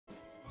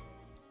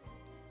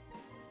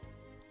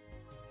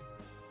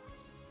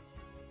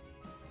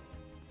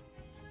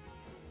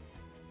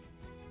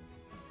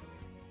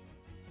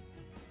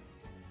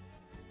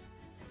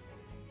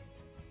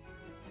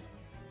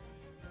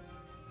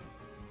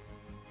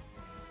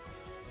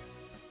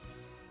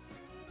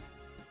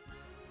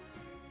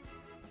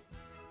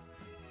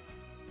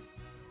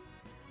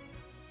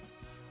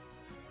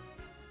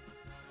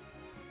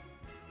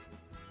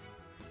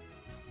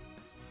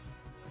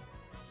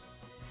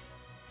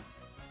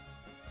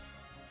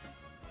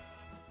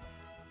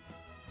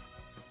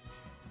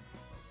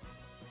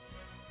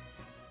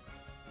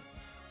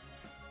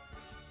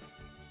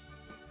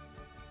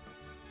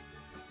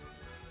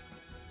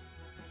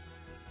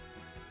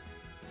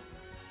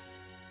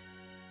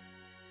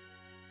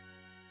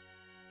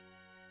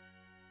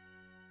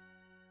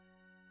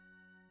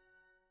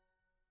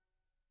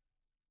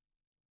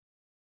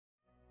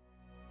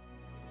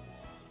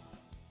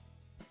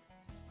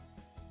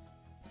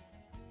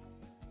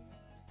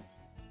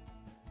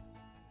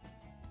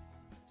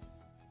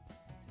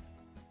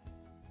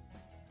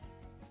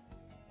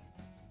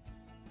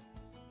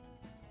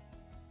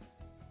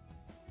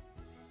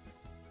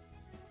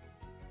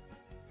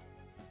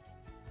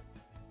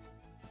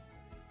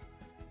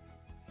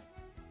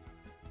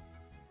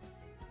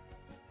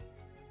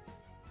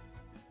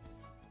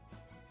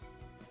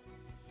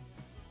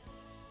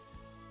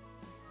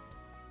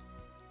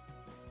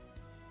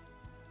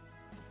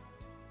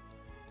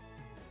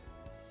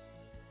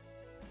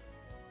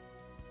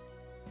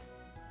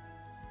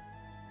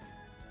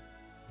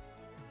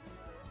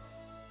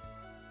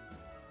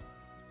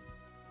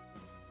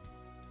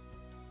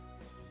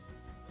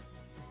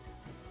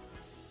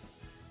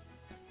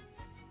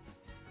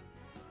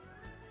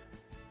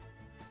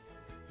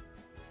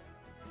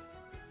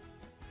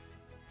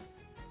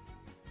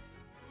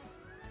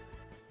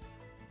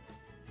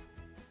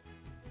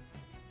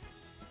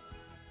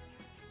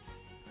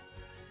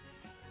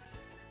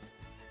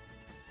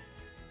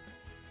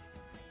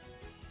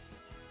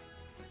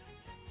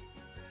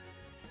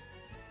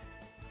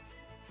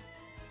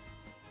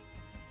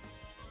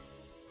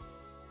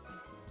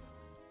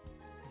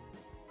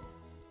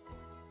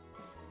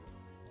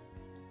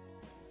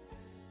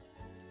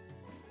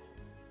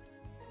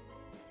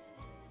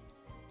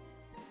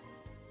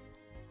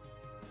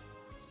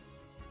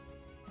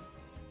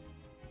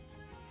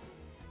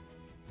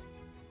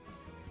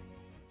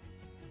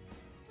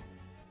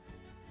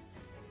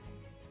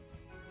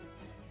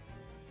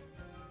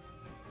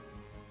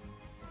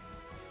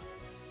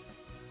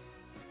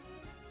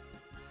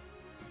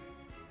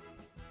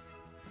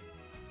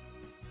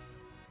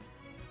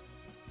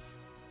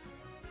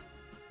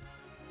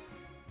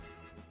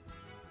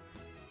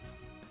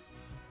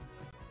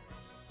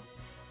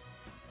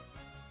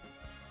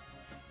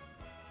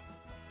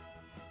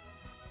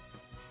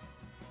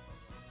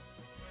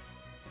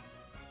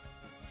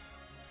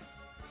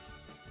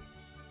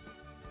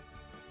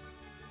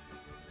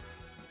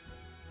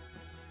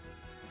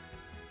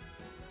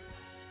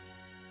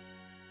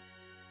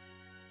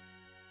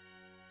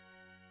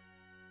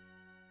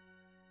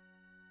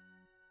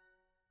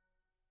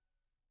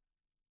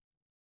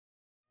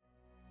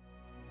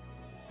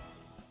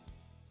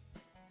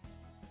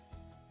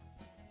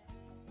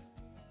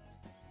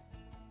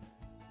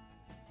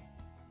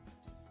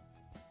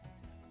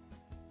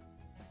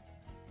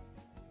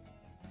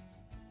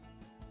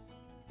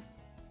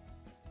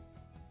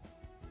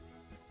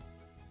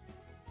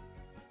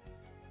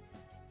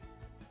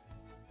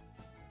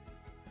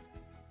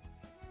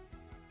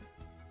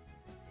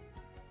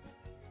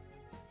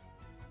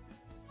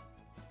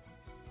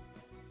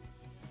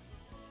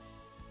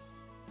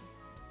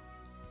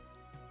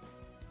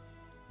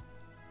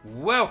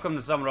Welcome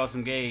to Somewhat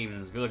Awesome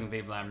Games. Good looking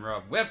people, I'm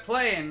Rob. We're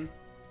playing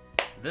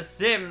The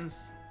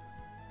Sims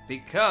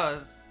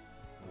because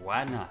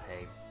why not,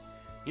 hey?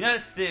 You know, The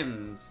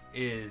Sims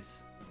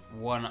is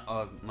one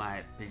of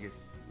my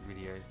biggest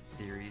video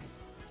series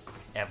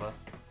ever.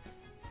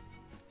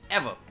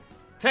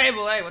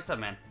 Table A, what's up,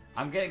 man?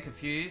 I'm getting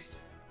confused.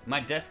 My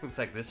desk looks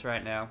like this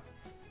right now.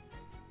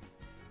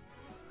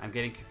 I'm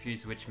getting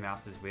confused which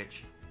mouse is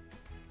which.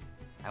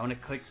 I want to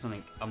click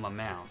something on my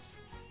mouse.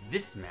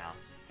 This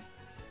mouse.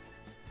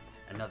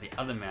 And not the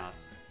other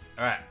mouse.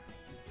 Alright.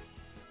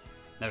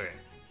 There we go.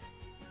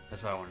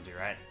 That's what I want to do,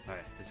 right?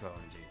 Alright, this is what I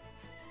want to do.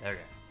 There we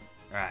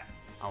go. Alright.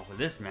 I'll put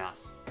this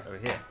mouse over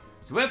here.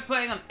 So we're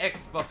playing on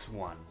Xbox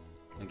One.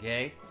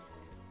 Okay?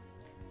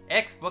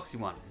 Xbox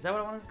One. Is that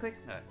what I wanted to click?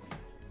 No.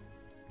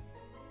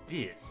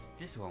 This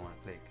is what I want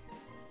to click.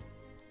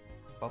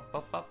 Bop,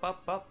 bop, bop,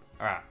 bop, bop.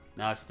 Alright,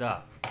 now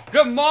start.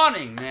 Good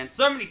morning, man.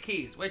 So many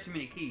keys. Way too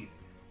many keys.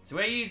 So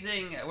we're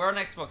on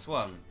Xbox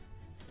One.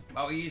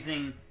 But we're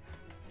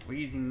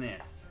using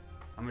this.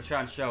 I'm gonna try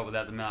and show it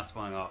without the mouse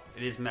falling off.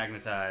 It is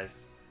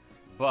magnetized.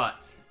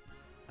 But,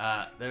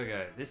 there we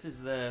go. This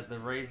is the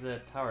Razer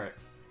turret.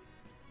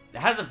 It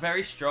has a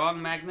very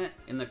strong magnet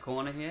in the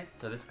corner here.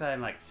 So this kind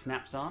of like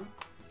snaps on.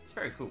 It's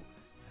very cool.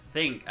 I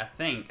think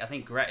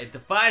it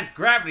defies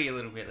gravity a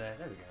little bit there.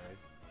 There we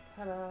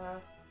go. Ta-da.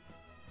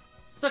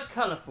 So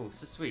colorful,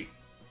 so sweet.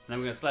 And then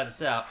we're gonna slide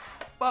this out.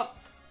 Bop!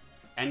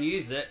 And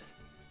use it.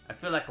 I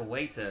feel like a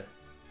waiter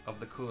of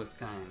the coolest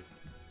kind.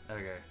 There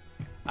we go.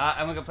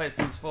 And we're gonna play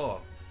Sims 4,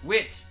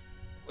 which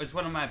was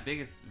one of my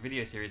biggest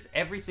video series.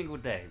 Every single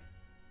day,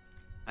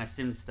 my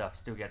Sims stuff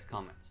still gets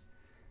comments.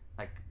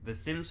 Like the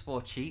Sims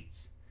 4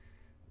 cheats.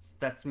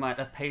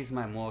 That pays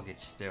my mortgage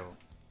still.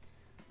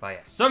 But yeah,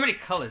 so many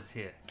colors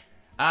here.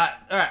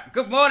 Alright,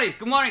 good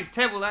mornings,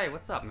 Table A.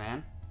 What's up,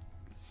 man?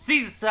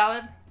 Caesar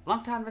salad.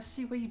 Long time to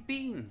see where you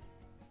been.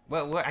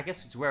 Well, I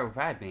guess it's where have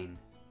I been?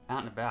 Out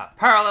and about.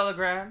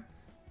 Parallelogram.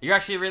 You're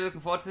actually really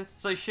looking forward to this?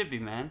 So you should be,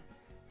 man.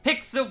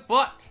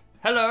 Pixelbot.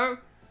 Hello.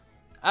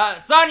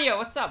 Sonia,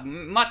 what's up?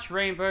 Much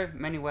rainbow,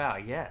 many wow.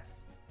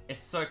 Yes.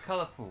 It's so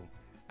colorful.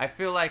 I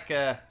feel like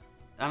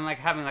I'm like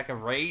having like a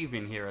rave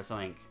in here or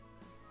something.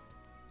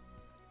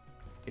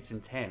 It's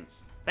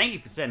intense. Thank you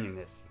for sending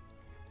this.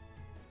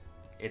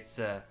 It's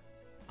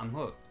I'm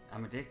hooked.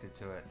 I'm addicted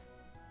to it.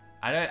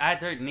 I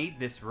don't need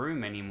this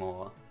room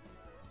anymore.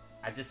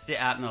 I just sit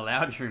out in the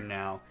lounge room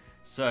now.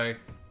 So, if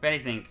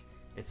anything,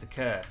 it's a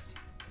curse.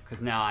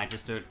 Because now I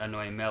just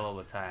annoy Mel all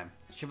the time.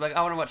 She'll be like,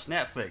 I want to watch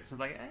Netflix. I'm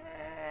like,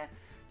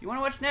 you want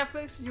to watch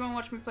Netflix or you want to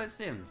watch me play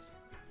Sims?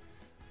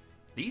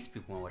 These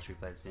people want to watch me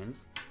play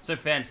Sims. So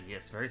fancy,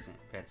 yes, very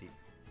fancy.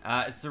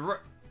 It's the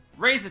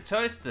Razer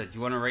toaster. Do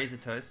you want a Razer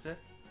toaster?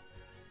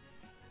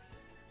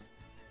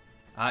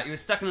 You were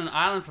stuck on an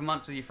island for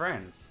months with your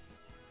friends.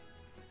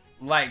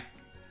 Like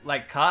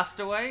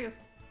Castaway?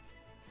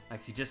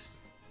 Like you just...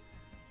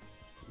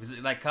 Was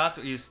it like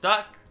Castaway? You were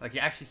stuck? Like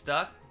you're actually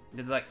stuck?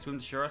 Did they like swim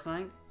to shore or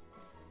something?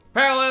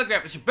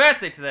 Parallelogram, it's your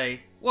birthday today!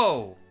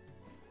 Whoa!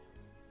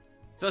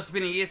 So it's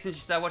been a year since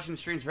you started watching the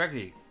streams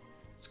regularly.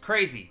 It's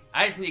crazy.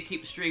 I just need to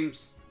keep the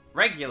streams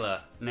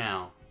regular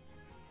now.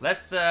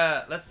 Let's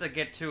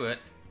get to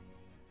it.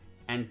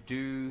 And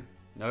do...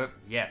 Nope.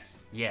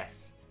 Yes.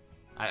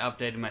 I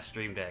updated my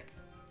stream deck.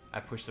 I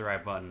pushed the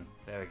right button.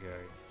 There we go.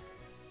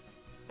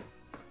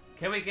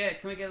 Can we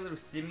get a little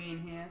simmy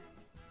in here?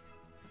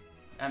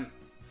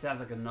 Sounds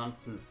like a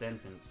nonsense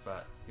sentence,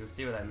 but you'll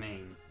see what I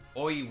mean.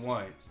 Or you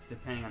won't,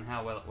 depending on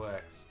how well it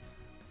works.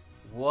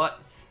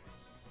 What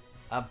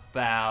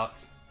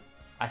about...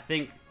 I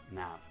think...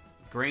 Nah.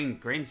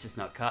 Green's just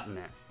not cutting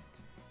it.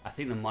 I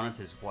think the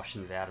monitor's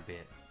washing it out a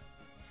bit.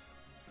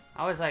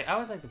 I always like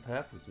the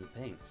purples and the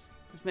pinks.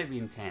 It's maybe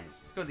intense.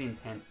 Let's go with the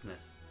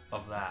intenseness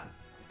of that.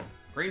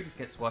 Green just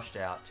gets washed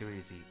out too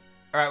easy.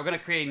 Alright, we're gonna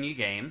create a new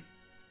game.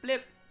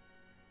 Blip.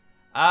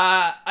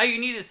 Oh, you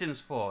need a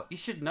Sims 4. You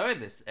should know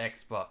this,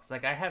 Xbox.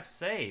 Like, I have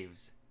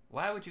saves.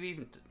 Why would you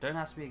even... Don't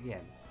ask me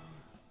again.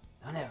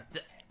 Don't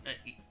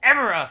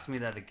ever ask me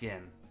that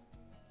again.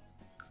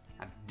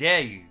 How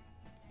dare you.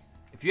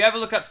 If you ever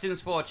look up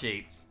Sims 4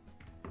 cheats,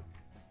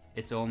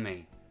 it's all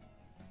me.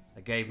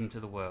 I gave them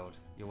to the world.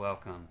 You're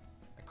welcome.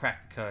 I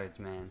cracked the codes,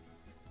 man.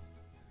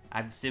 I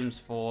had The Sims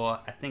 4,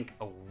 I think,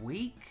 a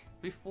week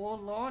before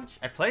launch.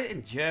 I played it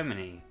in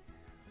Germany.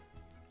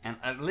 And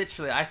I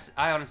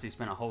honestly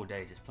spent a whole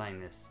day just playing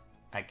this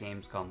at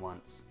Gamescom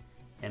once.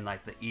 In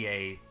like the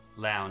EA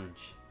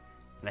lounge.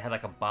 And they had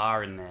like a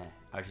bar in there.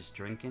 I was just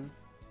drinking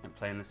and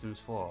playing The Sims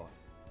 4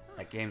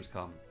 at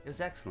Gamescom. It was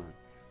excellent.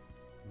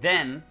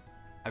 Then,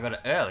 I got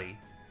it early.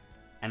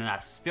 And then I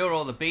spilled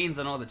all the beans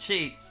on all the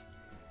cheats.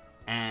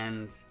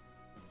 And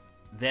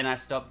then I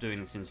stopped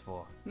doing The Sims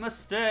 4.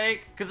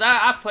 Mistake! Because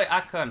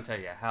I can't tell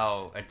you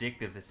how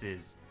addictive this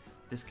is.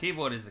 This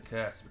keyboard is a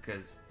curse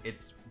because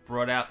it's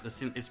brought the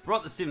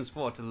Sims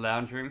 4 to the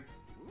lounge room.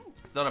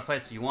 It's not a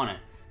place where you want it.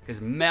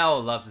 Because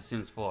Mel loves The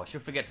Sims 4.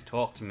 She'll forget to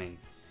talk to me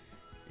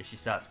if she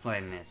starts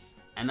playing this.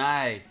 And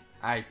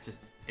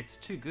it's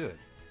too good.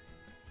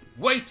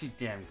 Way too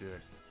damn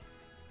good.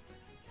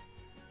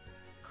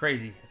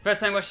 Crazy.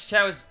 First time I watched the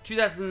show was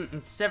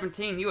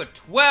 2017. You were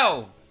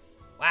 12.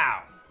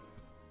 Wow.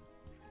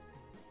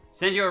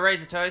 Send you a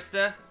Razer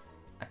toaster.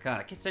 I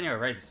can't. I can send you a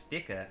Razer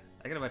sticker.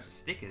 I got a bunch of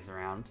stickers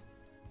around.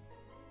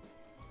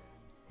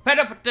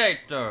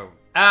 Potato.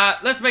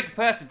 Let's make a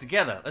person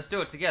together. Let's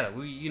do it together.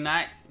 We'll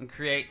unite and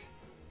create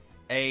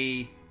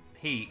a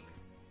peep.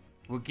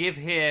 We'll give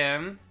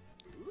him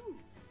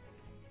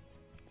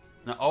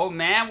an old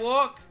man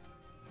walk,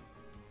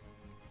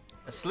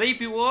 a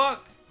sleepy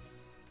walk,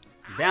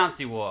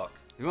 bouncy walk.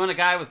 Do we want a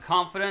guy with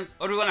confidence,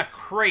 or do we want a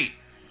creep?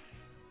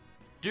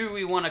 Do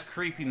we want a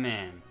creepy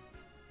man?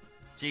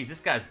 Jeez, this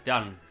guy's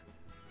done.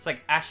 It's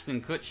like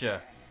Ashton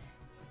Kutcher.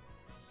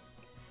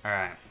 All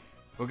right,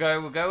 we'll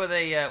go with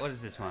a what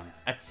is this one?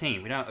 A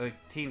teen. We don't.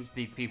 Teens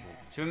need people.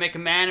 Should we make a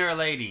man or a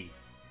lady?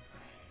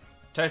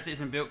 Toaster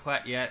isn't built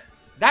quite yet.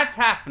 That's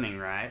happening,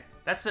 right?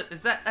 That's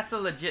a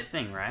legit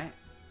thing, right?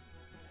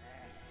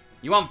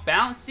 You want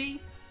bouncy?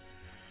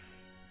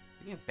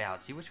 You get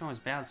bouncy. Which one was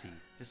bouncy?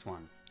 This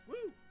one.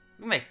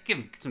 We'll give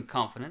him some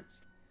confidence.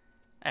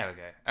 There we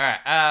go. All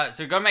right.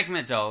 So we gotta make him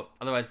an adult.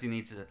 Otherwise, he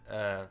needs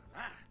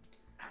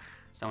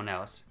someone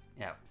else.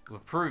 Yeah, we'll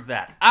prove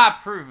that. I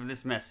approve of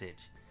this message.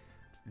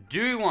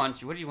 Do you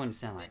want? What do you want to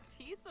sound like?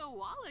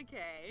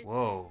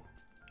 Whoa.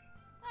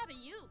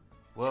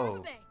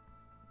 Whoa.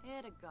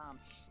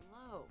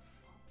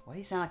 Why do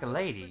you sound like a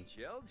lady?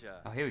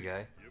 Oh, here we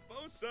go. You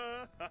want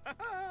to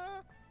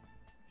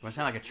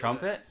sound like a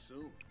trumpet?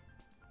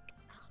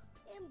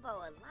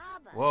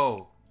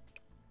 Whoa.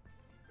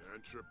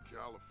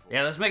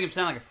 Yeah, let's make him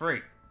sound like a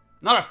freak.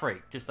 Not a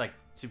freak, just like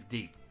super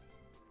deep.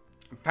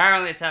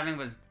 Apparently it's happening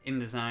was in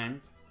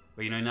designs,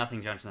 but you know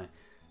nothing, Jon Snow.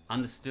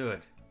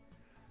 Understood.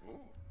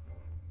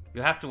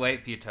 You'll have to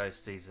wait for your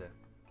toast, Caesar.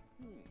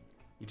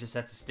 You just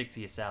have to stick to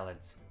your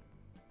salads.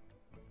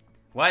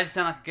 Why does it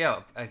sound like a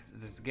girl?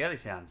 This girly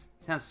sounds.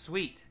 It sounds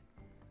sweet.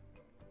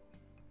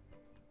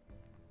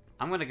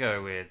 I'm gonna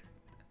go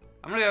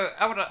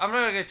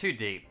too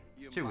deep.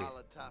 It's too weird.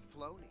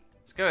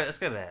 Let's go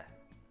there.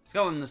 Let's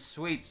go in the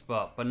sweet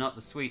spot, but not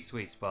the sweet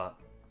spot.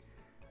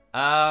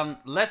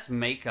 Let's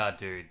make our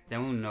dude.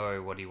 Then we'll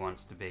know what he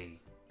wants to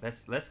be.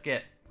 Let's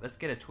get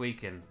a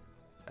tweaking,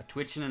 a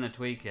twitching and a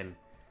tweaking.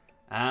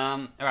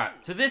 All right.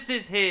 So this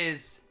is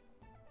his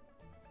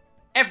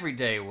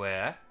everyday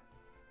wear.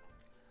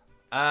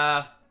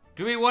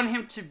 Do we want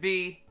him to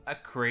be a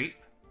creep?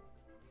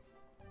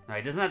 No,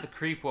 he doesn't have the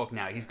creep walk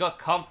now. He's got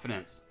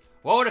confidence.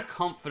 What would a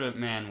confident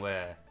man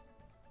wear?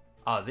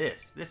 Oh,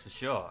 this for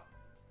sure.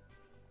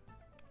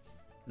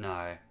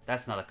 No,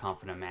 that's not a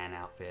confident man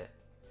outfit.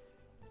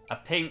 A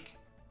pink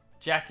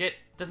jacket.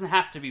 Doesn't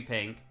have to be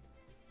pink.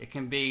 It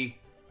can be,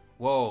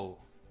 whoa.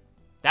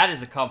 That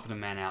is a confident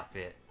man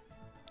outfit.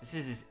 This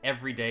is his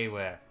everyday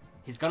wear.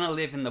 He's gonna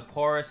live in the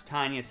poorest,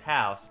 tiniest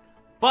house,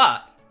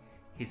 but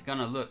he's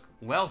gonna look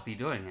wealthy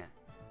doing it.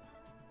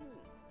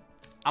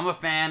 I'm a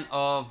fan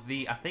of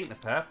I think the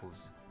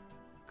purples,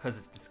 because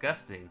it's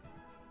disgusting.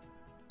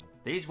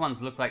 These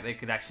ones look like they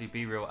could actually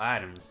be real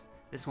items.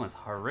 This one's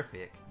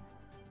horrific.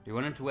 Do you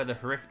want him to wear the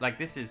horrific, like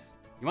this is,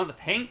 you want the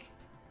pink?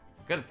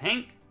 Go the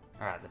pink?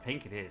 Alright, the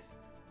pink it is.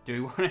 Do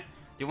you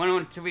want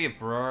him to be a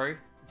bro,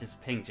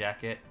 just pink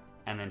jacket,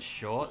 and then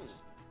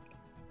shorts?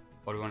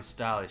 Or do you want to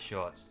style his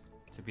shorts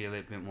to be a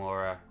little bit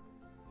more,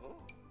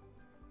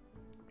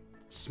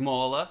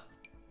 smaller?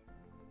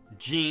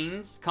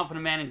 Jeans,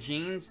 confident man in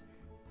jeans,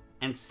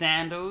 and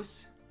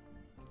sandals.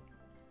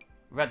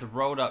 We've got the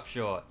rolled up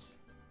shorts.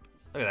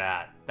 Look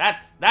at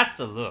that. That's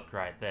a look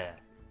right there.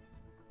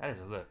 That is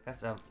a look.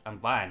 I'm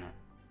buying it.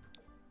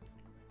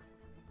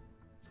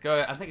 Let's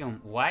go. I'm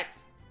thinking white.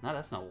 No,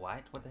 that's not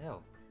white. What the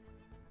hell?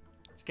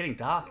 It's getting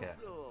darker.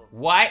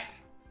 White.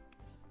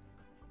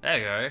 There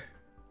you go.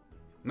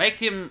 Make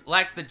him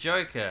like the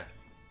Joker.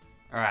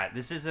 All right.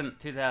 This isn't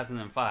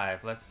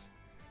 2005. Let's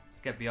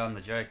get beyond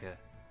the Joker.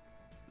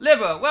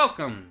 Liver,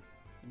 welcome.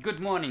 Good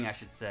morning, I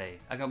should say.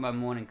 I got my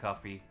morning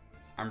coffee.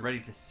 I'm ready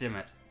to sim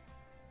it.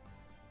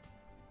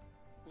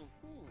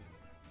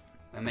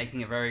 We're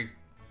making a very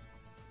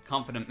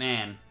confident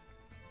man.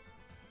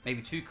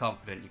 Maybe too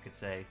confident, you could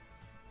say.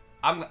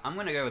 I'm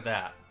gonna go with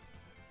that.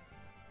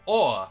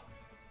 Or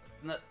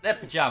they're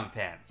pajama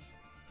pants.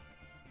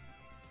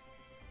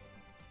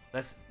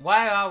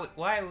 Why are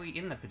we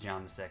in the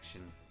pajama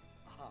section?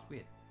 It's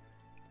weird.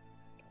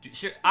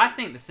 Sure, I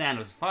think the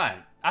sandals are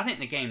fine. I think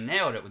the game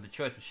nailed it with the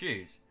choice of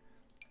shoes.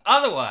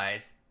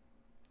 Otherwise,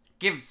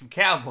 give it some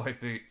cowboy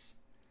boots,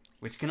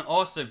 which can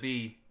also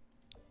be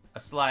a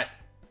slight.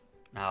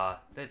 Nah,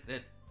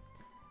 the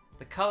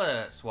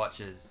color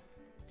swatches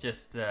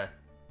just are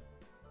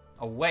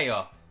way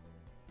off.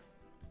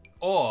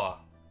 Or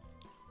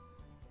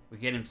we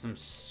get him some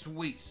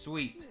sweet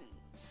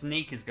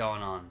sneakers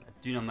going on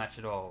that do not match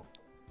at all.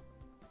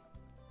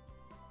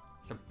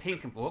 Some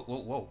pink and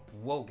whoa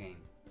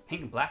game.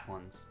 Pink and black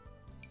ones.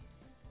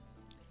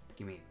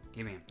 Give me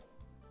him.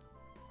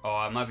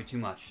 Oh, it might be too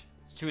much.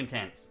 It's too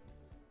intense.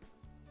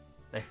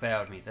 They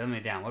failed me. They let me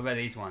down. What about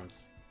these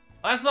ones?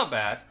 Oh, that's not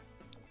bad.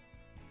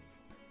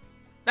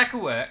 That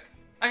could work.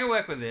 I could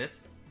work with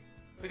this.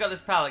 We got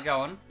this palette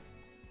going.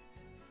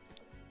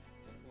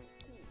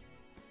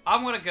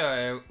 I'm gonna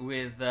go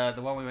with the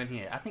one we went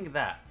here. I think of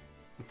that.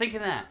 I'm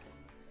thinking that.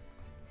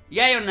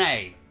 Yay or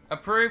nay?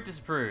 Approve,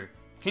 disapprove.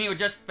 Can you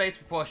adjust face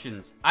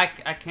proportions? I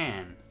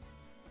can.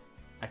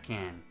 I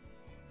can.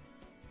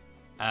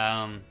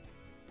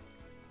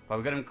 But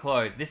we got him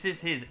clothed. This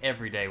is his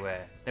everyday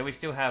wear. Then we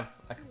still have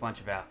like a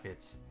bunch of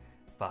outfits,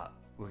 but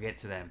we'll get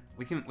to them.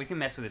 We can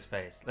mess with his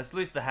face. Let's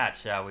lose the hat,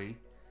 shall we?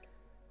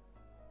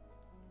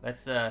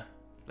 Let's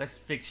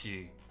fix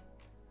you.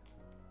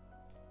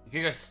 You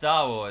can go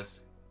Star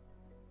Wars.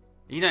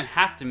 You don't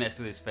have to mess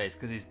with his face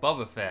because he's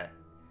Boba Fett.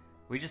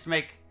 We just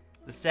make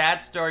the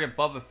sad story of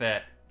Boba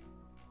Fett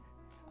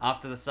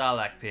after the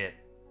Sarlacc pit.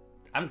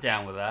 I'm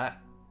down with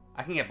that.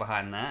 I can get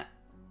behind that.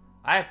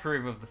 I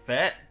approve of the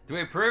Fett. Do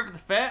we approve of the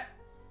Fett?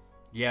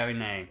 Yeah or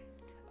nay?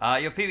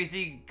 Your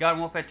PvC Garden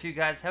Warfare 2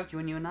 guys helped you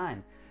when you were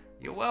 9.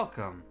 You're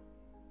welcome.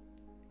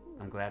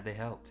 I'm glad they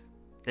helped.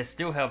 They're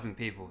still helping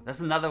people. That's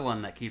another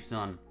one that keeps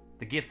on.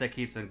 The gift that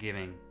keeps on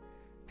giving.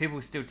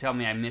 People still tell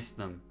me I missed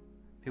them.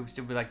 People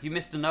still be like, you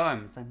missed a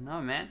gnome. It's like, no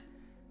man.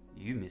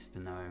 You missed a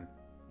gnome.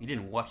 You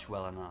didn't watch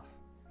well enough.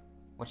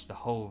 Watch the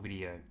whole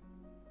video.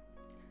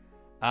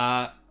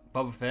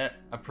 Boba Fett,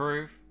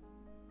 approve.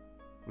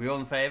 We all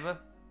in favor?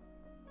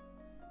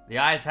 The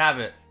eyes have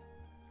it.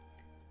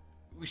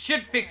 We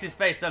should fix his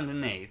face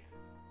underneath.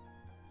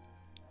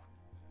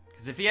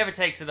 Because if he ever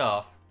takes it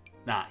off...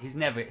 Nah, he's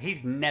never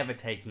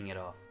taking it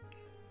off.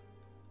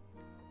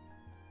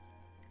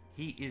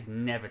 He is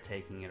never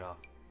taking it off.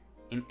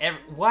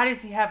 Why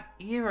does he have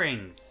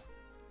earrings?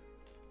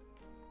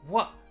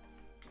 What?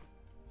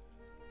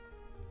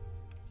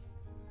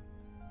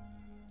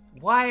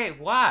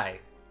 Why?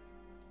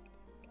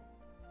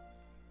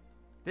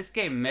 This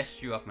game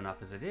messed you up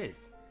enough as it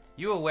is.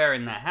 You were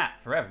wearing that hat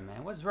forever,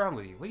 man. What's wrong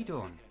with you? What are you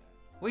doing?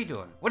 What are you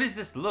doing? What is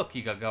this look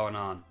you got going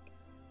on?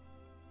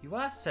 You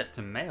are set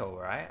to male,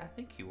 right? I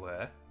think you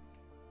were.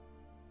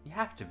 You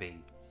have to be.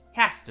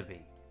 Has to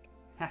be.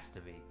 Has to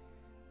be.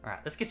 Alright,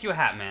 let's get you a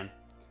hat, man.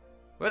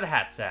 Where the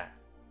hats at?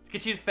 Let's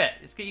get you Fett.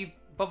 Let's get you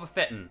Boba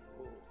Fettin'.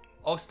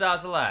 All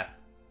stars alive.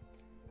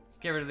 Let's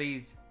get rid of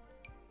these.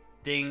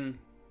 Ding.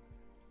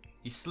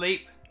 You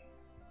sleep.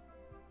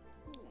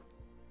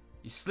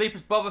 You sleep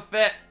as Boba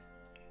Fett.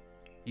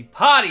 You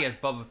party as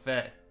Boba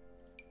Fett.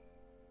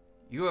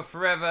 You are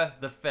forever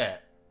the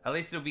Fett. At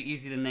least it'll be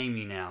easy to name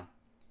you now.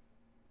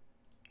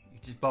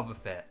 You're just Boba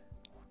Fett.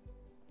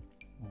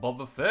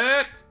 Boba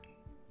Fett!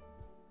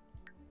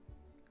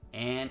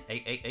 And,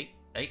 hey.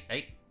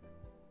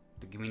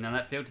 Don't give me none of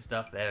that filter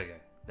stuff. There we go.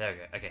 There we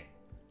go. Okay.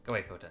 Go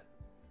away, filter.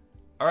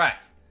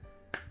 Alright.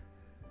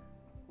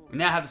 We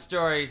now have the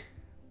story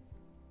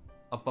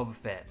of Boba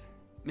Fett.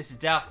 Mrs.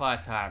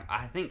 Doubtfire time.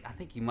 I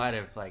think he might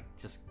have, like,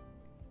 just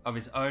of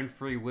his own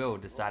free will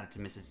decided to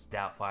Mrs.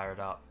 Doubtfire it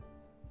up.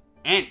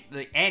 And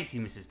the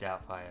anti-Mrs.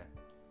 Doubtfire.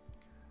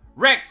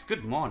 Rex,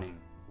 good morning.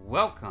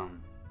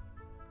 Welcome.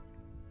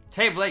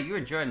 Table 8, you're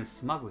enjoying the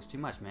smuggles too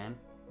much, man.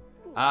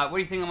 What do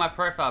you think of my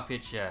profile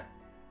picture?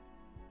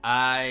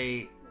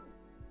 I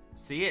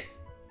see it.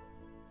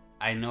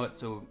 I know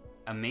it's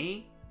a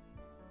me.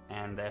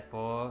 And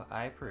therefore,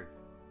 I approve.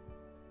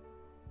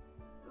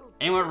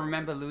 Anyone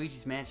remember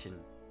Luigi's Mansion?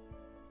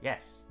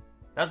 Yes.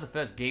 That was the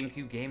first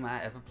GameCube game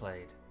I ever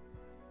played.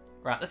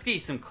 Right, let's get you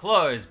some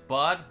clothes,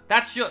 bud.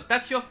 That's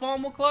your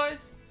formal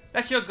clothes?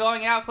 That's your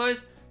going out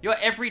clothes? Your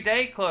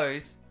everyday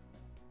clothes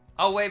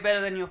are way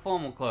better than your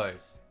formal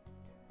clothes.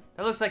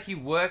 That looks like you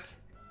work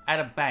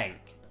at a bank.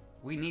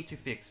 We need to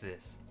fix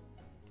this.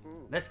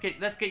 Let's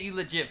get you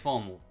legit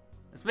formal.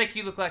 Let's make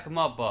you look like a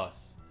mob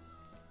boss.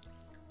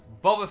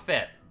 Boba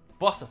Fett.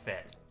 Bossa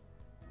Fett.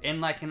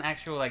 In like an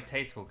actual like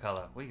tasteful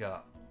color. What you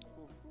got?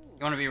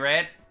 You wanna be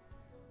red?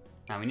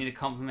 Now we need to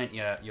complement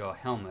your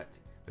helmet,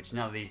 which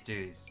none of these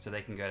do, so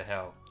they can go to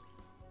hell.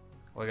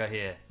 What we got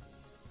here?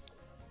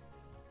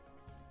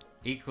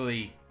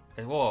 Equally,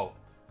 whoa,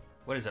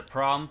 what is it?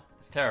 Prom?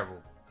 It's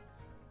terrible.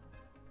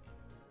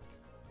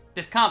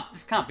 This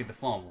can't be the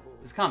formal.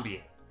 This can't be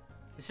it.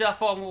 This is our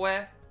formal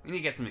wear. We need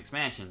to get some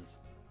expansions.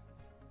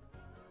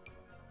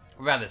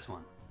 What about this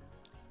one?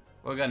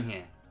 What we got in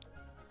here?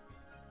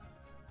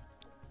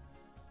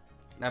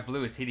 That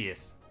blue is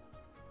hideous.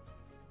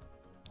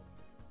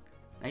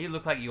 Now you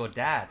look like your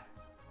dad,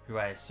 who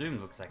I assume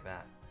looks like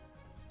that.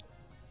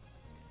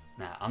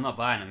 Nah, I'm not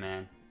buying it,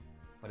 man.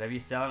 Whatever you're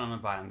selling, I'm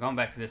not buying it. I'm going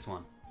back to this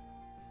one.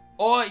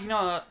 Or, you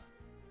know what?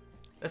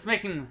 Let's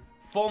make him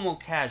formal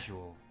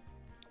casual.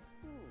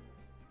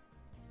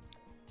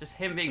 Just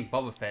him being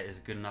Boba Fett is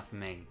good enough for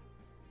me.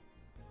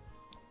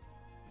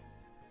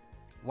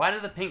 Why do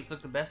the pinks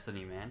look the best on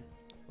you, man?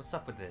 What's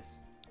up with this?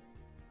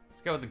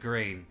 Let's go with the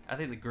green. I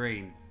think the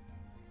green.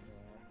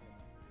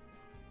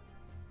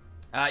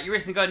 You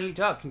recently got a new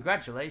dog.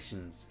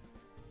 Congratulations.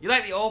 You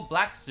like the all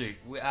black suit.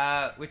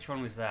 Which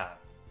one was that?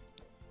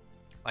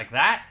 Like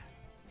that?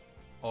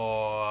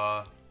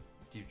 Or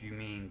did you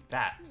mean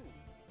that?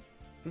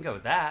 You can go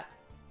with that.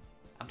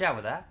 I'm down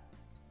with that.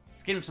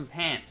 Let's get him some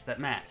pants that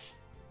match.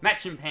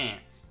 Matching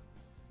pants.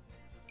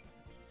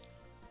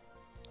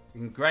 We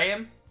can grey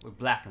him, we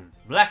black him.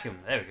 Black him,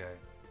 there we go.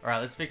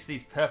 Alright, let's fix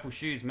these purple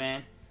shoes,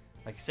 man.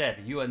 Like I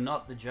said, you are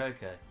not the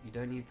Joker. You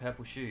don't need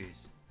purple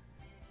shoes.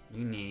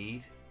 You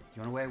need... Do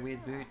you want to wear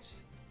weird boots?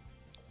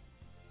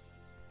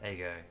 There you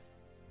go.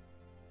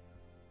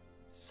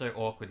 So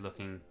awkward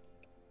looking.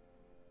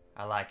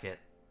 I like it.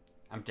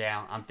 I'm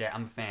down.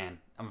 I'm a fan.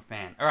 I'm a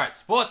fan. Alright,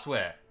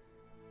 sportswear.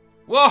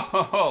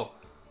 Whoa!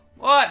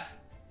 What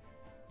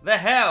the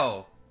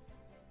hell?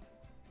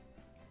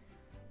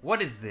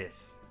 What is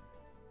this?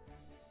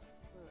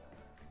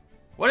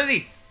 What are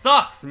these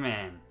socks,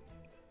 man?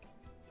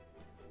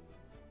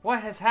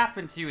 What has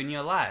happened to you in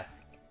your life?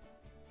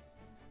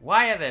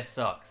 Why are there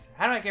socks?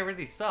 How do I get rid of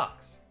these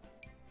socks?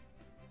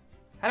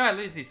 How do I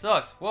lose these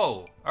socks?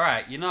 Whoa.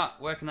 Alright, you're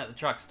not working at the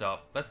truck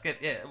stop. Let's get...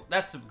 Yeah,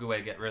 that's a good way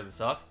to get rid of the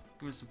socks.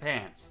 Give me some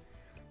pants.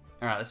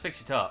 Alright, let's fix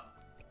your top.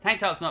 Tank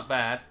top's not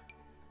bad.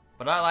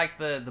 But I like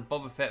the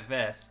Boba Fett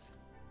vest.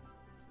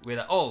 With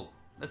a... Oh!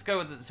 Let's go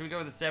with the... Should we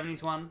go with the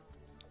 70s one?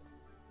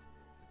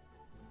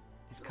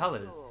 These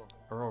colors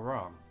are all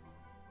wrong.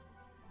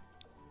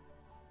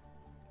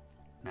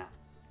 Nah.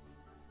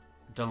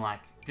 Don't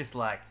like.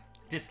 Dislike.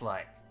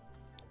 Dislike.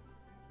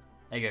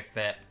 There you go,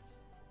 Fett.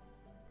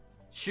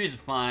 Shoes are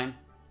fine.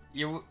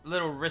 Your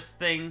little wrist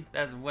thing,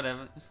 that's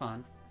whatever. It's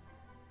fine.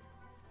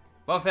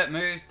 Boba Fett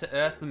moves to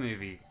Earth, the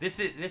movie. This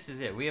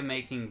is it. We are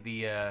making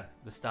the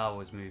Star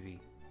Wars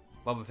movie.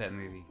 Boba Fett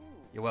movie.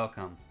 You're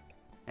welcome.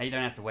 Now you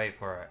don't have to wait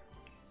for it.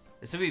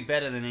 This will be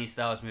better than any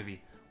Star Wars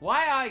movie.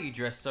 Why are you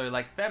dressed so,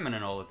 like,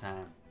 feminine all the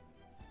time?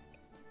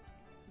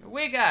 You're a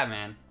weird guy,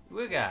 man.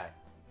 Weird guy.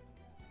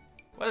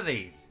 What are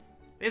these?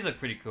 These look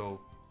pretty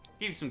cool.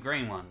 Give you some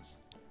green ones.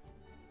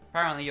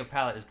 Apparently your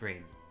palette is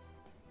green.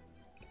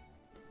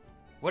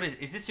 What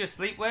is this your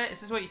sleepwear? Is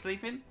this what you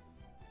sleep in?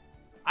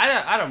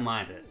 I don't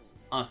mind it.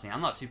 Honestly,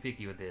 I'm not too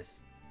picky with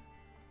this.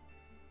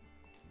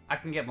 I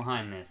can get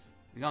behind this.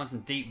 We're going some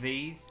deep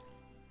V's.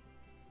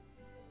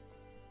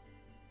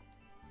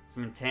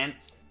 Some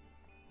intense.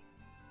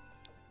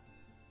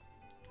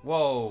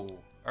 Whoa.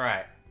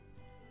 Alright.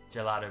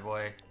 Gelato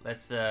boy.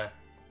 Let's,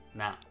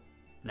 nah.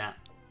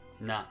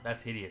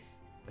 That's hideous.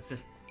 Let's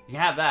just... You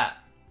can have that.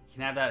 You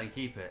can have that and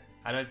keep it.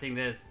 I don't think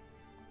there's...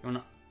 You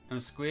want a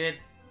squid?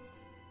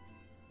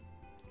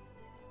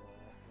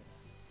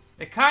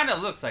 It kind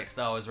of looks like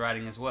Star Wars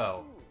writing as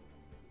well.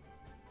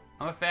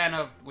 I'm a fan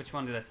of... Which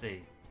one did I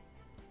see?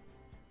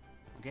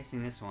 I'm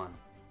guessing this one.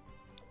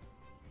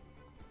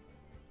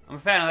 I'm a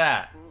fan of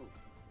that.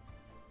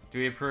 Do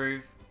we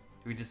approve?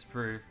 Do we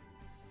disapprove?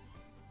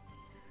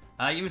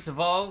 You must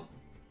evolve.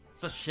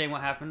 Such a shame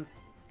what happened.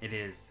 It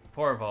is.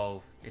 Poor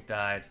Evolve. It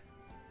died.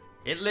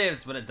 It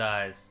lives, but it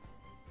dies.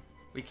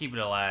 We keep it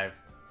alive.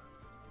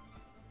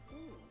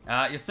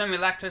 You're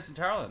semi-lactose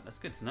intolerant. That's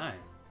good to know.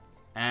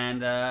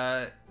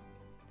 And,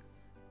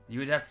 you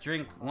would have to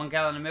drink 1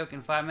 gallon of milk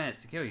in 5 minutes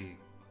to kill you.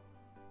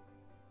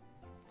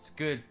 It's a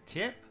good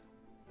tip.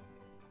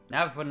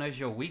 Now everyone knows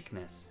your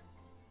weakness.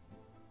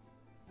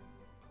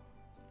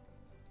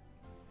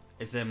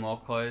 Is there more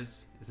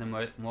clothes? Is there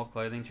more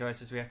clothing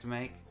choices we have to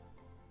make?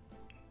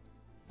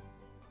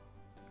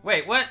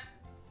 Wait, what?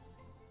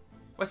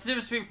 What's the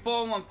difference between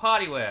formal and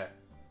party wear?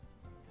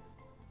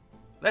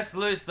 Let's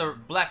lose the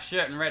black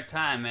shirt and red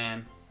tie,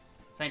 man.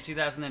 This ain't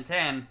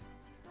 2010.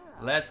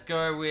 Let's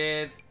go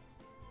with...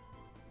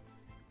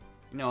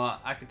 You know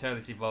what? I could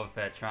totally see Boba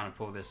Fett trying to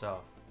pull this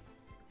off.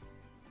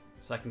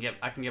 So I can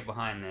get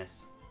behind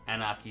this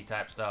anarchy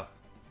type stuff.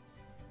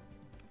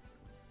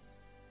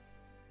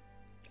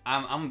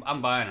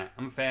 I'm buying it.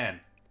 I'm a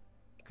fan.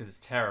 Because it's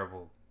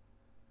terrible.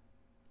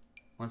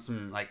 Want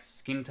some, like,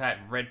 skin tight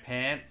red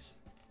pants?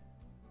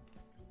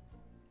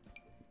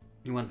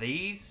 You want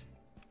these?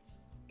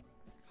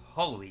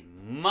 Holy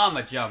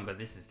mama jumba,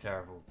 this is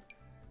terrible.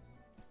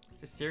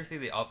 Is this seriously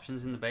the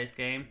options in the base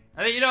game?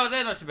 I think, you know,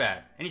 they're not too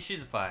bad. Any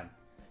shoes are fine.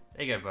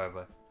 There you go,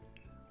 Boba.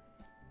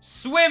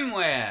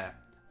 Swimwear!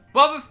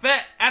 Boba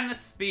Fett and the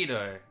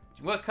Speedo.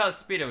 What color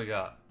Speedo we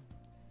got?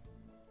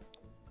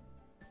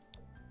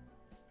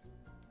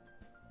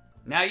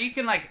 Now you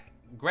can, like,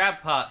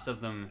 grab parts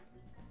of them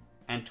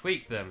and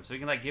tweak them, so we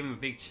can, like, give him a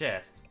big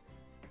chest.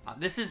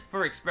 This is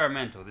for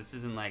experimental. This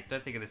isn't, like,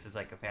 don't think of this as,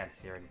 like, a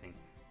fantasy or anything.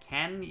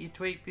 Can you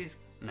tweak these?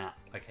 Nah,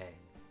 okay.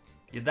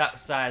 You're that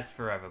size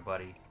forever,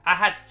 buddy. I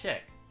had to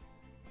check.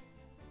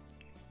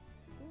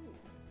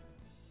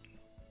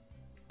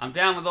 I'm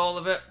down with all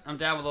of it. I'm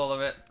down with all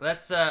of it.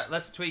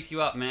 Let's tweak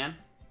you up, man.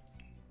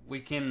 We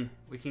can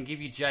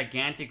give you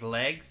gigantic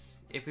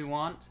legs if we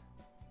want.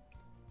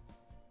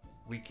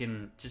 We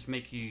can just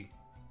give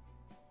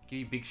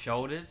you big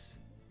shoulders.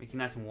 Make you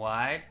nice and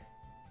wide.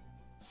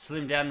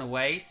 Slim down the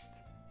waist.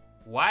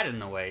 Widen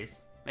the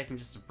waist. Make him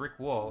just a brick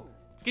wall.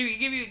 Let's give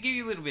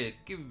you a little bit.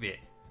 Give you a bit.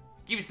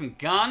 Give you some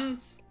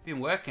guns. Been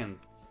working.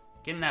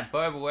 Getting that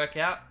boba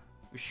workout.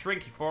 We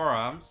shrink your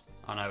forearms.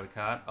 Oh no, we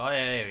can't. Oh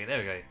yeah, there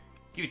we go.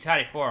 Give you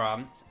tiny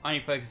forearms.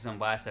 Only focus on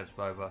biceps,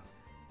 boba.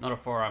 Not a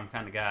forearm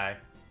kind of guy.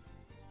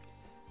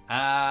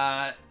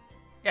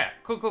 Yeah,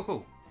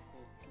 cool.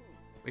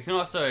 We can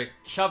also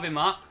chub him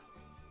up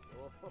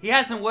He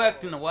hasn't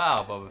worked in a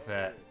while, Boba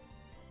Fett.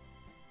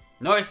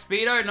 No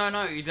Speedo?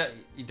 No, you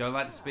don't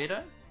like the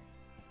Speedo?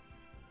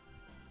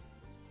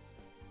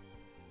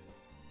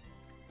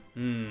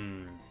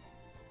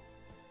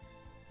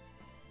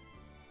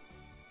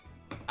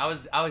 I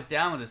was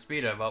down with the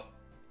Speedo, but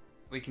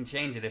we can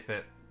change it if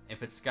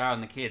it's Scar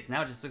on the kids.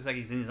 Now it just looks like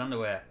he's in his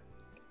underwear.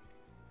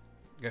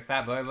 Go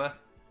Fat Boba.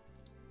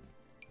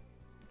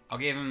 I'll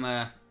give him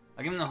the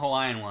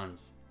Hawaiian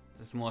ones.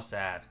 This is more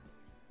sad.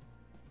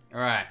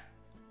 Alright.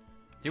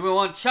 Do we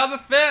want Chubba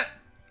Fett?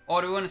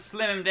 Or do we want to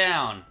slim him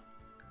down?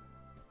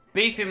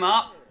 Beef him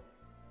up.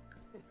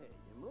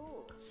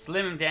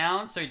 Slim him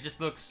down so he just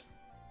looks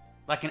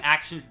like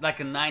like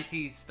a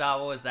 90s Star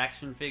Wars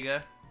action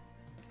figure.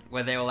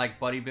 Where they were like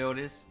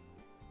bodybuilders.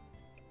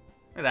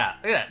 Look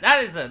at that.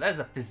 That is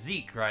a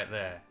physique right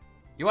there.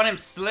 You want him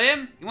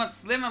slim? You want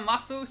slimmer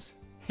muscles?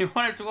 You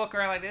want him to walk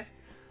around like this?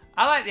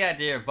 I like the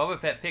idea of Boba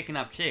Fett picking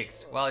up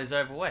chicks while he's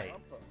overweight.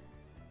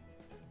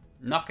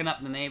 Knocking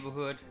up the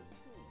neighborhood.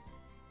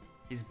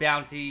 His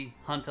bounty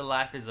hunter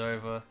life is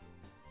over.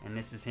 And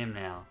this is him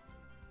now.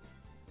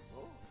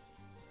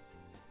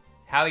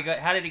 How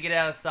did he get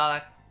out of the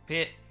Sarlacc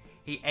pit?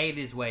 He ate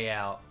his way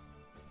out.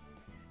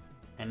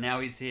 And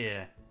now he's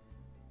here.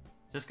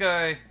 Just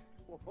go.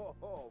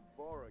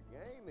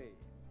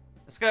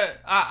 Let's go.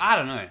 I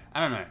don't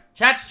know.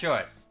 Chat's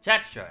choice.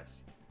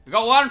 We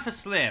got one for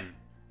Slim.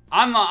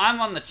 I'm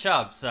on the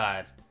Chub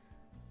side.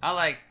 I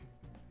like.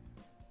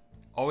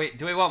 Oh wait,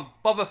 do we want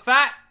Boba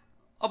Fett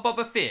or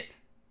Boba Fett?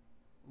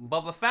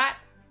 Boba Fett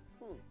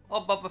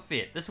or Boba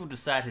Fett? This will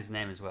decide his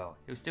name as well.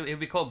 He'll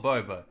be called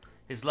Boba.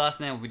 His last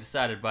name will be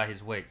decided by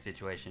his weight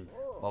situation.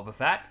 Boba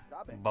Fett,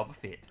 Boba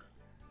Fett.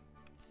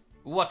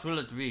 What will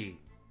it be?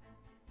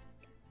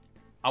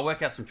 I'll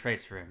work out some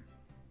traits for him.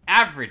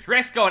 Average.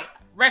 Rex throwing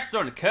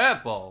a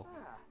curveball.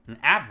 An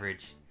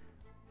average.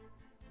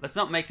 Let's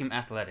not make him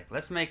athletic.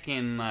 Let's make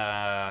him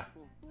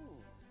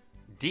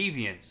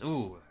deviant.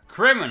 Ooh,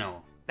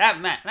 criminal.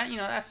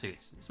 That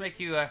suits. Let's make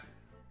you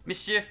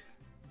mischief.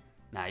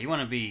 Nah, you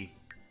want to be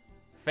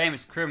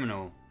famous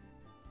criminal.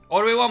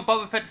 Or do we want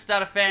Boba Fett to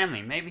start a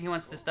family? Maybe he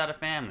wants to start a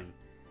family.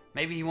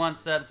 Maybe he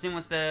wants the Sim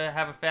wants to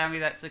have a family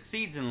that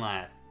succeeds in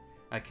life.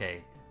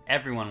 Okay,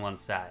 everyone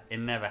wants that. It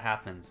never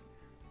happens.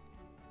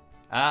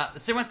 The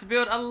Sim wants to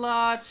build a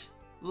large,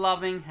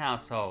 loving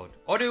household.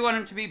 Or do we want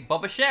him to be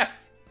Boba Chef?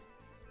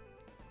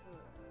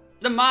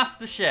 The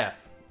Master Chef.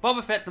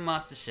 Boba Fett the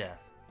Master Chef.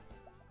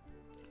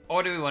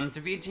 Or do we want him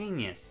to be a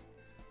genius?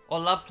 Or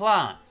love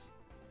plants?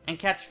 And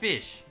catch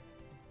fish?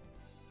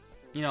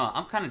 You know,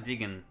 I'm kind of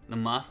digging the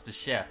Master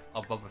Chef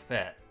of Boba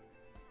Fett.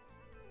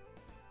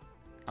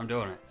 I'm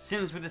doing it.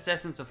 Sims with this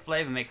essence of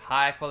flavor make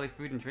higher quality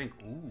food and drink.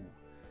 Ooh.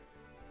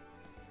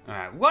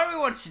 Alright, what do we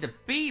want you to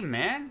be,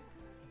 man?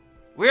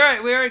 We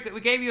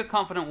gave you a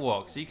confident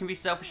walk, so you can be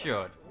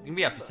self-assured. You can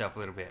be up yourself a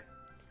little bit.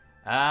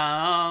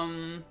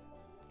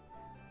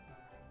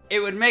 It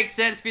would make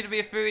sense for you to be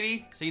a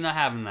foodie, so you're not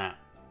having that.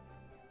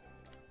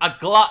 A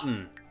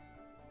glutton.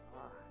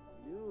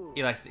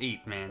 He likes to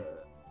eat, man.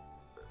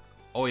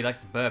 Oh, he likes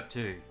to burp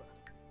too.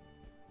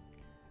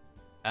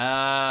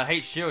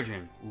 Hates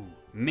children. Ooh.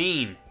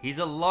 Mean. He's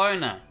a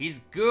loner. He's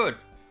good.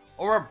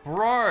 Or a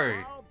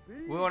bro.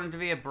 We want him to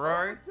be a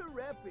bro.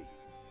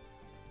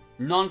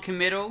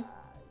 Non-committal.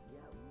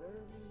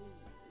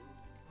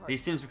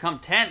 These Sims become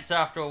tense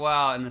after a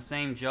while in the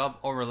same job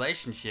or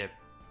relationship.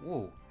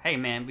 Ooh. Hey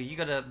man, but you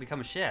gotta become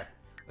a chef.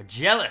 Or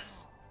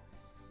jealous.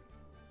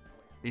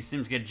 These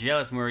Sims get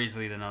jealous more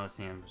easily than other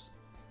Sims.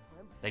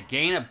 They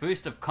gain a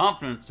boost of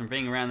confidence from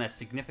being around their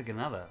significant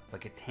other,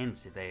 but get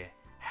tense if they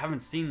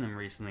haven't seen them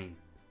recently.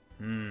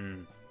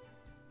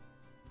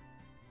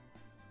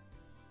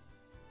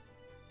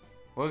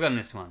 What we got in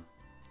this one?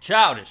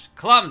 Childish,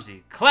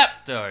 clumsy,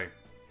 klepto.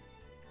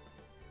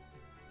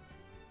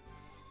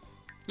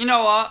 You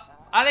know what?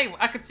 I think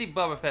I could see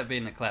Boba Fett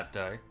being a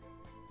klepto.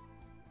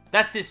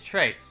 That's his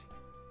traits.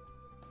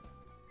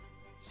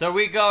 So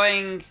we're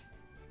going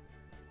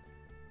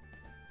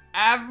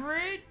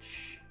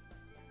average?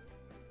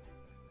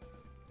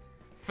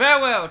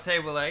 Farewell,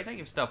 Table A. Thank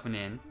you for stopping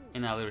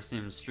in our little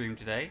Sims stream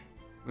today.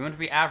 We want to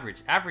be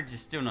average. Average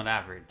is still not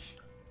average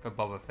for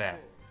Boba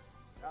Fett.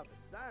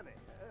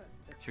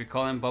 Should we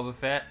call him Boba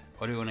Fett?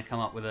 Or do we want to come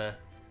up with a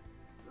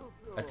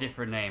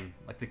different name?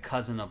 Like the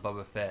cousin of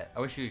Boba Fett. I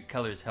wish we could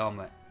color his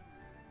helmet.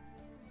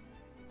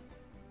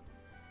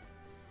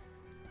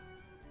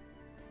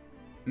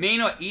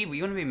 Mean or evil?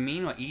 You want to be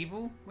mean or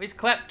evil? Well, he's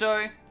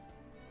klepto.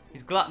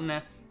 He's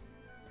gluttonous.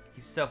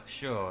 He's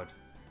self-assured.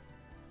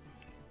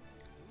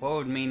 What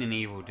would mean and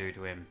evil do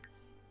to him?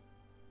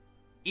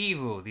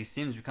 Evil. These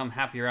Sims become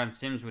happy around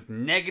Sims with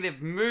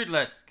negative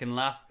moodlets, can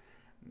laugh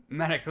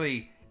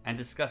manically and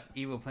discuss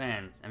evil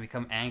plans, and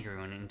become angry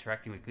when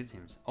interacting with good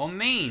Sims. Or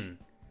mean.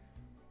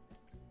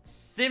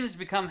 Sims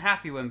become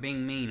happy when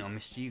being mean or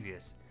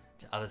mischievous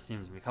to other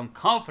Sims, and become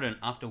confident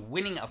after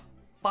winning a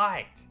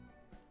fight.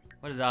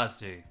 What does ours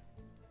do?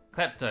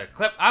 Klepto.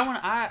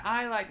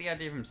 I like the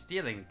idea of him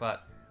stealing,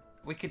 but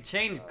we could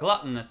change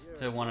gluttonous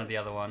to one of the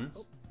other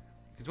ones.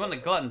 Because what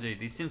the glutton do?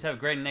 These Sims have a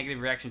great negative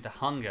reaction to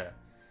hunger.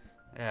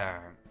 Yeah.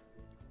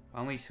 Why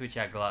don't we switch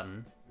our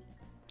glutton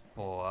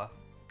for...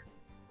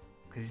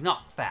 Because he's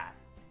not fat.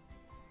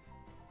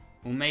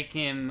 We'll make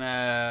him...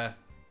 We'll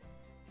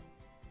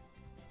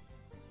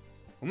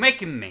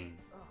make him mean.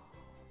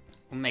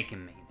 We'll make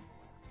him mean.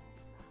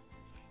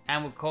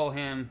 And we'll call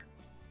him...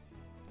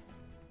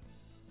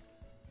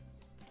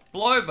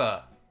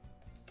 Blober.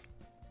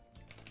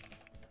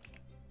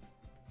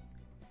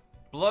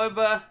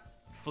 Blober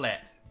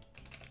Flat.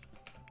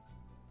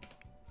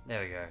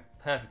 There we go.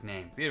 Perfect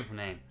name. Beautiful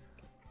name.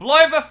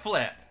 Blober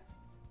Flat.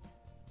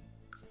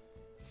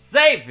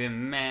 Save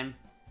him, man.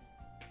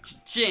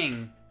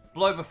 Ching.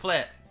 Blober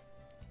Flat.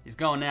 He's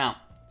going out.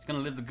 He's gonna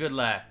live the good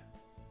life.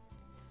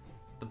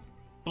 The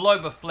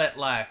Blober Flat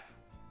life.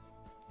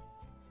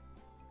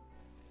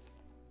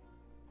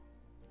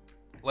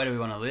 Where do we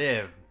want to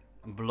live?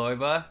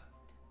 Blober.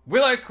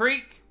 Willow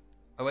Creek.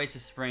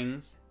 Oasis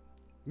Springs.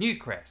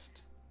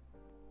 Newcrest.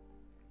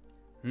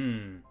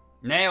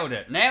 Nailed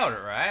it. Nailed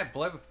it, right?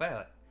 Blober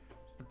Flat.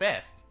 It's the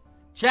best.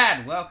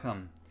 Chad,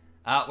 welcome.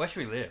 Where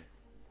should we live?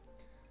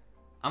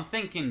 I'm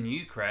thinking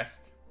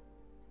Newcrest.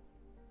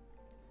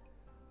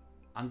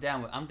 I'm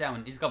down with,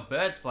 he's got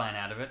birds flying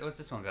out of it. What's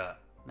this one got?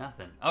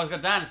 Nothing. Oh, it's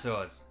got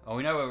dinosaurs. Oh,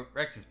 we know where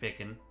Rex is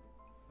picking.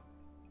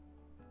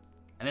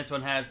 And this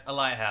one has a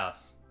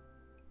lighthouse.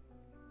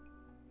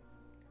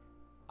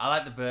 I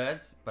like the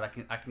birds, but I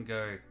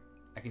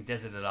can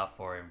desert it up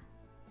for him.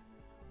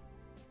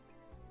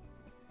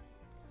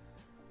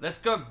 Let's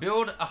go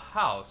build a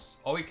house,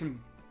 or we can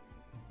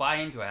buy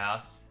into a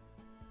house.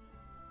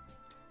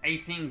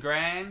 18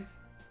 grand.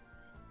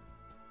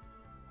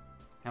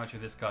 How much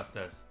would this cost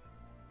us?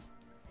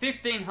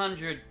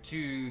 1,500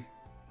 to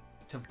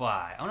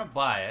buy. I want to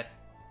buy it.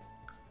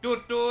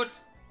 Doot.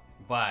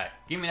 Buy it.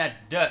 Give me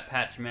that dirt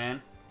patch,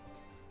 man.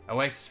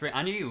 Oasis Spring.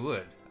 I knew you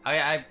would.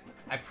 I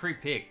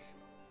pre-picked.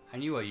 I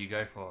knew what you'd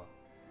go for.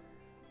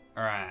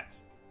 Alright.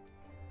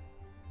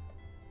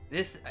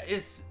 This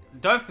is...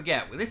 Don't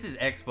forget, this is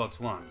Xbox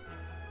One.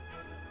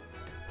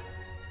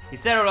 He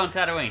settled on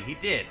Tatooine. He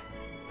did.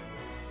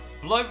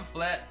 Blober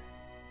Flat.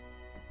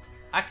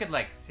 I could,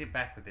 like, sit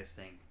back with this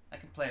thing. I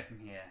could play it from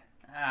here.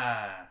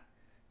 Ah.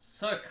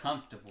 So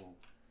comfortable.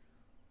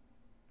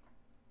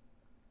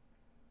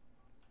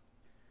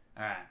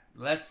 Alright.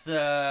 Let's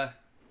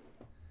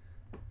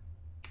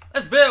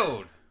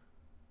build!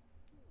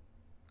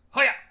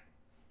 Hoya!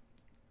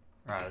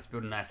 Alright, let's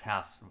build a nice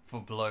house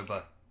for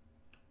Blober.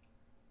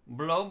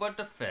 Blober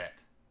the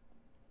Fat.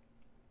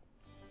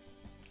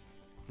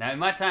 Now, in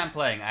my time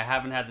playing, I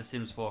haven't had The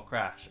Sims 4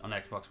 crash on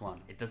Xbox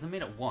One. It doesn't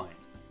mean it won't.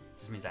 It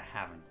just means I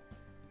haven't.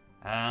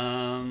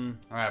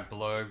 Alright,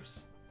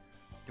 Blobes.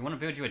 Do you want to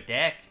build you a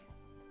deck?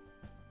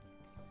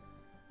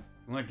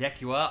 You want to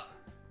deck you up?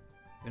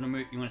 You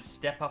want to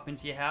step up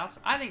into your house?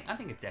 I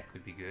think a deck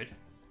could be good.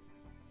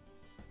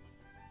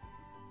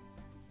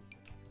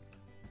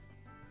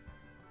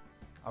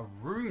 A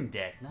room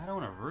deck? No, I don't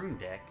want a room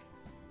deck.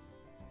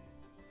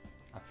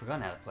 I've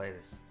forgotten how to play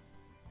this.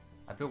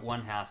 I built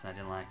one house and I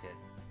didn't like it.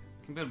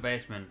 I can build a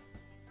basement.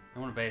 I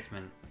don't want a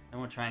basement. I don't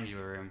want a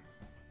triangular room.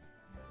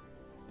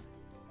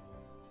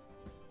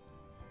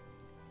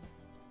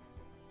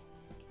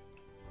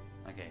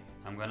 Okay,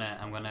 I'm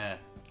gonna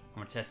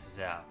test this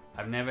out.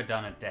 I've never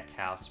done a deck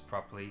house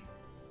properly,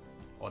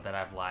 or that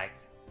I've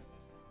liked.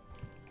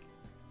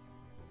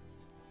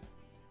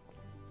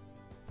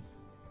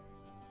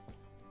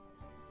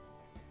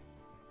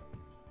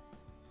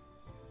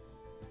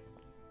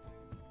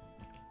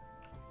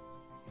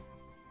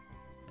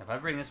 If I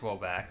bring this wall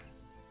back,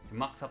 it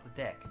mucks up the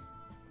deck.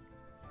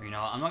 Or, you know,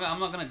 I'm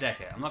not gonna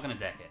deck it. I'm not gonna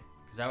deck it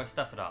because I would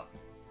stuff it up.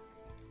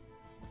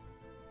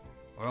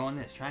 Or I want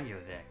this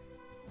triangular deck.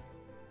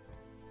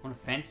 I want a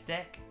fence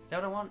deck? Is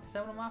that what I want? Is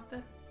that what I'm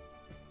after?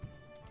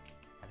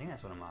 I think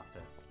that's what I'm after.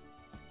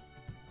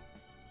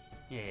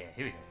 Yeah,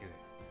 here we go.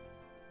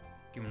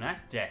 Give him a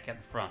nice deck at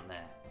the front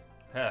there.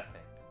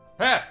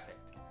 Perfect.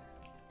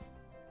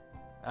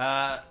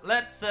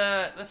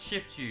 Let's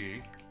shift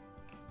you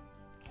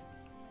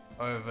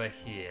over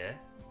here.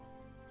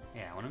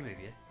 Yeah, I want to move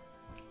you.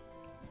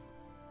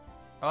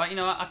 Alright, you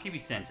know what? I'll keep you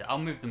center. I'll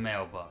move the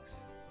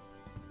mailbox.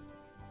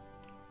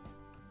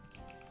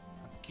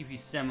 I'll keep you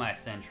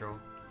semi-central.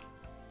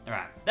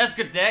 Alright, that's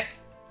good deck.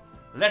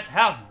 Let's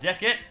house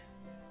deck it.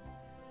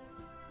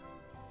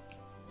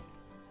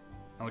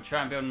 And we'll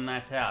try and build a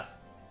nice house.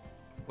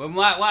 Well,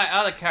 my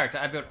other character,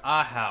 I built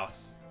our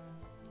house.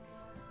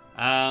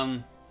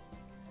 And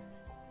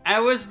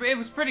it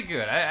was pretty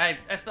good. I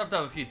stuffed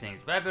up a few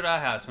things, but I built our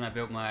house when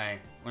I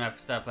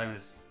started playing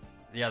this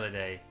the other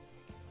day.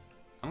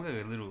 Nah, we'll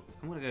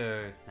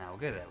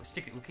go there.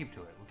 We'll keep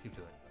to it.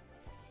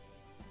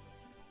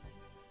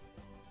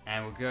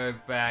 And we'll go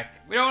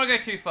back. We don't want to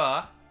go too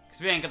far,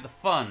 because we ain't got the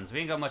funds. We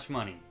ain't got much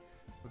money.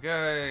 We'll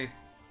go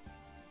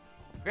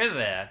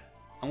there,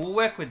 and we'll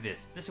work with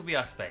this. This will be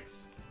our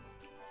space.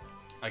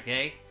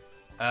 Okay?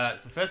 So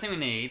the first thing we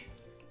need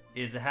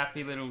is a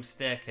happy little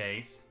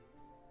staircase.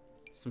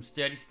 Some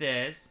sturdy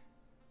stairs.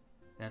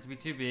 They don't have to be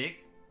too big.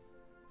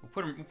 We'll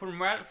put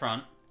them right at the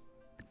front.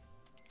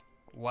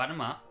 Widen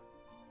them up.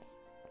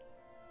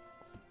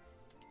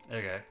 There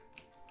we go.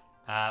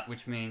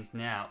 Which means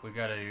now we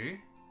got to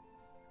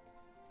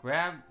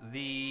grab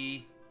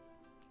the.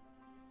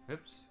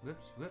 Whoops.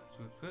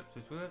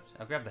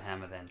 I'll grab the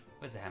hammer then.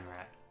 Where's the hammer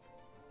at?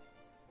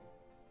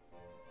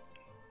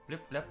 Bloop,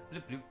 bloop,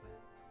 bloop, bloop.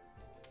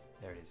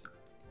 There it is.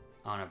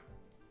 On a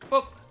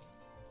boop.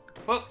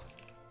 Boop.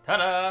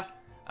 Ta-da!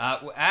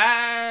 We'll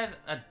add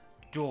a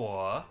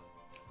door.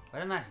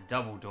 What a nice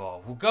double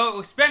door.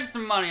 We'll spend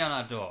some money on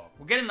our door.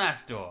 We'll get a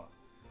nice door.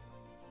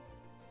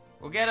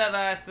 We'll get a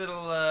nice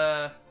little,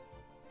 how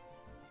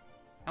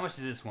much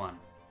is this one?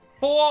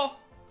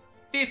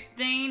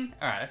 $4.15?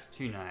 Alright, that's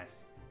too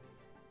nice.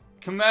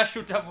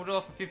 Commercial double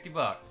door for $50.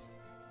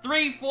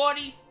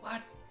 $3.40?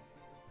 What?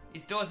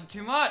 These doors are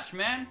too much,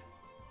 man.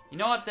 You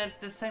know what? They're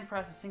the same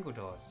price as single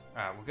doors.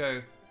 Alright, we'll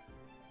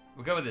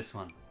go with this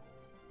one.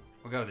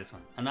 We'll go with this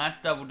one. A nice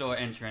double door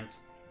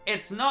entrance.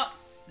 It's not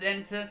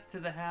center to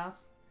the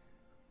house,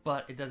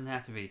 but it doesn't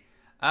have to be.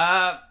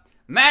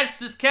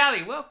 Masters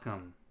Callie,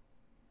 welcome.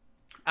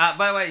 By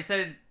the way, you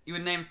said you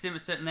would name Sim a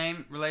certain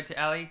name related to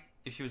Allie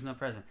if she was not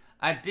present.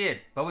 I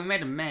did, but we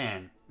made a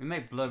man. We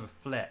made Blober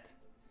Flet.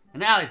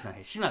 And Allie's not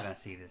here. She's not gonna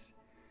see this.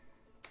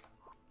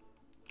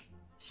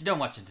 She don't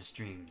watch the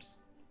streams.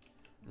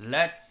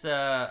 Let's,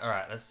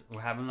 alright, we'll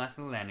have a nice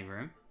little landing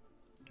room.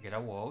 Get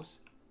our walls.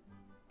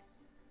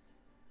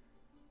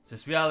 So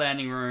this will be our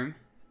landing room.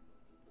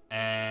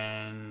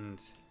 And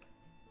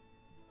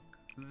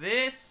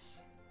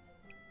this,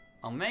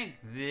 I'll make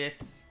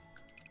this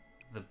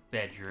the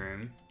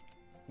bedroom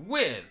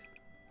with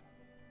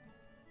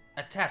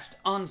attached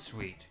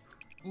ensuite.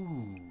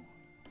 Ooh.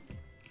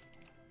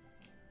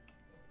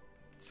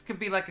 This could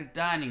be like a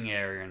dining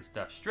area and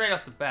stuff straight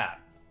off the bat.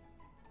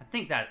 I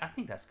think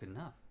that's good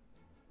enough.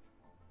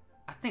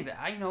 I think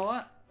that, you know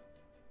what?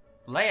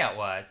 Layout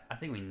wise, I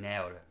think we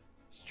nailed it.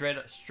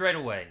 Straight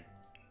away.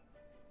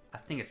 I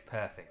think it's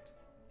perfect.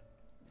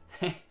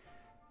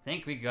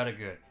 Think we got it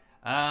good.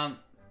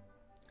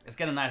 Let's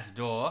get a nice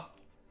door.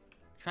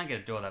 Try and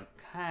get a door that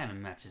kind of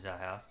matches our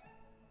house.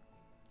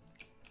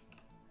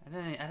 I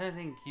don't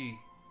think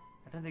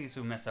this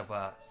will mess up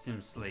our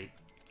sim sleep.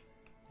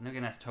 Get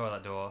a nice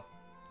toilet door.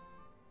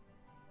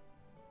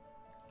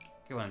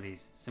 Get one of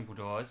these simple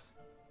doors.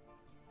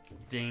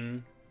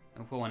 Ding.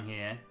 I'll put one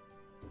here.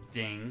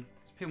 Ding.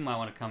 So people might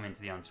want to come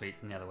into the ensuite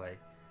from the other way.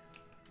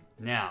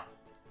 Now,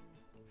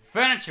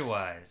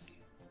 furniture-wise,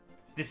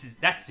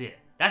 that's it.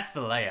 That's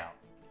the layout.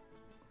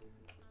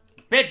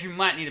 Bedroom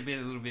might need to be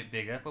a little bit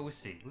bigger, but we'll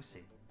see. We'll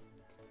see.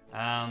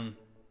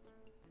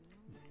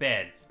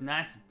 Beds.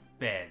 Nice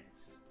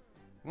beds.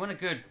 We want a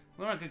good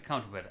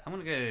comfortable bed. I'm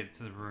gonna go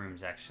to the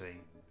rooms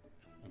actually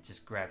and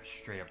just grab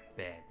straight up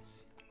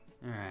beds.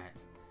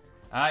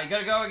 Alright. You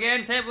gotta go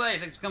again, Table A.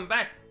 Thanks for coming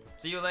back.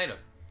 See you later.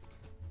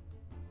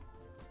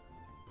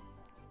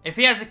 If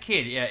he has a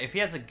kid, yeah, if he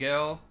has a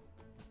girl,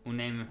 we'll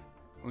name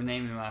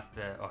him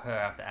after, or her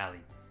after Allie.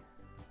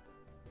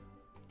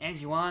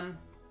 Angie 1,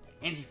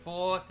 Angie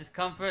 4,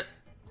 discomfort.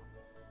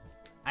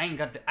 I ain't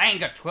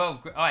got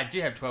 12 grand. Oh, I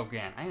do have 12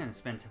 grand. I ain't gonna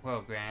spend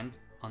 12 grand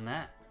on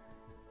that.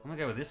 I'm gonna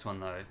go with this one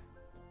though. I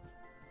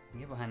can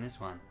get behind this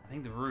one. I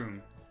think the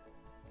room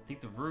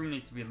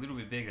needs to be a little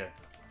bit bigger.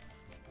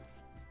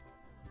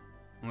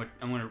 I'm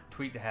gonna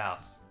tweak the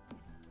house.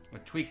 I'm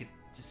gonna tweak it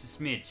just a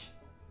smidge.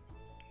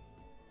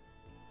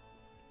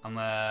 I'm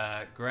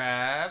gonna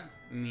grab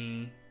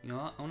me. You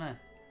know what?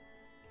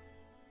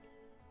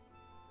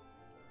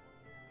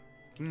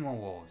 Give me more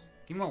walls.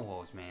 Give me more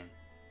walls, man.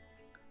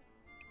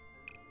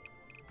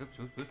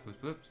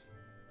 Whoops.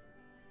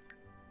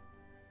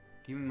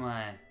 Give me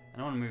my. I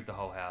don't want to move the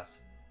whole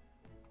house.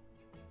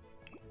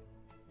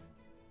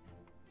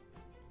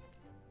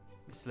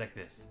 Let's select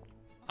this.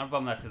 I'll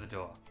bump that to the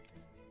door.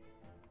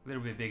 A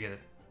little bit bigger.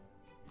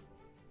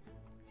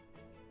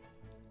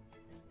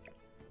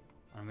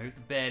 I'll move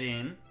the bed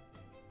in.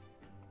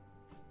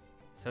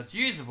 So it's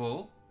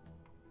usable.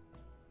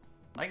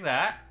 Like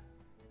that.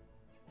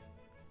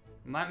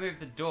 Might move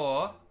the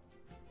door.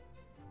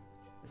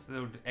 This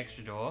little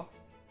extra door.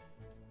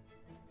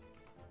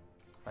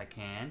 If I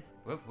can.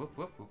 Whoop.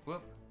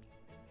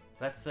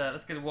 Let's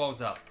get the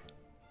walls up.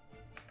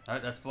 Oh,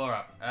 that's floor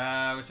up.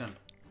 Which one?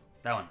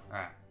 That one.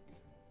 Alright.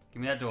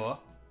 Give me that door.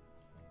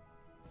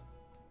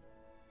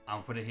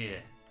 I'll put it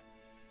here.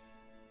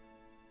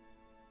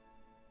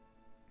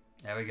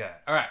 There we go.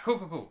 Alright,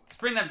 cool. Let's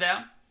bring them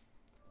down.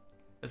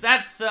 Let's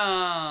add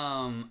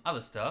some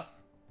other stuff.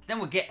 Then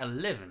we'll get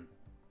 11.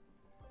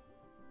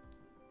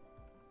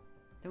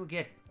 Then we'll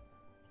get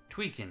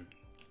tweaking.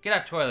 Get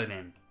our toilet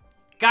in.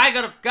 Guy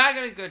got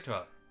a good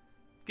toilet.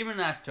 Give him a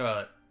nice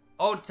toilet.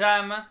 Old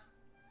timer.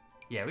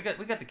 Yeah, we got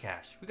the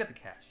cash.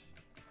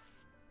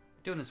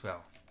 Doing this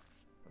well.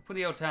 We'll put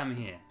the old timer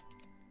here.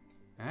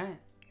 Alright.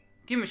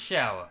 Give him a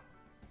shower.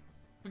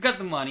 We got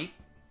the money.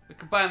 We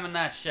can buy him a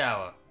nice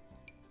shower.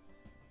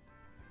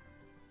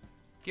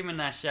 Give him a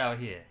nice shower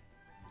here.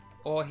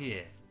 Or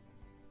here.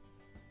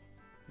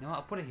 You know what?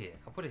 I'll put it here.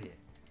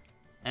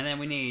 And then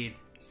we need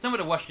somewhere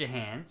to wash your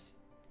hands.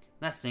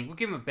 Nice thing. We'll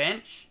give him a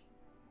bench.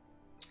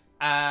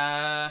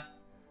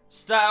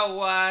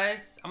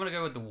 Style-wise, I'm gonna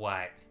go with the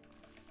white.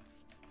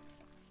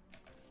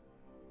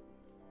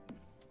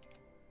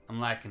 I'm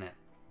liking it.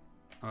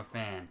 I'm a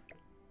fan.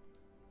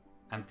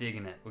 I'm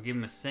digging it. We'll give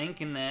him a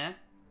sink in there.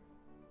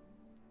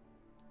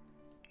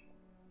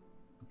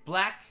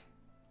 Black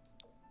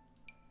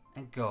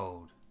and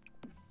gold.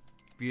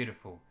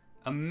 Beautiful.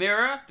 A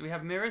mirror. Do we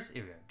have mirrors?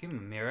 Here we go. Give him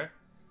a mirror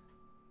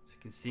so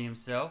he can see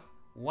himself.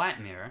 White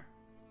mirror.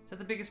 Is that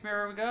the biggest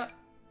mirror we got?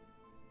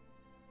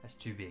 That's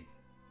too big.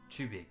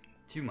 Too big.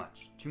 Too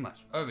much. Too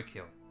much.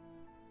 Overkill.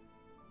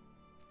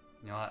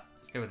 You know what?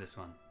 Let's go with this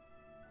one.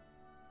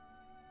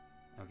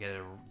 I'll get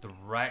it the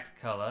right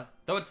color.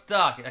 Though it's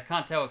dark, I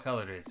can't tell what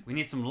color it is. We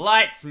need some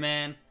lights,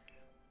 man.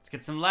 Let's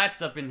get some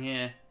lights up in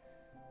here.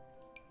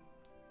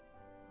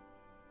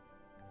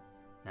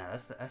 Nah,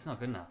 that's not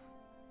good enough.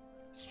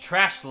 It's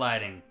trash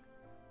lighting.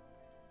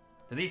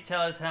 Do these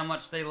tell us how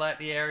much they light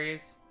the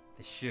areas?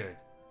 They should.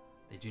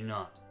 They do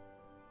not.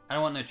 I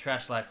don't want no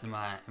trash lights in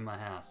my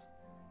house.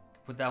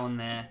 Put that one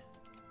there.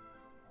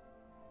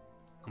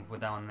 I'm gonna put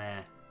that one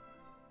there.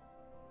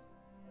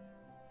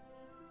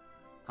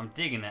 I'm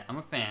digging it. I'm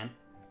a fan.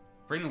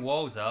 Bring the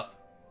walls up.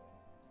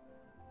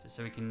 Just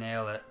so we can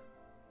nail it.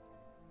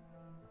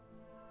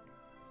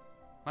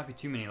 Might be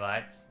too many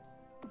lights.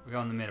 We'll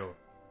go in the middle.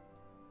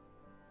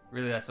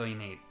 Really, that's all you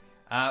need.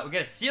 We'll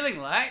get a ceiling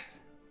light.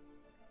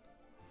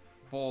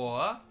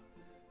 For...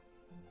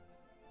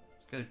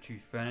 Let's go to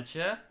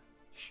furniture.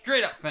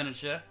 Straight up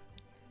furniture.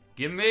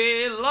 Give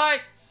me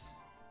lights.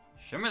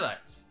 Show me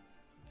lights.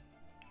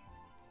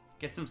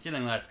 Get some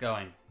ceiling lights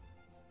going.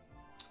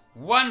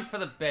 One for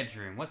the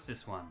bedroom. What's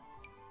this one?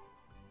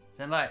 Is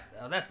that light?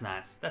 Oh, that's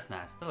nice. That's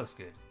nice. That looks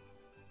good.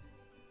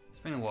 Let's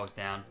bring the walls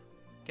down.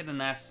 Get the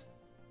nice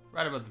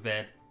right above the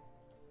bed.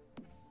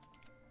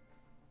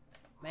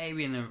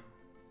 Maybe in the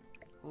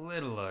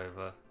little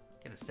over.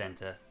 Get a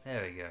center.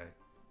 There we go.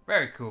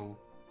 Very cool.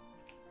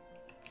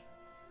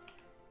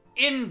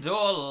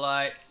 Indoor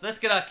lights. Let's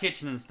get our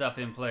kitchen and stuff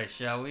in place,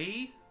 shall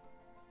we?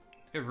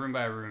 Let's go room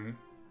by room.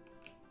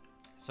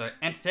 So,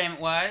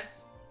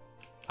 entertainment-wise,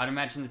 I'd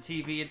imagine the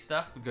TV and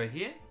stuff would go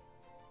here.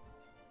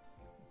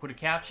 Put a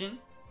couch in. It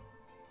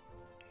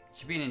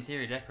should be an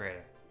interior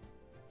decorator.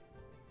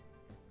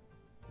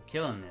 I'm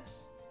killing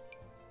this.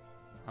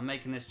 I'm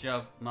making this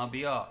job my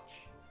biatch.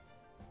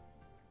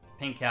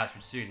 Pink couch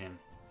would suit him.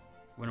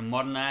 We're gonna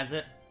modernize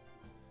it.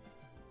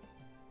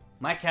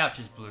 My couch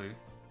is blue.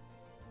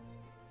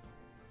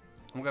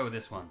 I'm gonna go with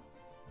this one.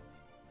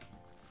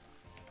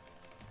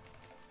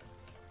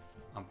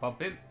 I'll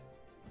pop him.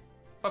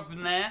 Pop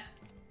him there.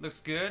 Looks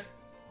good.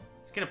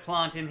 Let's get a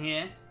plant in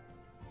here.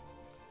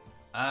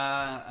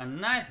 A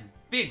nice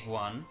big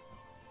one.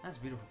 That's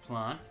a beautiful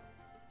plant.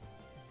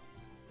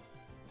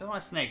 Don't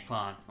want a snake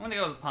plant. I'm gonna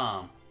go with a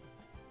palm.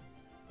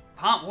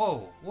 Palm.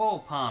 Whoa,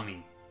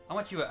 palmy. I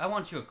want you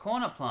a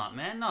corner plant,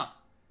 man.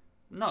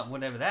 Not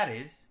whatever that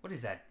is. What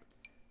is that?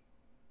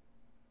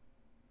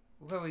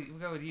 We'll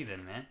go with you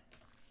then, man.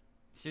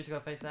 Seriously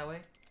gotta face that way?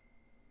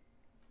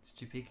 It's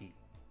too picky.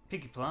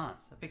 Picky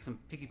plants. I picked some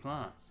picky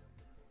plants.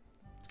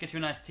 Let's get you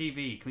a nice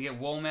TV. Can we get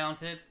wall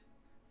mounted?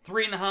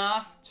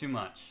 3.5? Too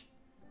much.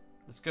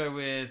 Let's go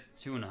with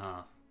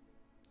 2.5.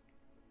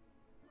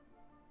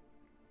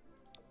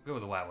 Go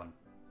with the white one.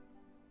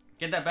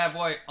 Get that bad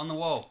boy on the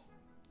wall.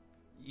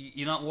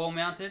 You're not wall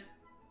mounted?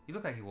 You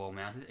look like you're wall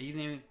mounted.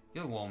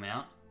 You're wall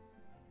mount.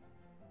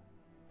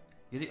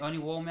 You're the only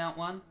wall mount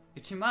one?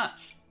 You're too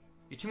much.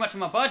 You're too much for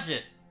my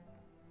budget.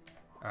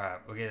 Alright,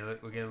 we'll get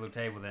a little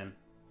table then.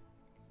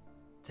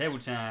 Table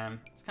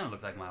time. This kind of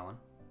looks like my one.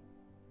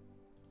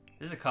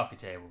 This is a coffee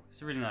table.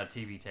 It's originally not a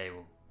TV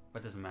table,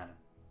 but it doesn't matter.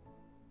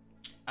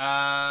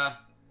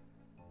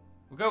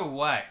 We'll go with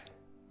white.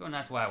 We'll go with a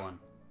nice white one.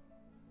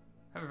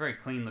 Have a very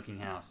clean looking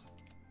house.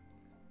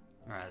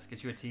 Alright, let's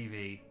get you a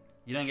TV.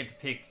 You don't get to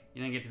pick.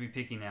 You don't get to be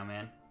picky now,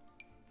 man.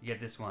 You get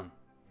this one.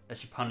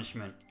 That's your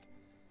punishment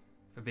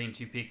for being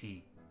too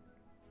picky.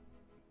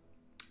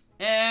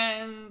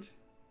 And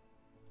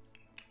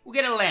we'll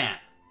get a lamp.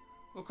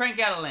 We'll crank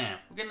out a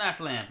lamp. We'll get a nice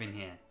lamp in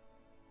here.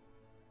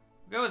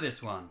 We'll go with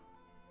this one.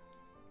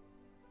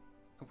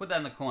 I'll put that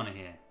in the corner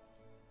here.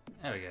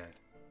 There we go.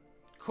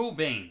 Cool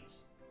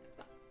beans.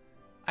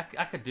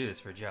 I could do this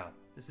for a job.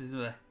 This is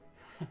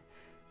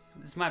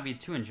this might be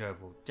too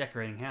enjoyable,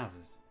 decorating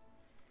houses.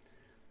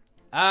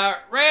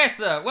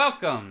 Razer,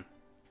 welcome.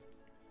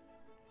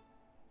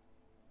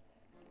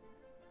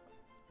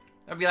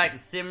 That'd be like The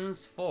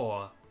Sims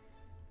 4.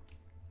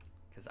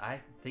 Because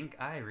I think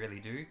I really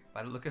do,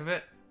 by the look of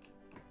it.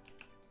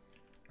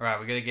 Alright,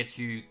 we're gonna get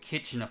you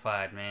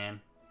kitchenified,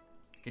 man.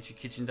 Get you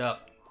kitchened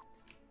up.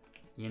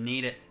 You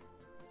need it.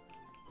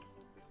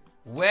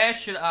 Where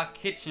should our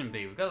kitchen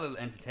be? We've got a little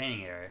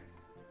entertaining area.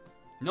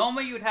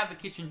 Normally you would have a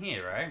kitchen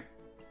here, right?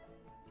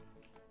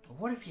 But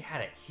what if you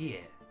had it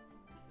here?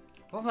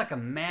 What if like a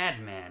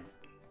madman?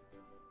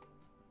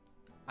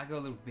 I go a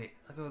little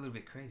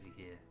bit crazy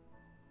here.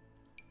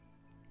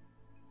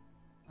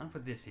 I'm gonna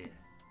put this here.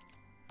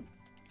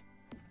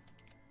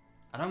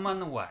 I don't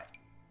mind the white.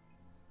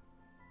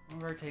 I'll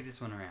rotate this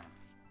one around.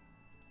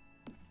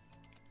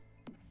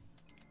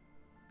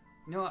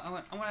 You know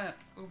what?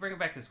 We'll bring it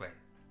back this way.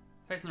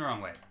 Facing the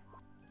wrong way.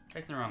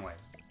 Facing the wrong way.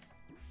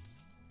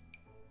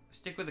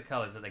 Stick with the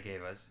colors that they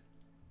gave us.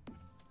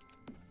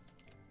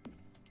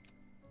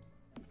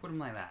 Put them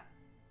like that.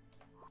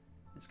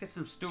 Let's get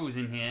some stools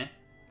in here.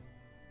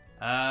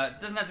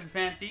 Doesn't have to be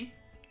fancy.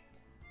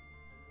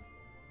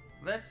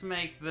 Let's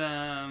make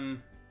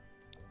them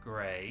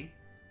grey.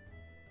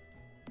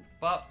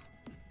 Bop,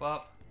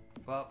 bop,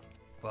 bop,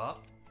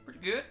 bop. Pretty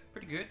good,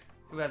 pretty good.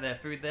 Who had their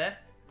food there?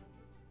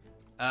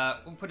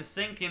 We'll put a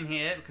sink in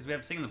here because we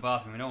have a sink in the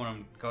bathroom. We don't want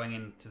them going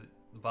into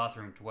the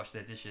bathroom to wash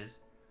their dishes.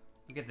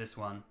 We'll get this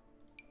one.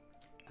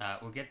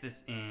 We'll get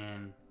this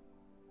in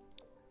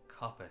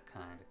copper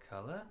kind of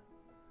color.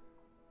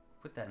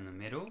 Put that in the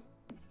middle.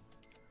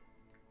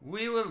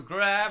 We will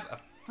grab a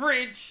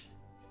fridge.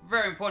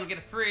 Very important to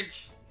get a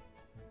fridge.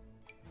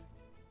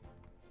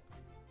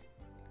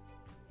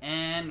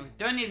 And we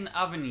don't need an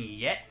oven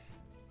yet,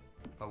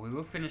 but we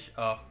will finish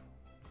off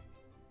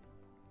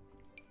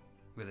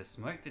with a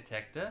smoke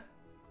detector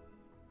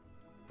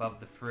above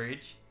the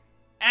fridge.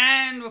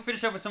 And we'll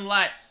finish off with some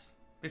lights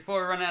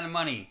before we run out of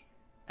money.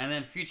 And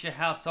then future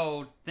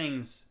household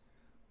things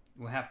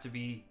will have to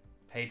be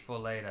paid for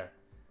later.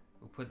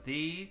 We'll put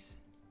these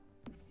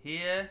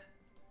here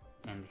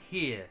and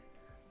here.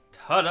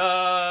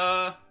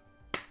 Ta-da!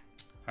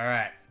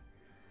 Alright.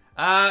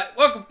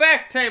 Welcome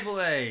back,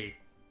 Table A!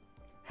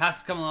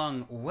 House has come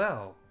along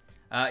well.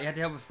 You had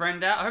to help a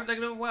friend out. I hope they're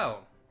doing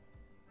well.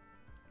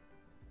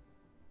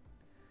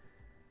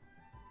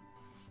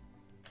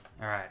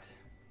 Alright.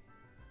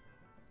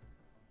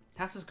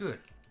 House is good.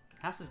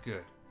 House is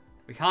good.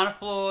 We can't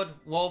afford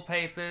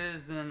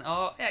wallpapers and...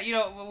 Oh, yeah, you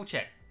know, we'll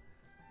check.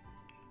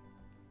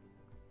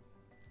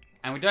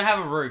 And we don't have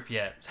a roof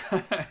yet.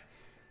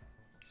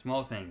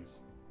 Small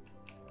things.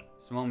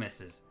 Small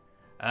misses.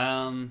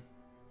 I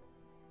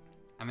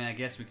mean, I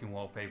guess we can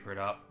wallpaper it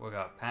up. We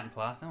got patent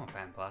plaster. I don't want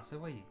patent plaster.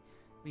 What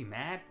are you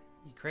mad?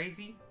 Are you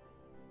crazy?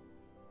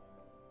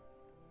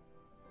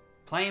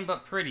 Plain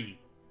but pretty.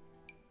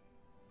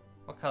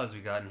 What colors we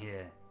got in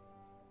here?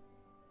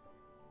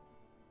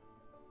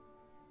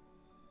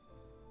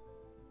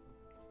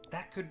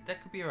 That could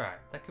be alright.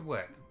 That could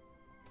work.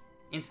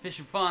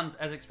 Insufficient funds,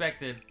 as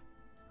expected.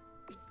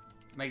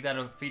 Make that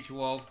a feature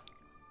wall.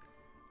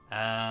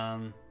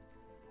 The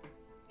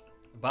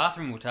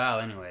bathroom will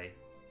tile anyway.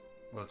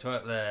 Well,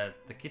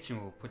 the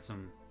kitchen will put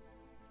some...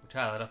 We'll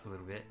tile it up a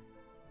little bit.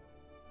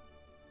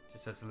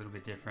 Just so it's a little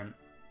bit different.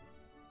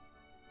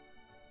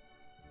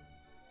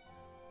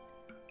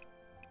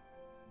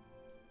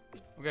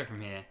 We'll go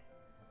from here.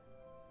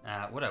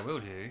 What I will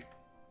do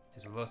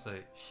is we'll also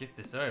shift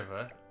this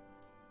over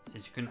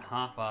since you couldn't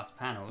half-ass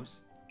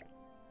panels.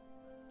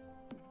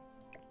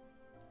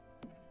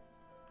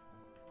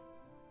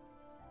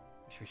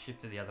 Should we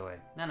shift it the other way?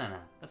 No.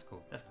 That's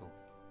cool. That's cool.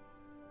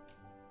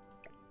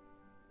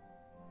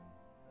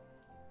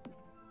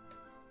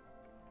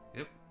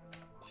 Yep.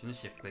 Shouldn't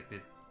have shift clicked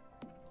it.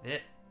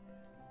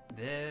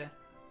 There.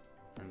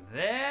 And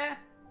there.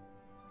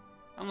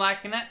 I'm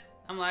liking it.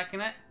 I'm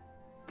liking it.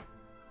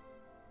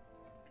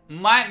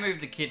 Might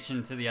move the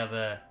kitchen to the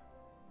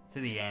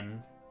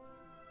end.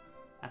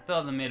 I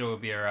thought the middle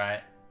would be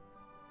alright.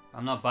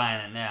 I'm not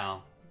buying it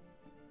now.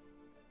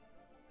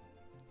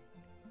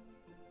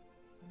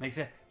 Makes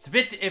it. It's a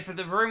bit. If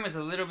the room was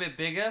a little bit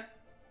bigger,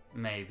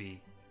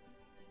 maybe.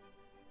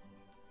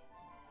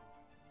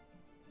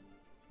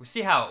 We'll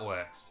see how it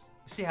works.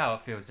 We'll see how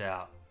it feels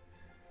out.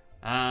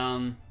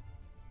 Yeah,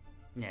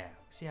 we'll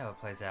see how it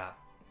plays out.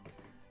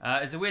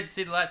 Is it weird to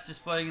see the lights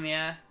just floating in the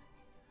air?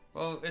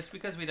 Well, it's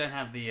because we don't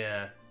have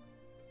the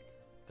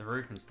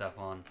roof and stuff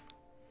on.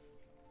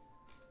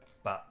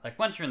 But, like,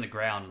 once you're in the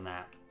ground and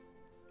that,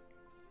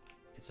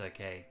 it's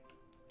okay.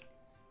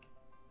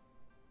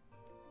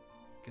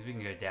 Because we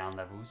can go down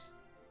levels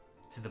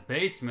to the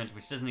basement,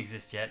 which doesn't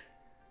exist yet.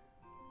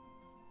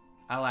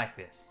 I like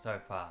this so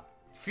far.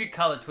 A few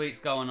color tweaks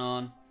going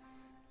on.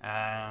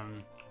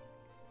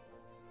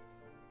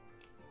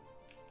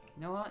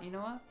 You know what? You know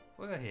what?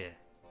 We'll go here.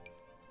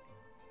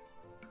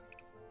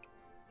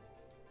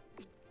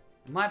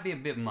 It might be a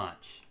bit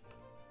much.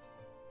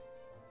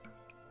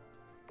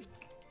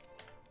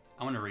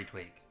 I want to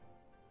retweak.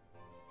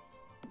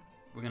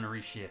 We're going to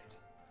reshift.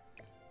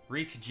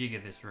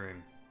 Reconfigure this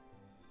room.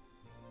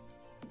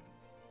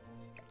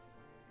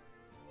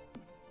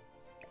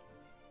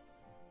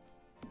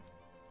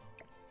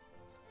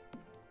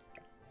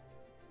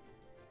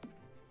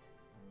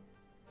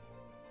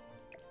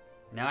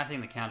 Now I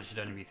think the counter should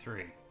only be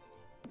 3.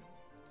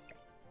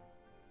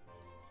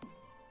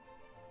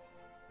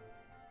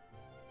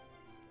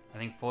 I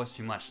think 4 is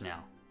too much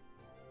now.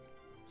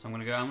 So I'm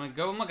gonna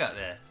go with my gut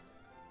there.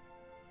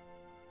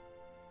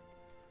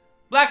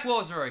 Black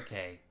walls are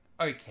okay.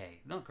 Okay.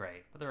 Not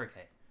great, but they're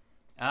okay.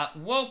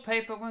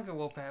 Wallpaper, we're gonna go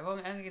wallpaper.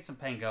 I'm gonna get some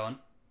paint going.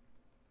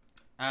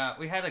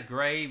 We had a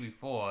grey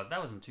before. That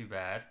wasn't too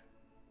bad.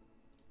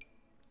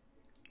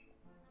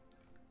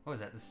 What was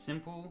that? The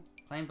simple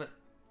Plain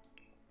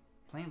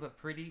but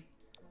pretty.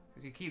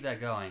 We could keep that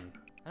going.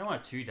 I don't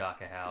want a too dark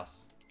a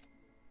house.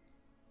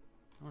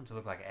 I want it to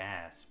look like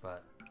ass,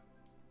 but...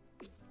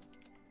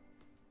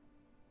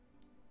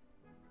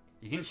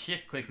 You can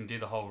shift click and do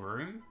the whole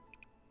room.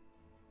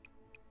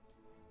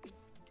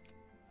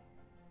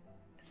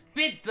 It's a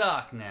bit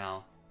dark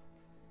now.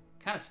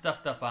 Kind of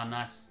stuffed up our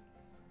nice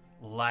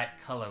light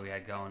color we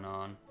had going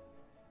on.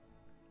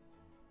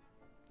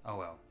 Oh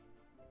well.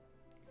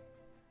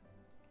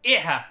 It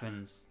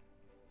happens.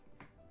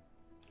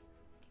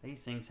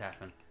 These things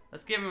happen.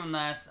 Let's give him a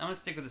nice... I'm going to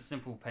stick with a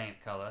simple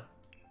paint color.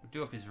 We'll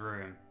do up his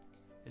room.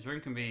 His room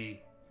can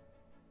be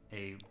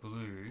a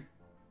blue.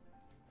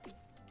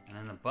 And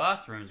then the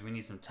bathrooms, we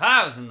need some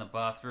tiles in the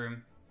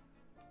bathroom.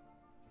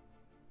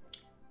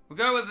 We'll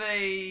go with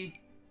a...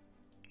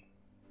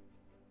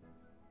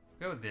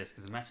 Go with this,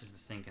 because it matches the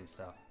sink and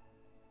stuff.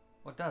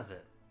 What does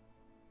it?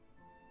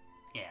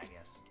 Yeah, I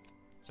guess.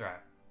 It's alright.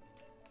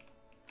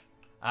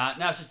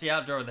 Now it's just the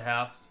outdoor of the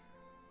house.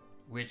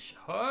 Which,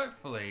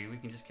 hopefully, we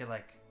can just get,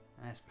 like,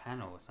 a nice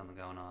panel or something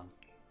going on.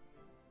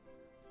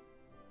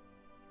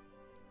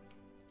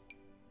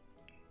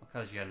 What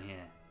colors you got in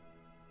here?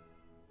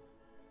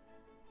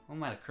 What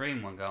might a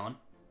cream one going?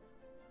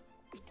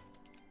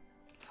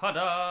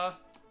 Ta-da!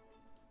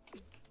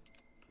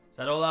 Is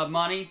that all our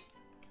money?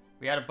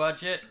 We had a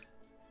budget?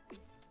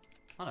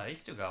 Oh no,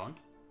 he's still going.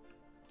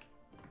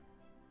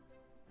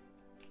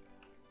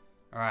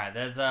 Alright,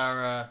 there's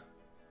our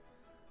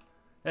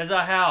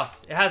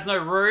house. It has no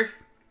roof,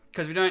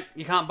 because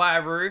you can't buy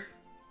a roof.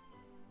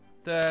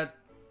 The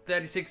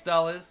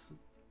 $36.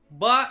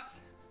 But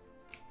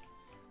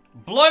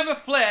Blober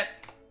Flat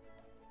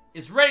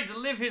is ready to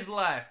live his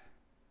life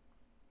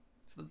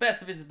to the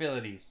best of his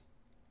abilities.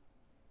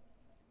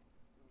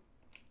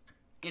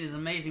 It is an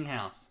amazing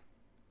house.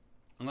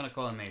 I'm gonna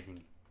call it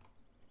amazing.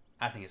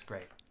 I think it's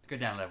great. Go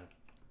down level.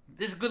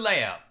 This is a good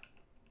layout.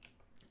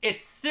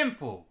 It's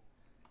simple.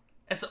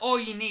 That's all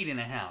you need in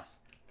a house.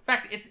 In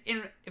fact,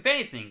 if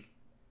anything,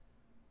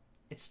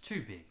 it's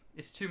too big.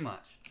 It's too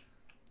much.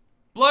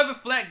 Blober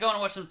Flat, go and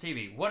watch some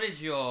TV. What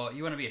is you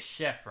want to be a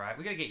chef, right?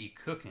 We gotta get you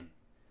cooking.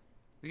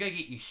 We gotta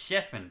get you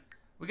chefing.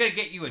 We gotta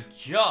get you a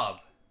job.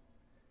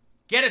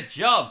 Get a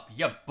job,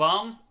 you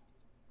bum.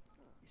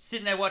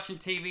 Sitting there watching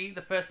TV,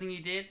 the first thing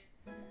you did?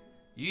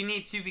 You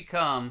need to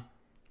become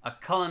a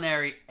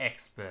culinary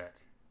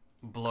expert,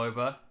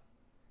 Blober.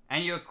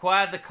 And you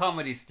acquired the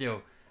comedy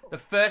skill. The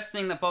first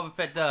thing that Boba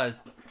Fett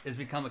does is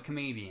become a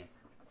comedian.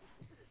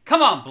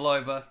 Come on,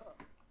 Blober.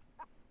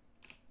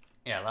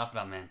 Yeah, laugh it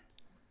up, man.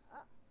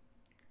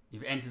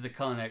 You've entered the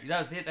culinary. That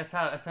was it. That's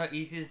how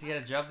easy it is to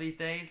get a job these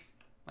days.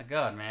 My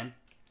God, man.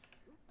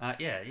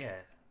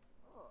 Yeah.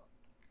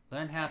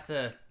 Learn how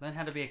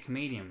to be a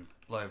comedian,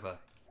 Blober.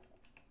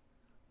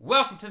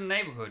 Welcome to the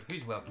neighborhood.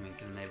 Who's welcoming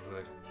to the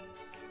neighborhood?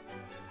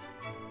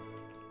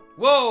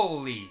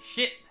 Holy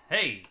shit!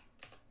 Hey.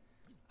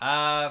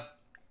 I'm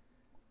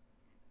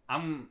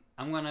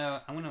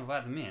gonna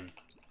invite them in.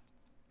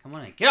 Come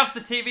on in. Get off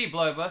the TV,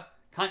 Blober.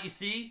 Can't you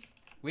see?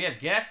 We have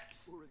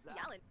guests.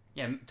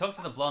 Yeah, talk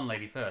to the blonde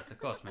lady first, of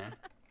course, man.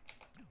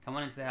 Come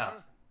on into the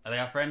house. Are they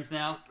our friends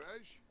now?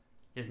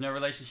 He has no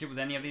relationship with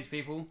any of these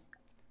people?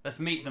 Let's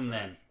meet them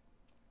then.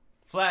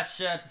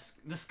 Flash,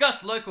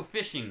 discuss local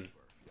fishing.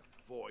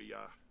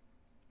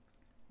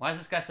 Why is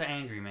this guy so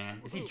angry,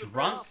 man? Is he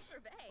drunk?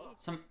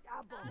 Some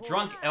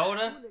drunk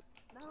elder?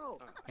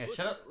 Yeah,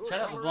 shut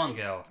up the blonde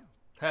girl.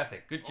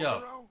 Perfect, good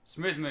job.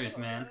 Smooth moves,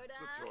 man.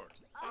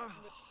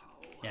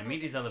 Yeah,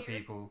 meet these other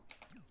people.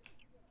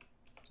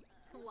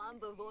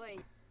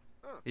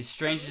 These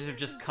strangers have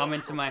just come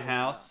into my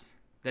house.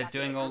 They're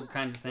doing all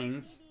kinds of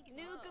things.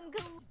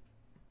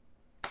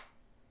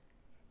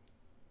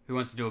 Who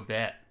wants to do a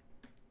bet?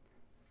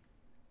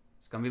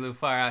 It's gonna be a little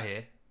far out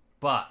here,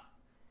 but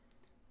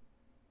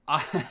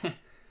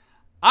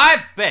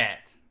I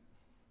bet.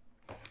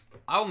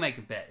 I'll make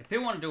a bet. If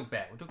people want to do a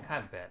bet, we'll do a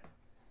kind of bet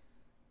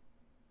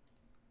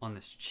on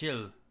this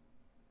chill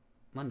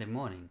Monday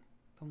morning.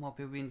 Put more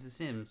people into The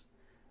Sims.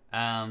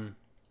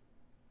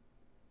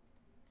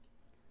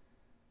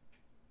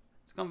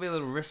 It's gonna be a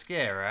little risky,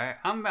 right?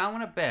 I'm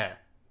gonna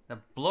bet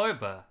that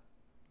Blober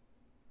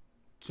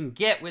can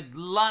get with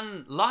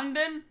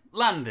London.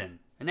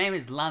 Her name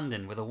is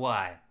London with a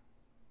Y.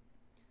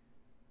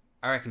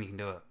 I reckon he can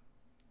do it.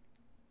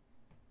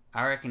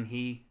 I reckon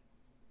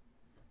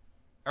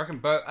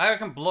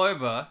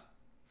Blober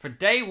for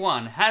day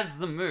one has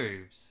the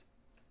moves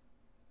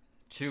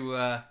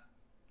to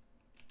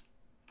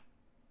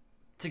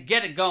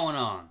get it going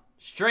on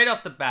straight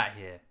off the bat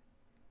here.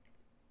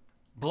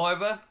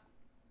 Blober,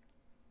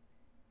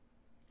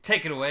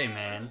 take it away,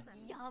 man.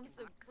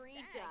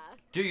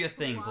 Do your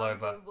thing,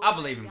 Blober. I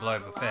believe in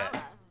Blober Fett.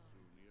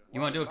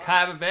 You want to do a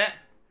Kyber bet?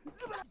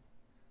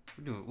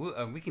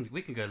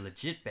 We can go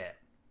legit bet.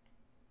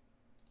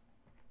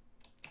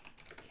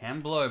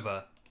 Can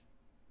Blober?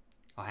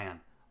 Oh, hang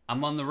on.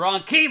 I'm on the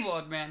wrong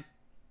keyboard, man.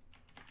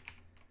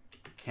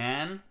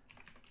 Can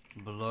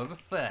Blober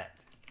Fett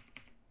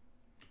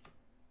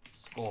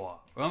score?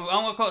 I'm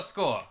gonna call it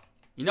score.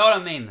 You know what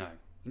I mean, though.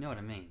 You know what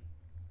I mean.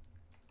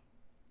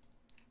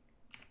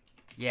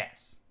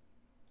 Yes.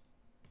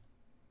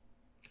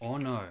 Or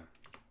no.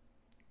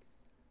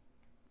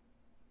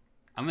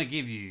 I'm gonna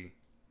give you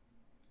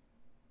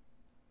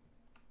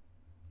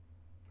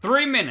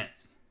 3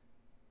 minutes.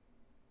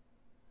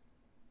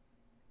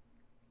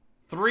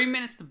 3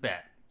 minutes to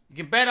bet. You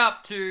can bet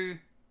up to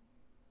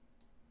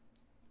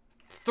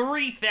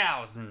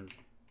 3,000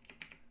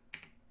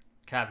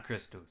 cab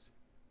crystals.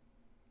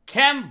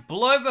 Can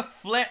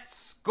Blobaflet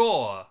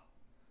score?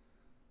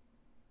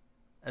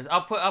 As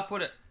I'll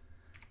put it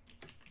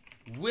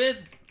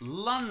with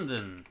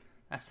London.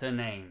 That's her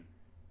name.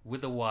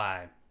 With a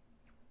Y.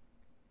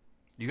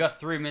 You got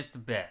 3 minutes to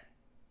bet.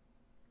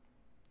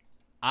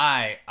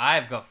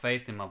 I've got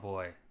faith in my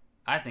boy.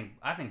 I think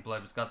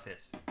Blob's got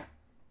this.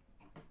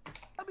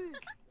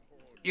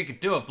 You could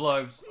do it,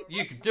 Blobes.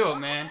 You could do it,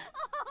 man.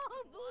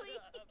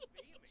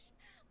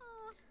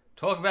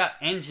 Talk about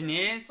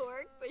engineers.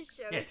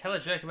 Yeah, tell a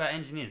joke about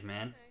engineers,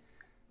 man.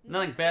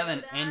 Nothing better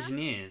than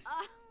engineers.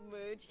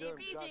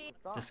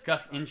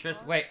 Discuss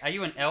interests. Wait, are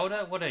you an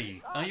elder? What are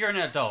you? Oh, you're an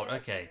adult.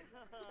 Okay.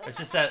 It's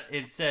just that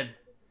it said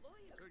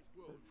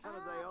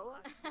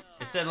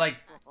like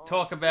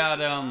talk about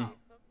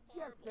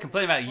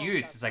complain about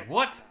youths. It's like,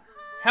 what?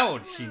 How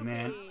old is she,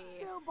 man?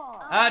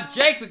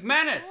 Jake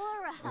McManus,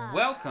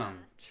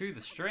 welcome to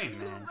the stream,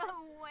 man.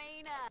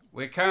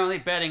 We're currently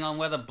betting on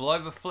whether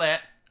Blobaflet,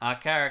 our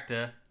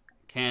character,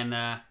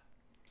 can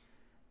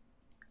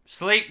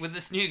sleep with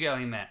this new girl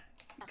he met.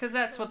 Because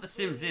that's what The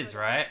Sims is,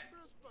 right?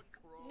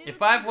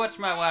 If I've watched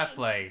my wife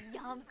play,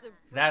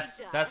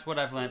 that's what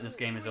I've learned this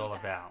game is all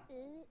about.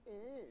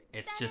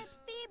 It's just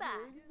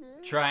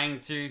trying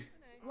to...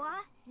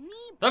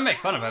 Don't make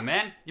fun of her,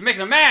 man. You're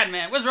making her mad,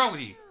 man. What's wrong with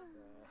you?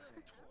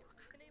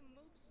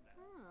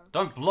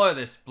 Don't blow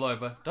this,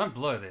 Blober. Don't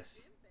blow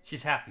this.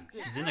 She's happy.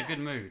 She's in a good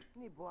mood.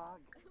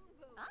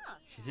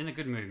 She's in a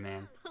good mood,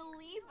 man.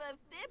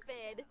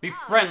 Be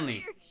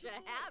friendly.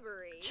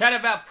 Chat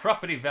about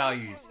property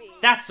values.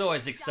 That's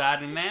always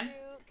exciting, man.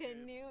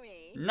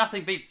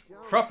 Nothing beats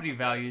property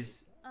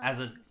values as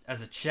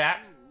a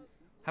chat.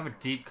 Have a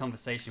deep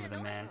conversation with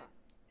a man.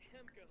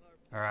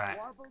 All right.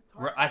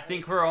 I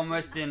think we're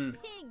almost in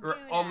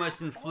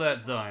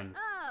flirt zone.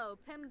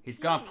 He's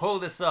gonna pull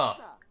this off.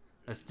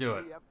 Let's do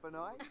it.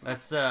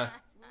 Let's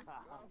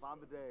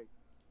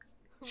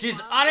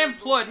She's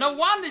unemployed. No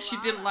wonder she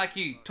didn't like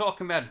you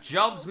talking about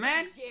jobs,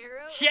 man.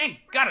 She ain't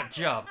got a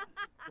job.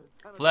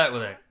 Flirt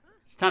with her.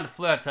 It's time to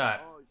flirt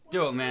type.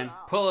 Do it, man.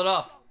 Pull it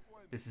off.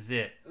 This is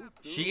it.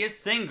 She is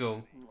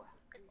single.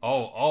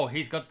 Oh,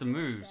 he's got the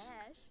moves.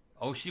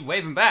 Oh, she's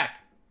waving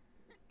back.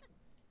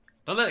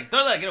 Don't let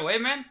her get away,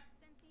 man.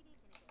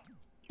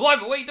 Blow,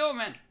 but what are you doing,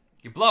 man?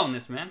 You're blowing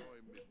this, man.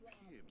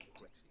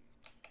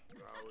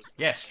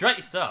 Yeah, straight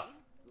your stuff.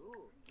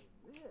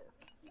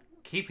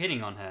 Keep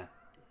hitting on her.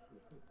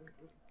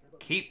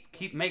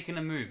 Keep making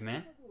a move,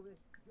 man.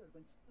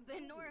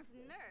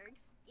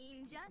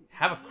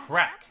 Have a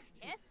crack.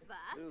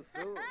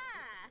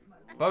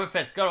 Boba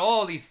Fett's got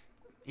all these.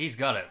 He's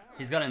got it.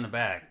 He's got it in the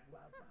bag.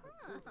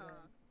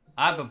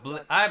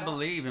 I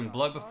believe in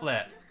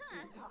Blobaflet.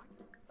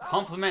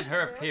 Compliment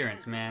her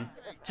appearance, man.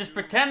 Just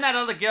pretend that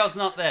other girl's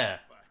not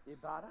there.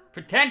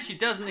 Pretend she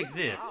doesn't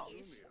exist.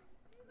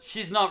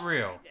 She's not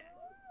real.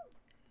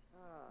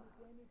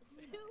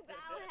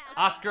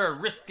 Ask her a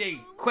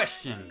risky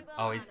question.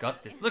 Oh, he's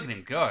got this. Look at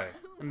him go.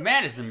 The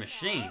man is a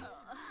machine.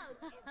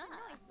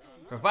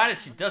 Provided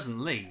she doesn't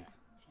leave.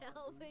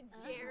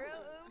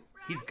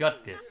 He's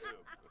got this.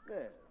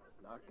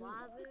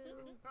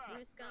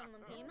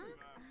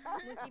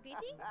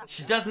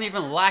 She doesn't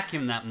even like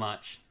him that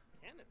much.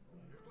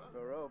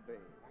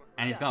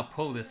 And he's gonna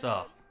pull this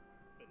off.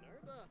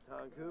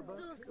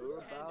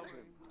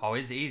 Oh,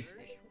 he's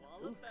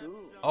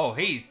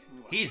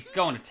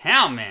going to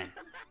town, man.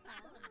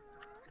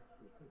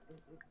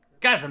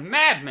 Guy's a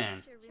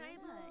madman.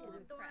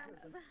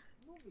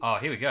 Oh,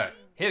 here we go.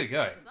 Here we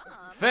go.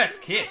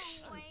 First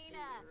kiss.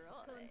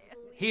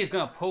 He's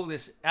gonna pull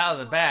this out of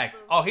the bag.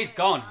 Oh, he's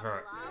going for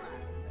it.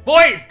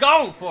 Boy, he's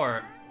going for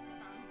it.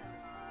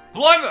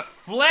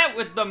 Blobaflet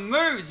with the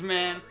moves,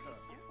 man.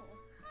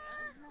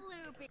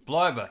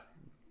 Blober,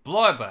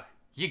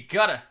 you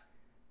gotta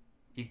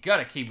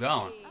keep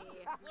going.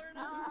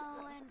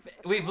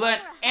 We've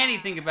learned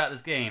anything about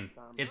this game,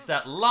 it's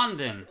that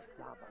London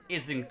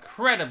is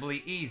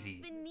incredibly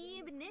easy.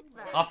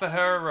 Offer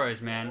her a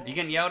rose, man. You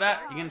getting yelled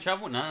at? You getting in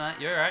trouble? No,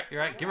 you're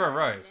alright, Give her a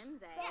rose.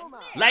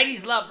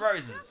 Ladies love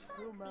roses.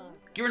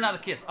 Give her another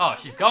kiss. Oh,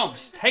 she's gone.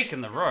 She's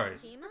taken the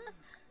rose.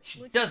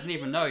 She doesn't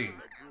even know you.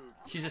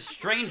 She's a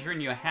stranger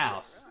in your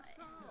house.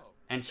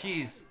 And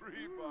she's...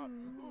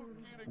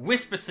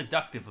 Whisper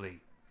seductively.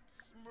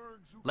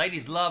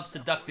 Ladies love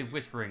seductive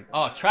whispering.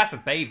 Oh, try for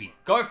baby.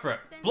 Go for it.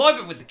 Blow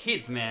it with the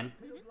kids, man.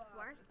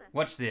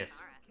 Watch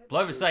this.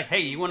 Blover's like, hey,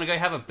 you want to go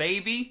have a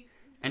baby?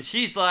 And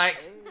she's like,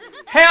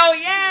 hell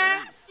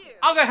yeah!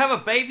 I'll go have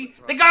a baby.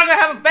 They gotta go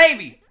have a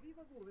baby.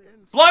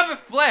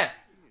 Blobaflet.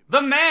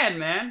 The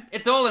man.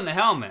 It's all in the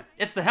helmet.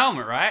 It's the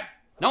helmet, right?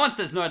 No one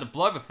says no to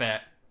Blobofet.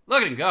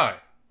 Look at him go.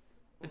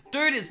 The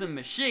dude is a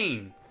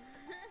machine.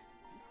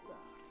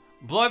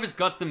 Blober's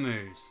got the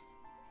moves.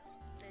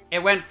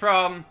 It went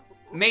from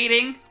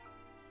meeting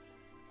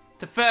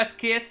to first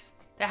kiss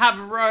to have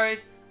a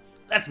rose.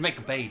 Let's make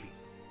a baby.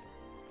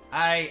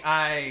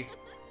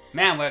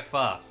 Man works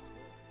fast.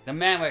 The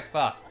man works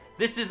fast.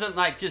 This isn't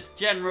like just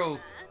general,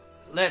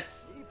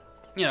 let's,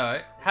 you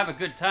know, have a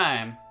good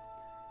time.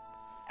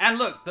 And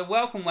look, the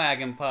welcome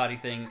wagon party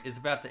thing is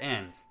about to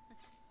end.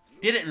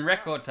 Did it in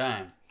record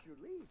time.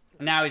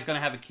 And now he's gonna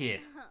have a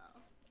kid.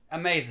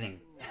 Amazing.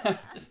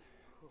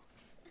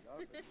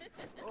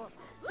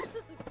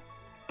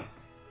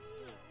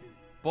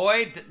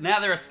 Boy, now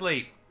they're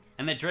asleep.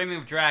 And they're dreaming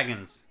of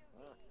dragons.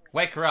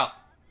 Wake her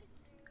up.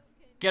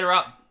 Get her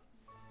up.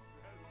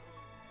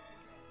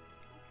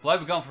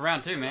 Blober going for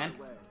round 2, man.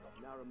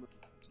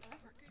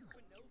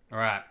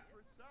 Alright.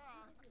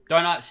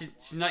 Don't ask,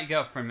 she's not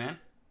your girlfriend, man.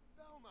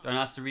 Don't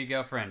ask to be your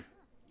girlfriend.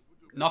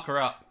 Knock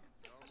her up.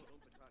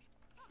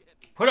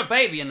 Put a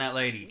baby in that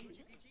lady.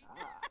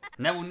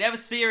 And then we'll never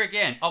see her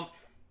again. Oh,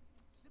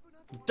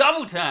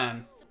 double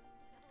time.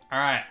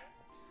 Alright.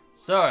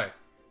 So,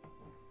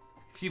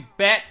 if you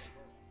bet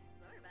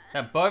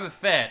that Boba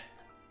Fett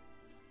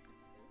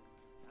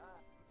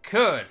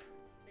could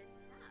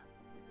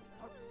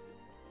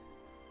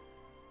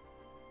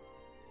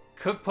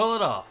pull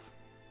it off,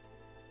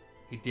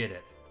 he did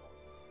it.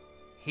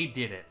 He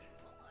did it.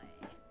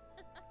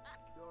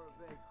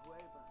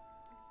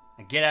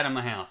 Now get out of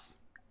my house.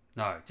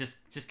 No,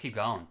 just keep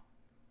going.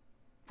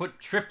 Put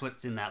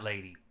triplets in that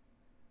lady.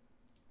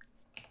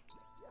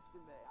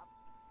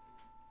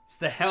 It's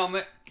the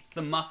helmet, it's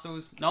the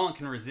muscles. No one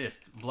can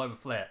resist Boba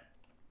Fett.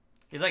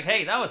 He's like,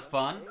 hey, that was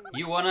fun.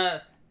 You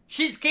wanna...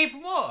 She's keep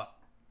more!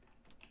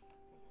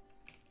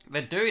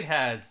 The dude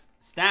has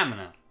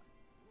stamina.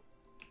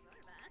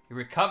 He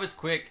recovers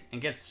quick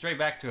and gets straight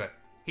back to it.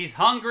 He's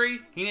hungry,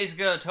 he needs to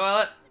go to the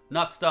toilet.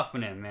 Not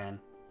stopping him, man.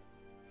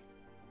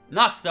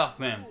 Not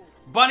stopping him.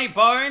 Bunny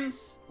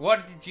Bones,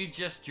 what did you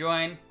just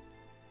join?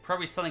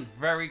 Probably something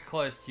very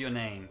close to your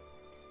name.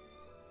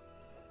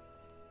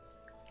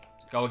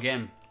 Go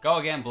again. Go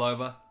again,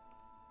 Blober.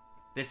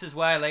 This is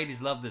why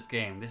ladies love this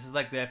game. This is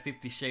like their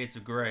 50 Shades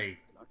of Grey.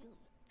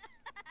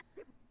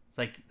 It's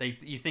like,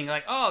 you think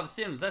like, oh, The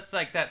Sims, that's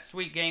like that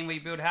sweet game where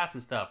you build a house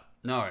and stuff.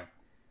 No.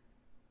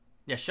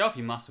 Yeah, show off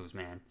your muscles,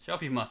 man. Show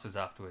off your muscles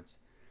afterwards.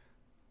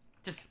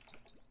 Just,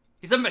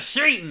 he's a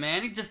machine,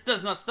 man. He just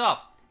does not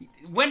stop.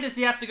 When does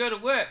he have to go to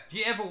work? Do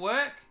you ever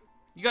work?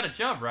 You got a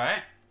job,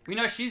 right? We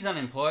know she's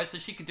unemployed, so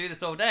she could do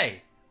this all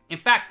day. In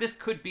fact, this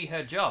could be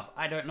her job.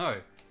 I don't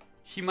know.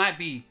 She might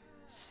be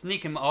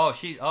sneaking.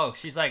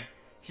 She's like,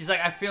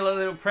 I feel a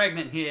little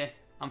pregnant here.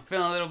 I'm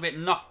feeling a little bit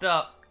knocked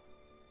up.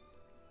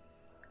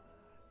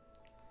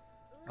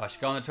 Oh,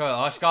 she's going to the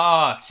toilet.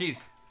 Oh,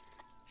 she's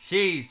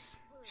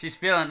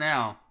feeling it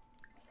now.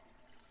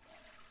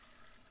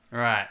 All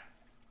right.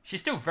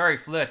 She's still very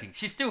flirty.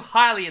 She's still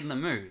highly in the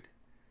mood.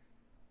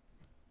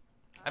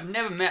 I've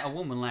never met a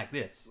woman like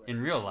this in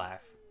real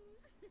life.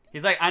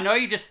 He's like, I know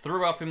you just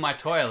threw up in my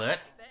toilet.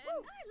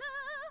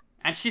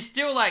 And she's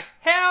still like,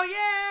 hell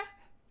yeah!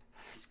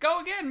 Let's go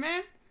again,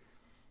 man.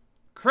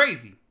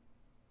 Crazy.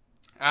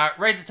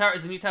 Razer Turret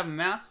is a new type of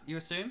mouse, you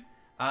assume?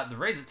 The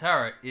Razer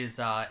Turret is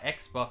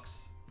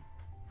Xbox.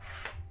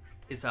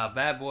 It's our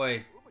bad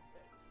boy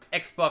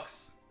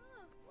Xbox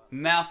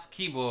mouse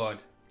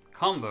keyboard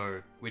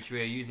combo, which we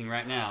are using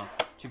right now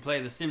to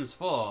play The Sims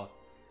 4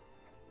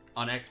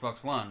 on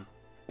Xbox One.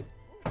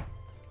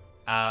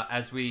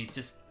 As we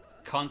just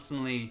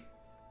constantly...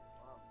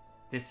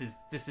 This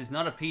is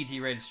not a PG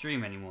rated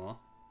stream anymore.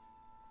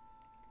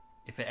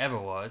 If it ever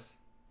was.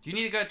 Do you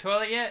need to go to the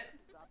toilet yet?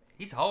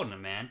 He's holding it,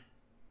 man.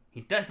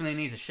 He definitely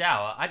needs a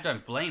shower. I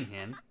don't blame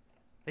him.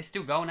 They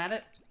still going at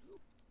it?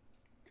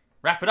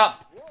 Wrap it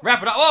up!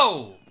 Wrap it up!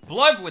 Whoa!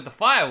 Blober with the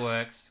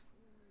fireworks!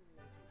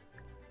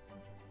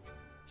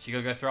 She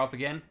gonna go throw up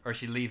again? Or is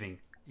she leaving?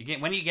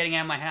 When are you getting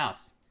out of my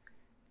house?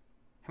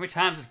 How many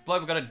times has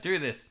Blober gotta do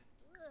this?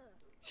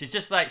 She's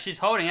just like, she's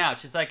holding out.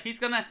 She's like, he's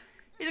gonna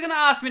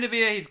ask me to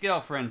be his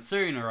girlfriend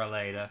sooner or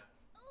later.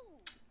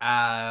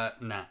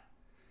 No.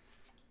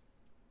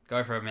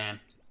 Go for it, man.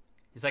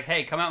 He's like,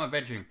 hey, come out of my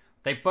bedroom.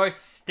 They both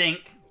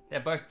stink. They're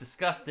both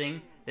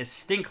disgusting. There's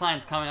stink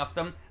lines coming off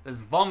them.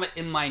 There's vomit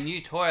in my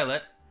new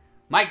toilet.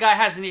 My guy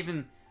hasn't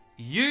even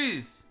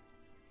used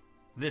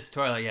this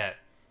toilet yet.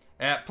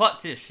 Plot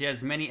twist, she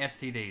has many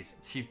STDs.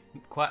 She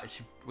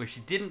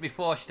didn't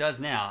before, she does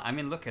now. I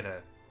mean, look at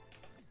her.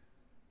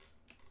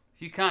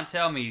 If you can't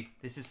tell me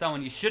this is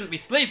someone you shouldn't be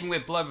sleeping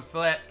with, Boba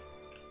Fett.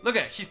 Look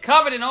at her, she's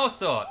covered in all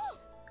sorts.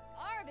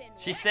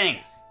 She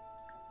stinks.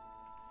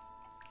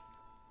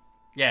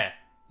 Yeah,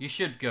 you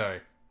should go.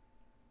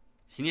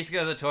 She needs to go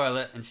to the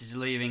toilet and she's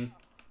leaving.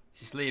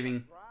 She's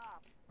leaving.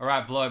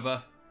 Alright,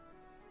 Blober.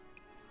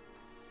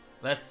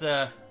 Let's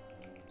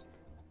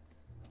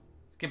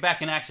get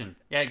back in action.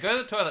 Yeah, go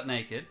to the toilet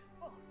naked.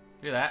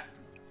 Do that.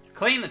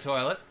 Clean the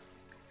toilet.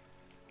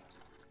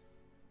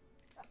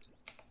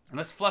 And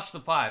let's flush the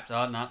pipes.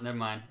 Oh, no, never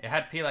mind. It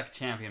had pee like a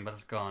champion, but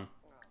it's gone.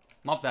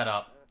 Mop that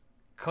up.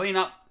 Clean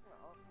up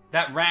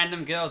that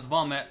random girl's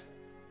vomit.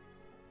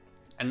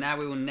 And now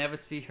we will never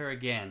see her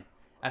again.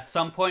 At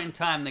some point in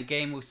time, the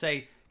game will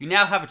say, you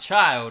now have a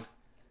child.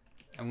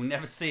 And we'll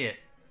never see it.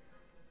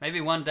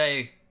 Maybe one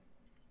day,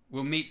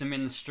 we'll meet them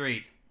in the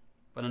street.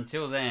 But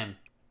until then,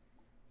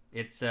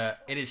 it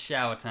is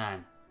shower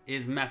time. It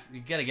is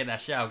you gotta get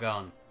that shower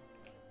going.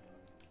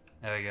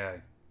 There we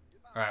go.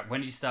 Alright,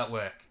 when do you start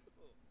work?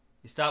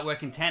 You start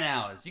work in 10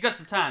 hours. You got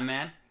some time,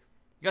 man.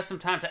 You got some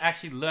time to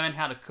actually learn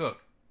how to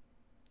cook.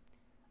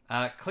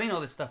 Clean all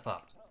this stuff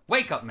up.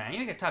 Wake up, man. You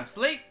don't get time to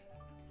sleep.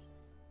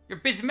 You're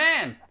a busy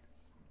man.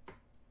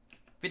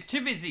 Bit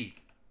too busy.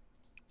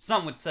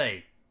 Some would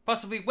say.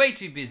 Possibly way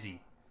too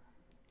busy.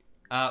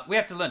 We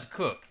have to learn to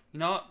cook. You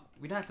know what?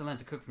 We don't have to learn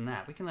to cook from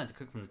that. We can learn to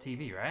cook from the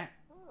TV, right?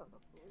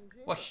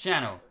 Watch the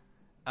channel.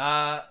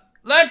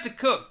 Learn to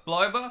cook,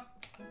 Blober.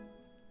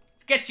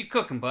 Let's get you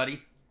cooking,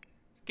 buddy.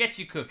 Let's get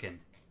you cooking.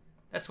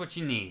 That's what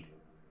you need.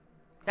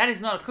 That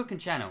is not a cooking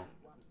channel.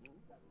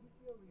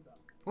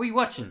 What are you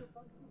watching?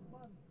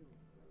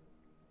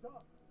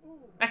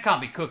 That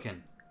can't be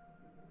cooking.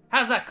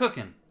 How's that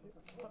cooking?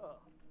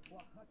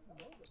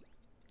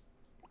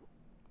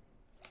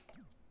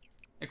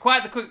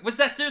 Acquired the cook. Was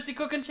that seriously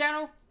cooking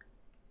channel?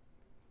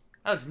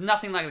 That looks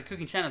nothing like the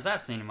cooking channels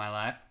I've seen in my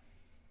life.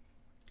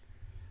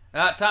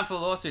 Time for the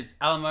lawsuits,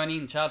 alimony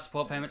and child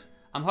support payments.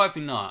 I'm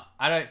hoping not.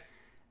 I don't.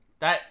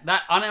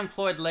 That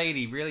unemployed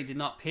lady really did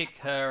not pick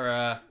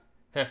her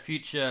her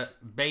future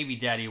baby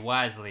daddy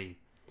wisely.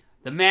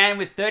 The man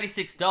with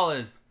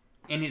 $36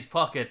 in his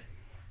pocket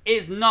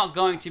is not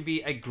going to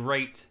be a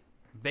great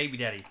baby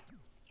daddy.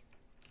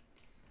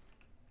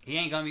 He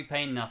ain't gonna be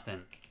paying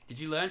nothing. Did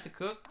you learn to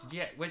cook?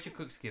 Where's your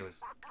cook skills?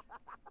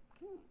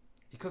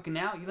 You cooking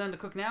now? You learn to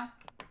cook now?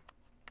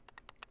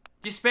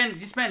 You spend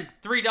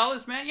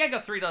 $3, man? You ain't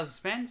got $3 to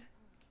spend.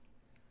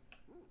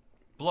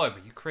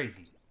 Blober, you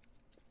crazy.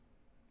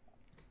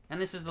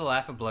 And this is the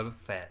life of Blober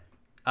Fair.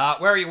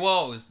 Where are your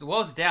walls? The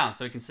walls are down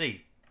so we can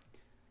see.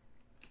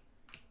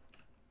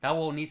 That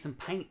wall needs some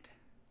paint,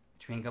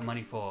 which we ain't got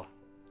money for.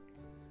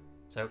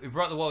 So we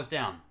brought the walls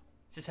down.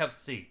 It just helps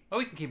to see. Well,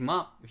 we can keep them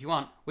up if you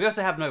want. We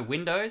also have no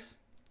windows,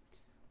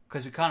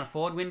 because we can't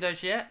afford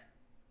windows yet.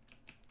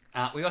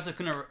 We also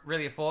couldn't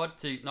really afford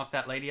to knock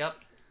that lady up.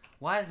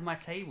 Why is my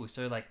table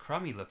so like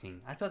crummy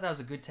looking? I thought that was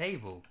a good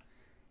table.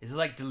 Is it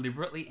like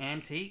deliberately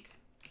antique?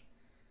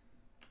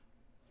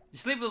 You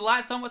sleep with the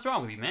lights on? What's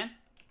wrong with you, man?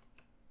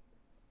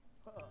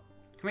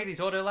 Can we make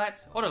these auto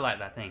lights? Auto light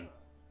that thing.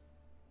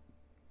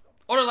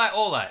 Auto light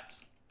all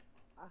lights.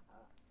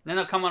 Then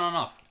they'll come on and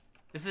off.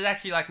 This is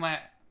actually like my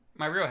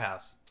real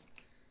house.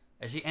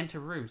 As you enter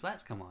rooms,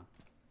 lights come on.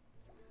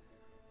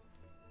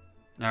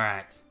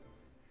 Alright.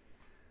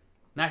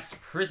 Nice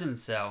prison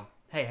cell.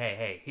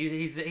 Hey.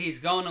 He's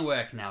going to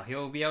work now.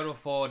 He'll be able to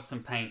afford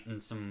some paint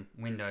and some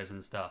windows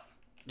and stuff.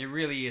 It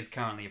really is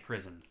currently a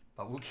prison.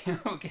 But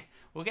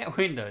we'll get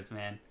windows,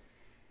 man.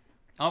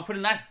 I'll put a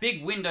nice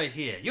big window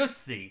here. You'll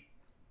see.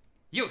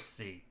 You'll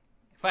see.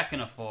 If I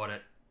can afford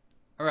it.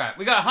 Alright,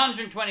 we got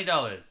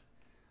 $120.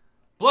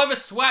 Blober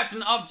swiped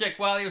an object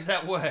while he was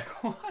at work.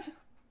 What?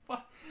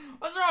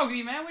 What's wrong with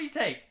you, man? What did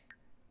you take?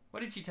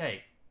 What did you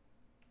take?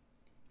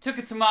 Took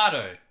a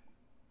tomato. You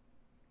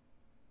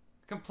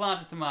can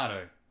plant a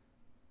tomato.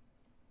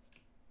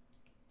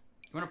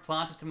 You want to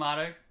plant a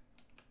tomato?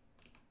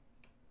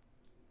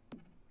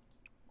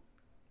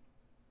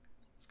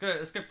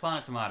 Let's go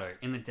plant a tomato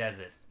in the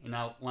desert. In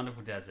our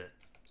wonderful desert.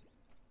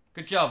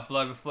 Good job,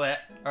 Bloberflair.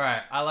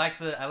 Alright, I like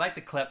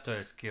the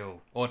klepto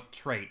skill. Or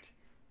trait.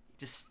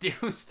 Just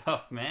steal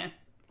stuff, man.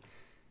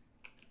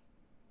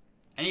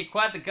 And you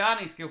acquired the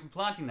gardening skill for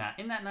planting that.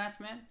 Isn't that nice,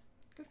 man?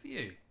 Good for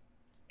you.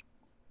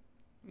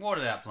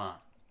 Water that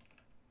plant.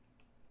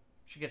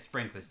 Should get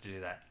sprinklers to do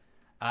that.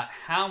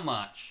 How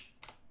much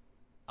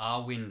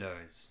are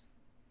windows?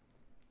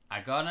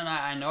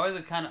 I know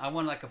the kind of, I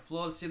want like a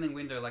floor ceiling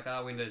window like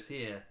our windows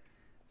here.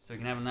 So we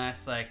can have a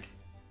nice like,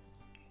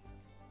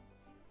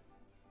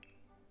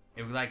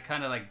 it would like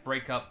kind of like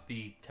break up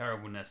the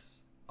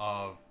terribleness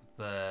of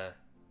the,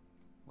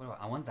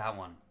 I want that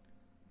one.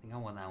 I think I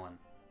want that one.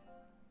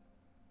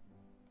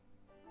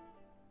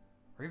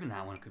 Or even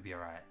that one could be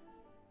alright.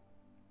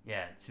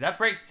 Yeah, see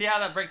how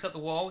that breaks up the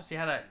wall? See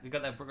how we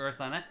got that gross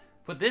line there?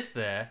 Put this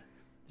there.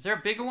 Is there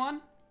a bigger one?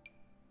 Is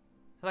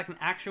there like an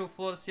actual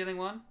floor to ceiling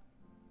one?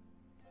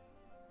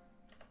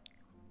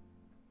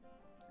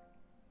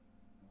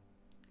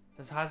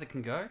 As high as it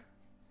can go?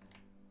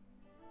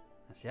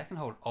 See, I can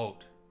hold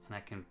Alt and I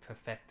can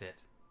perfect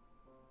it.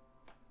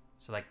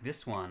 So like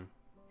this one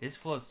is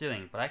floor to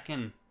ceiling, but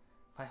if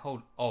I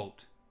hold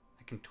Alt,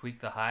 I can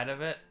tweak the height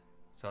of it.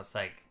 So it's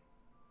like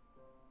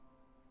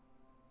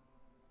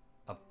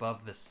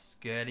above the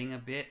skirting a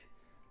bit.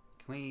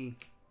 Can we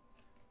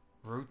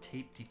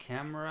rotate the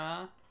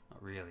camera?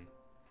 Not really.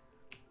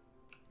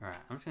 Alright,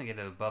 I'm just gonna get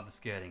it above the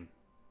skirting.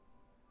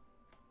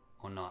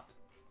 Or not.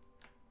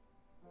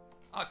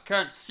 I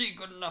can't see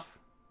good enough.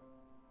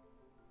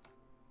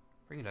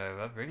 Bring it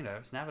over. Bring it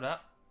over. Snap it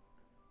up.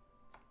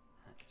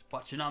 It's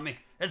botching on me.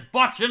 It's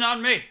botching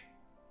on me.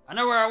 I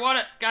know where I want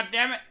it. God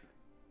damn it.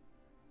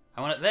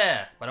 I want it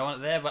there. But I want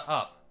it there but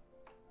up.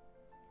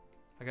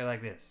 If I go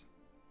like this.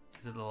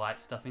 Is it the light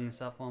stuffing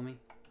this up for me?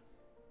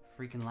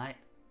 Freaking light.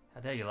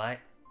 How dare you, light?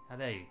 How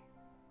dare you?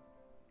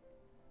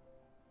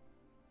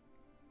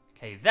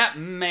 Okay, that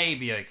may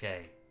be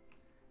okay.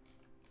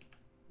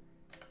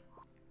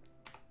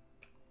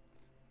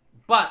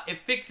 But it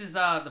fixes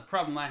the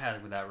problem I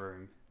had with that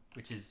room,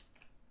 which is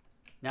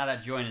now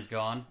that joint is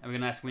gone, and we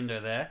got a nice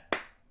window there.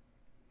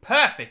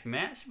 Perfect,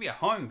 man. It should be a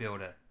home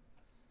builder.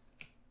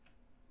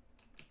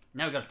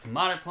 Now we got a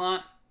tomato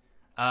plant.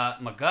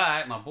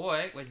 My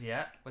boy, where's he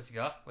at? What's he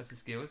got? What's his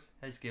skills?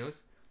 His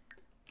skills.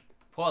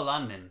 Poor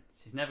London.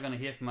 She's never gonna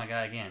hear from my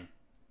guy again.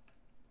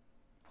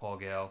 Poor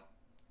girl.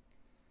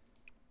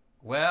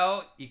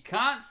 Well, you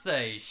can't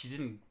say she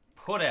didn't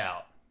put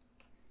out.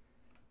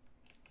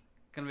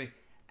 Gonna be.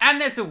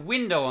 And there's a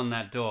window on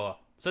that door.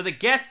 So the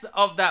guests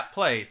of that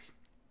place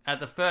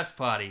at the first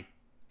party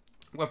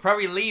were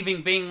probably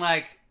leaving being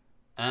like,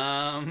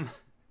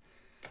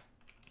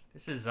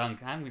 this is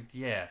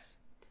yes.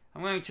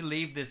 I'm going to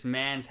leave this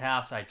man's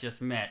house I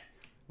just met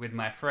with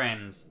my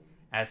friends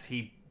as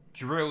he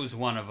drills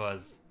one of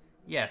us.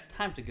 Yes,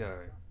 time to go.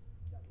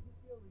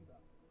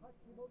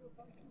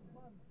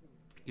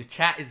 Your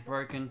chat is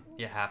broken.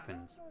 It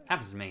happens.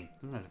 Happens to me.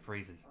 Sometimes it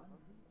freezes.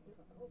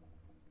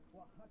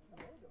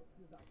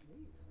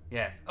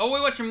 Yes. Oh,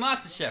 we're watching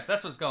MasterChef.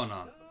 That's what's going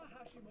on.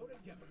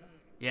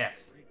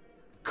 Yes.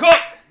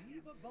 Cook!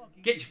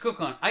 Get your cook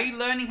on. Are you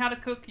learning how to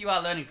cook? You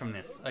are learning from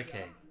this.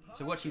 Okay.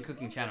 So watching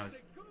cooking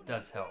channels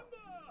does help.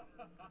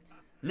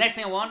 Next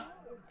thing I want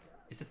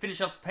is to finish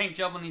off the paint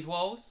job on these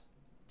walls.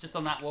 Just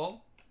on that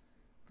wall.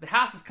 The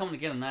house is coming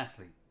together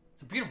nicely.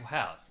 It's a beautiful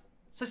house.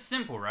 So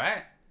simple,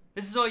 right?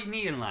 This is all you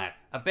need in life.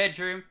 A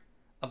bedroom,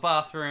 a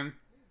bathroom,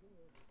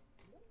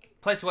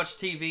 place to watch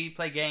TV,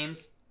 play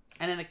games,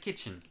 and then a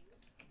kitchen.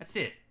 That's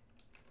it.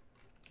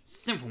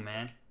 Simple,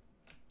 man.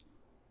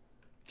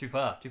 Too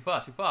far, too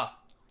far, too far.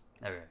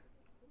 There we go.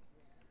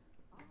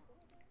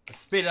 A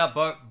speed up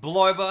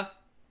blober.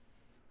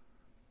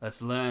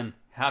 Let's learn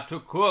how to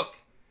cook.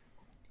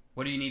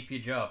 What do you need for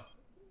your job?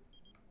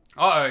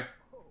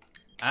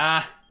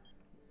 Uh-oh.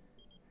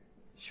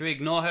 Should we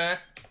ignore her?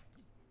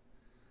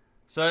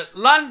 So,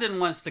 London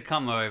wants to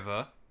come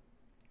over.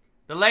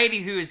 The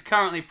lady who is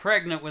currently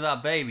pregnant with our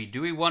baby,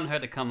 do we want her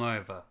to come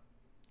over?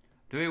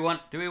 Do we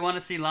want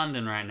to see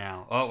London right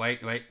now? Oh,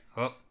 wait.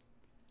 Oh.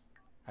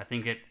 I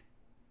think it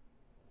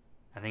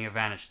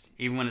vanished.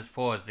 Even when it's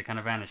paused, it kind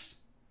of vanished.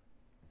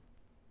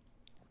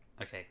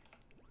 Okay.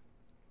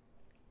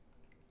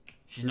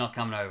 She's not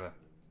coming over.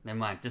 Never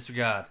mind.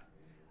 Disregard.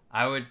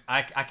 I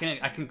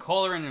can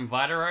call her and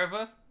invite her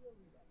over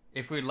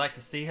if we'd like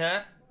to see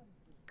her.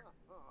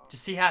 To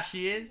see how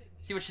she is,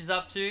 see what she's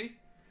up to.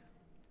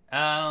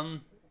 All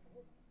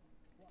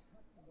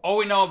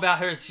we know about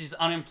her is she's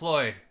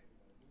unemployed.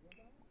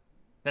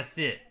 That's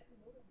it.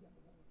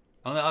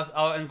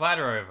 I'll invite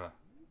her over.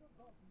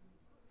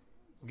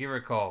 We'll give her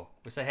a call.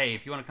 We'll say, hey,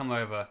 if you want to come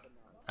over,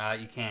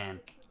 you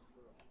can.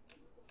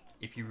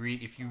 If you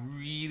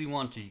really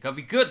want to, you gotta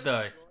be good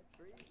though.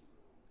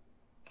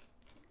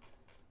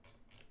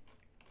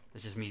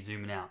 That's just me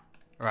zooming out.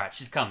 All right,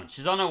 she's coming.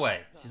 She's on her way.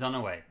 She's on her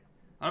way.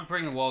 I'm gonna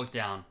bring the walls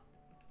down.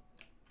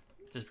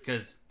 Just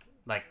because,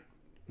 like,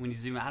 when you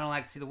zoom out, I don't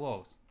like to see the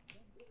walls.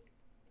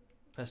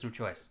 Personal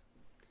choice.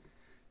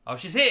 Oh,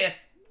 she's here.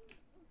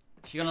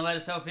 She gonna let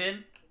herself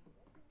in?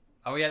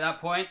 Are we at that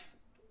point?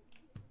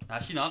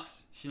 She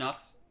knocks. She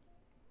knocks.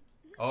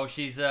 Oh,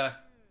 she's gonna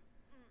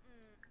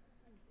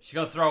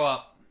throw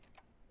up.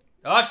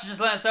 Oh, she just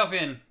let herself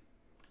in.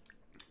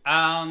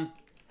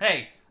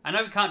 Hey, I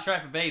know we can't try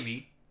for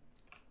baby.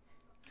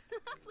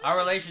 Our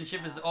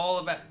relationship is all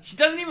about... She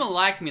doesn't even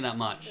like me that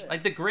much.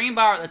 Like, the green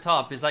bar at the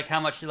top is like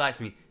how much she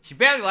likes me. She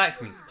barely likes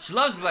me. She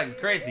loves me like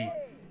crazy.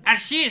 And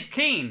she is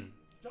keen.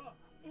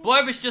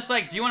 Blober's just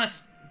like, do you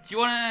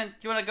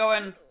wanna go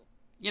and,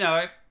 you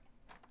know...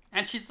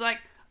 And she's like,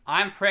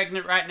 I'm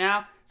pregnant right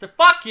now. So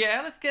fuck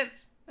yeah, let's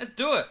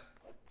do it.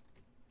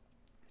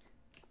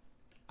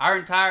 Our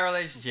entire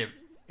relationship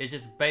is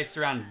just based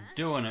around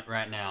doing it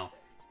right now.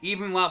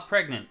 Even while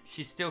pregnant,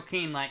 she's still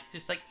keen, like,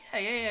 just like,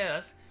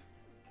 yeah,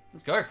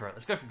 let's go for it.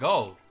 Let's go for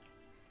gold.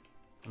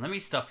 Let me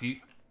stop you.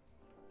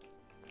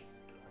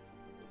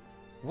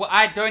 What?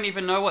 I don't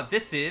even know what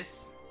this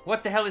is.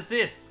 What the hell is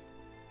this?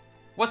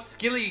 What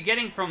skill are you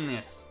getting from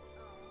this?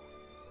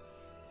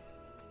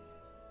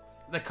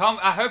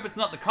 I hope it's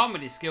not the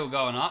comedy skill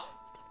going up.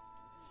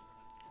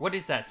 What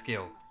is that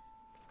skill?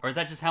 Or is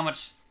that just how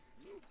much...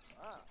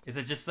 Is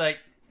it just like,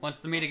 once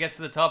the meter gets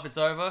to the top, it's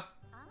over?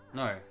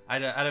 No, I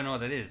don't know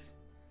what that is.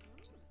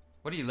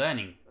 What are you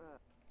learning?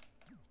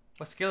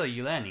 What skill are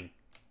you learning?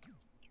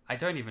 I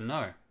don't even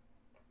know.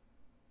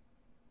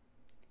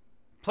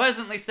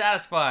 Pleasantly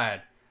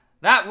satisfied.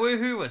 That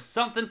woohoo was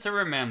something to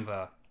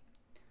remember.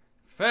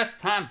 First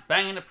time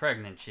banging a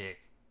pregnant chick.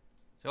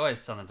 It's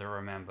always something to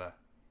remember.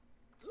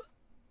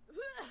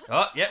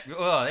 Oh, yep.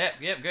 Oh,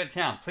 yep. Go to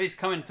town. Please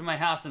come into my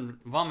house and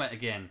vomit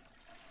again.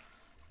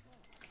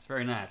 It's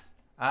very nice.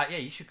 Yeah,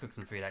 you should cook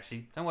some food,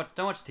 actually. Don't watch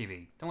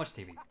TV. Don't watch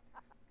TV.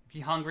 If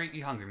you're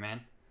hungry,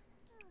 man.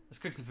 Let's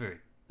cook some food.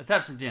 Let's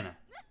have some dinner.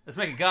 Let's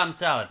make a garden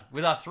salad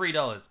with our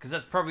 $3, because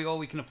that's probably all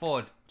we can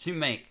afford to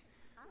make.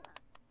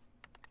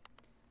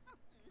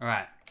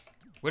 Alright.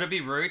 Would it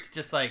be rude to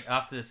just, like,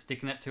 after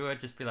sticking it to her,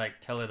 just be like,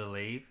 tell her to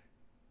leave?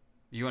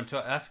 You want to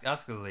ask her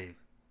to leave?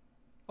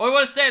 Or we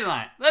want to stay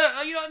tonight? Let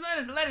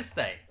her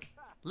stay.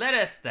 Let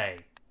her stay.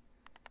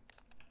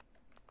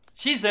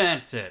 She's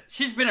earned it.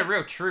 She's been a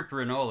real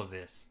trooper in all of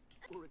this.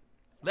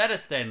 Let her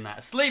stay tonight.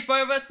 A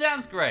sleepover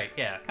sounds great.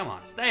 Yeah, come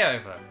on, stay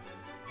over.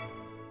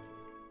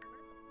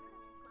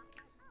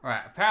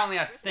 Alright, apparently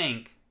I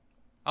stink.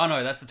 Oh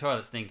no, that's the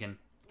toilet stinking.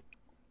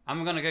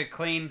 I'm gonna go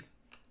clean.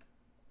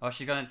 Oh,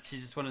 she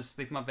just wanted to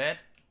sleep in my bed?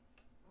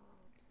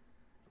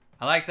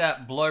 I like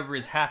that Blober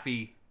is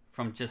happy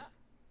from just...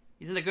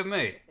 He's in a good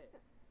mood.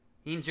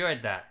 He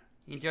enjoyed that.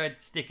 He enjoyed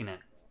sticking it.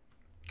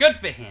 Good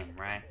for him,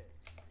 right?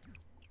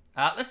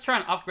 Let's try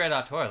and upgrade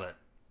our toilet.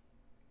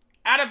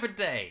 Add a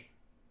bidet.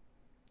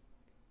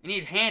 We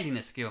need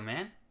handiness skill,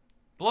 man.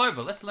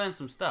 Blober, let's learn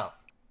some stuff.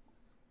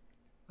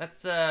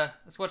 Let's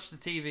watch the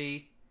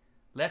TV.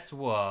 Let's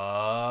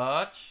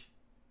watch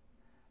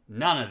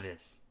none of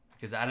this,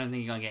 because I don't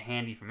think you're gonna get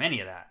handy from any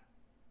of that.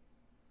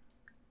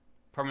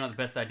 Probably not the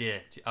best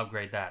idea to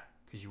upgrade that,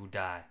 because you will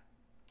die.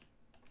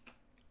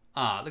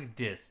 Ah, look at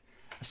this.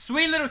 A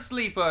sweet little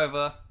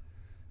sleepover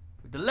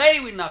with the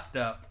lady we knocked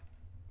up,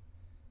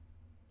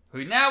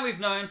 who now we've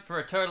known for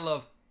a total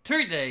of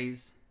 2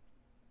 days.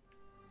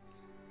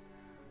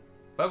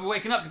 But we're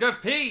waking up to go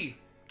pee.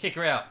 Kick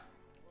her out.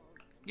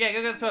 Yeah,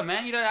 go to the toilet,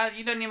 man. You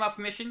don't need my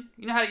permission.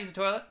 You know how to use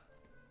the toilet.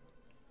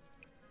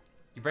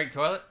 You break the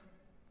toilet?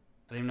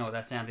 I don't even know what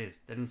that sound is.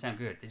 That didn't sound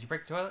good. Did you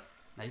break the toilet?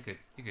 No, you're good.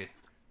 You're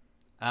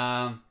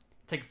good.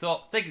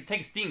 Take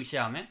a steam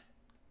shower, man.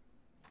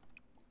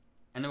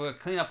 And then we'll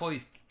clean up all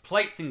these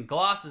plates and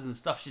glasses and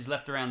stuff she's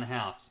left around the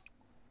house.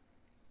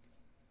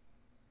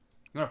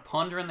 You want to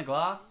ponder in the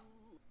glass?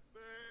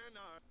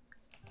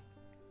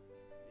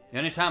 The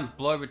only time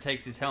Blober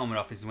takes his helmet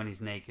off is when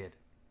he's naked.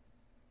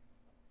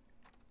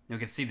 You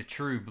can see the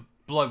true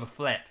Blober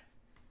flat.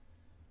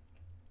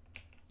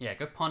 Yeah,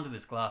 go ponder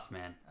this glass,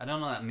 man. I don't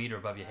know what that meter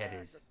above your head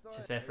is. It's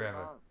just there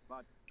forever.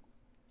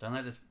 Don't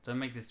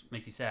make this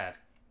make you sad.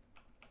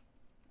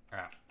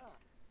 Alright.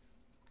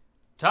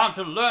 Time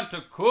to learn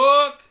to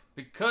cook,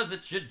 because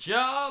it's your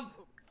job.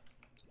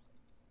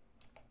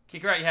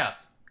 Kick her out your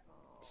house.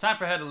 It's time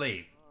for her to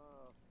leave.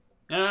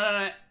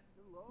 No.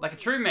 Like a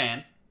true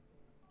man,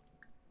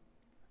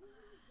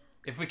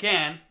 if we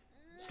can,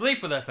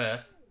 sleep with her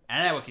first,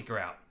 and then we'll kick her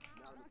out.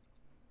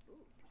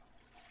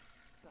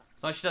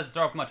 As long as she doesn't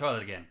throw up in my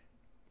toilet again.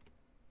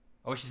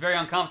 Oh, she's very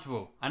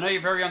uncomfortable. I know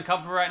you're very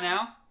uncomfortable right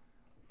now,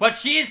 but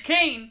she is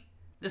keen.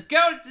 This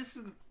girl,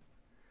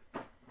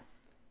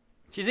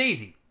 she's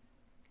easy.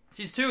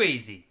 She's too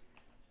easy.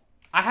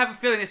 I have a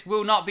feeling this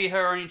will not be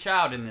her only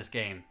child in this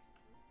game.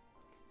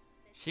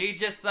 She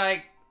just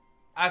like...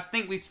 I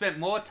think we've spent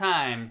more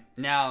time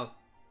now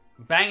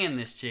banging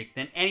this chick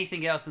than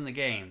anything else in the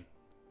game.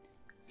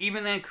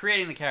 Even then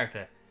creating the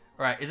character.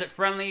 Alright, is it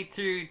friendly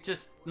to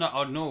just... No,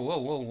 oh no,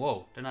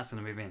 whoa. Don't ask her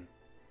to move in.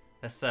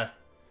 That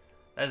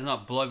is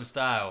not Blober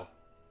style.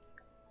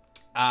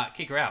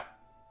 Kick her out.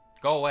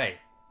 Go away.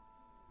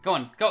 Go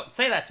on, go,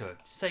 say that to her.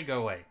 Just say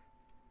go away.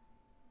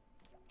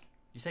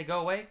 You say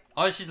go away?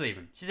 Oh, she's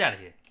leaving. She's out of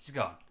here. She's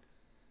gone.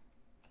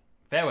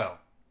 Farewell.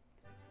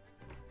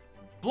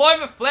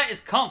 Blober Flat is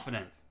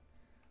confident.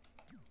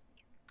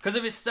 Because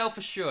of his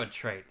self-assured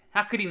trait.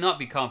 How could he not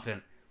be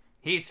confident?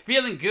 He is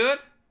feeling good.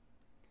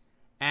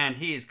 And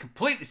he is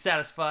completely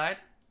satisfied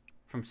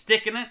from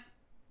sticking it.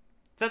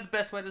 Is that the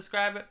best way to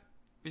describe it?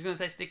 Who's going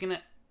to say sticking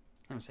it?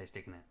 I'm going to say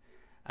sticking it.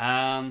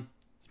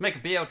 Let's make a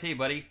BLT,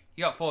 buddy.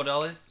 You got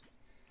 $4.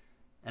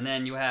 And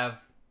then you have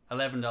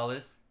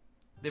 $11.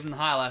 Living the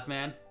high life,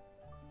 man.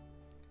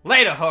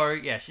 Later, ho!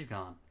 Yeah, she's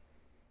gone.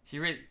 She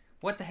really...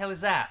 What the hell is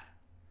that?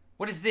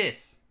 What is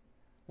this?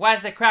 Why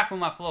is there crap on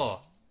my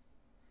floor?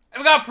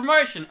 We got a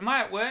promotion! Am I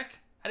at work?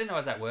 I didn't know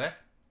I was at work.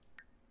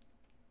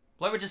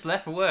 Blober just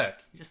left for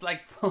work. He just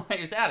like,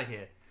 he was out of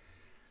here.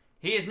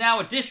 He is now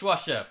a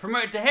dishwasher.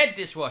 Promoted to head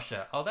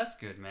dishwasher. Oh, that's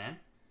good, man.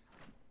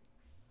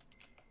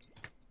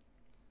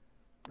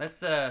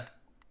 Let's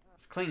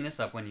clean this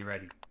up when you're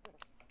ready.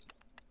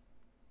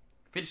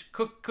 Finish,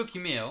 cook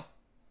your meal.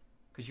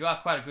 Because you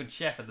are quite a good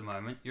chef at the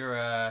moment. You're,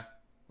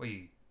 what are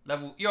you?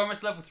 You're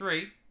almost level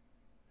 3.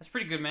 That's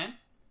pretty good, man.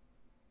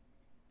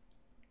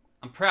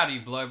 I'm proud of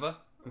you, Blober.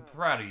 I'm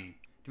proud of you.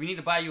 Do we need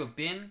to buy you a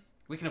bin?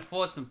 We can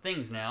afford some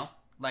things now.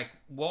 Like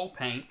wall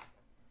paint.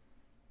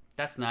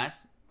 That's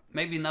nice.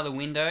 Maybe another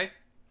window.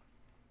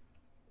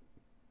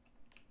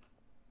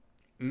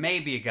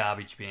 Maybe a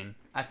garbage bin.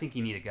 I think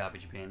you need a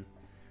garbage bin.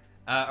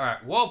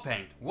 Alright, wall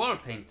paint. Wall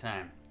paint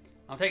time.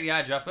 I'll take the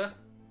eyedropper.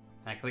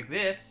 I click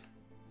this.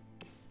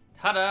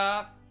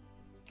 Ta-da!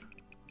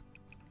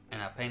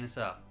 And I'll paint this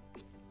up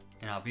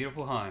in our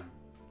beautiful home.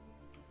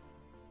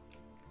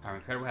 our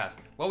incredible house.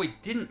 What we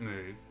didn't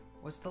move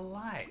was the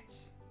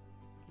lights.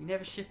 We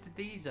never shifted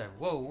these over.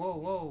 Whoa, whoa,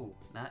 whoa.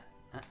 Nah,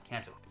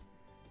 cancel.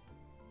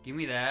 Give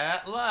me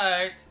that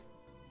light.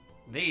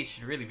 These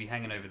should really be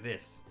hanging over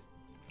this.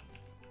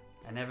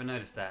 I never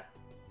noticed that.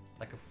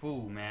 Like a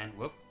fool, man.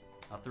 Whoop.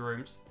 Not the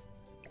rooms.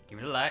 Give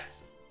me the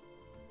lights.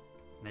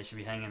 And they should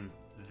be hanging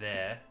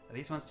there. Are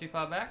these ones too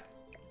far back?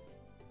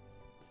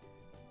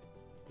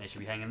 They should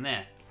be hanging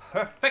there.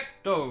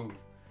 Perfecto!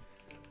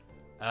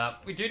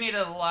 We do need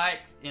a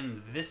light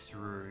in this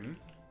room.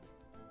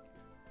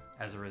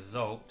 As a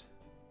result.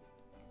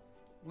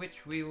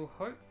 Which we will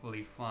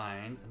hopefully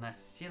find a nice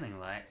ceiling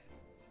light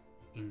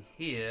in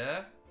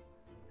here.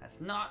 That's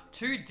not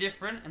too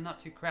different and not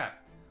too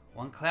crap.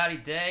 One cloudy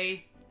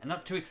day and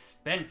not too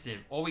expensive.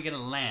 Or we get a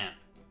lamp.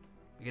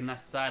 We get a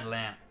nice side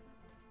lamp.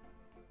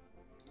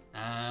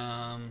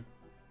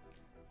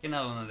 Get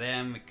another one of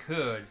them. We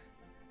could.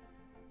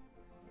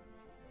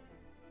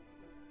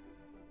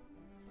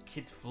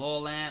 Kid's floor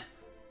lamp.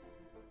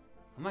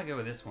 I might go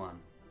with this one.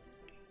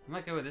 I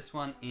might go with this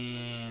one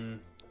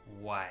in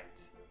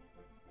white.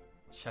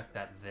 Chuck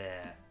that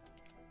there.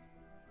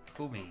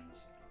 Cool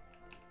beans.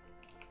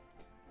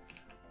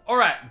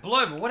 Alright,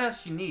 Blober, what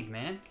else you need,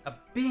 man? A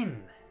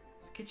bin.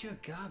 Let's get you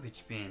a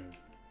garbage bin.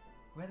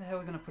 Where the hell are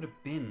we gonna put a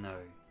bin,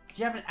 though?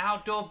 Do you have an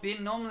outdoor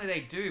bin? Normally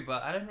they do,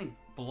 but I don't think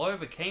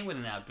Blober came with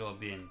an outdoor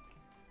bin.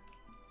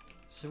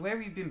 So where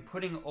have you been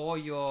putting all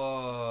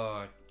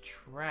your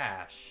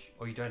trash?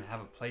 Or you don't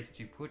have a place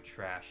to put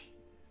trash?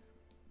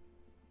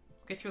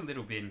 Get you a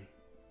little bin.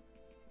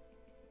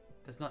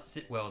 Does not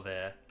sit well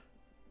there.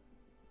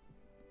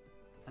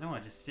 I don't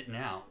want it just sitting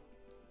out.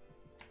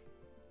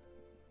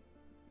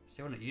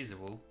 Still want it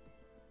usable.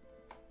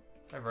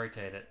 If I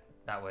rotate it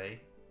that way.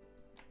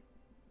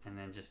 And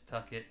then just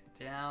tuck it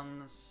down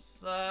the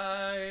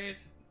side.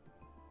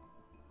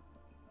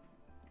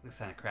 Looks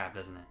kind of crap,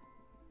 doesn't it?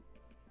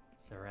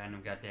 It's a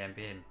random goddamn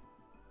bin.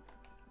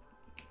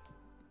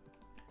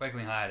 Where can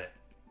we hide it?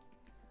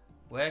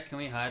 Where can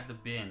we hide the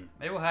bin?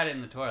 Maybe we'll hide it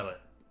in the toilet.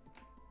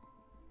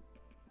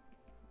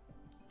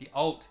 The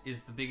Alt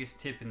is the biggest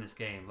tip in this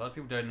game. A lot of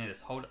people don't know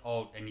this. Hold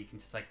Alt and you can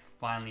just like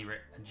finally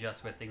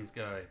adjust where things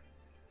go.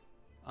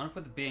 I'm gonna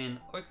put the bin,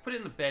 or we can put it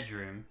in the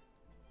bedroom.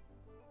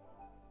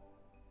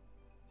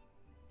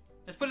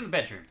 Let's put it in the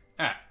bedroom.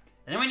 Alright.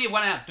 And then we need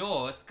one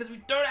outdoors because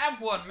we don't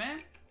have one, man.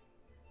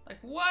 Like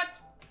what?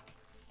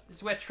 This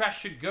is where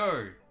trash should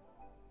go.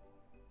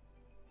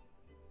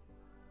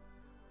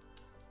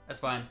 That's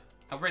fine.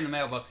 I'll bring the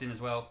mailbox in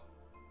as well.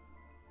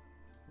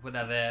 Put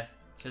that there.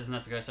 So it doesn't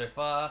have to go so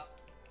far.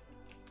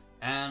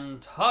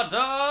 And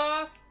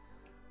ta-da!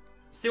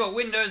 See what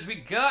windows we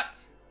got.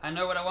 I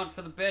know what I want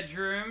for the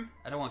bedroom.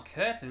 I don't want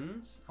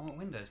curtains. I want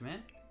windows,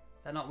 man.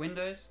 That not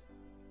windows?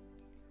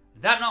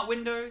 That not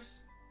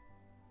windows?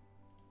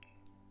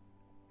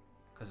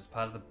 Because it's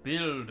part of the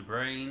build,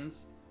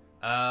 brains.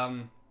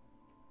 I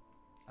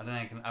don't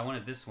think I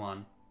wanted this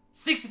one.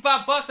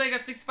 65 bucks? I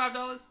got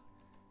 $65?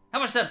 How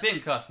much did that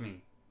bin cost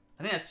me?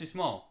 I think that's too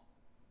small.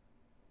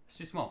 It's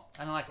too small.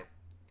 I don't like it.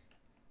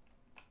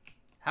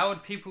 How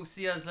would people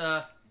see us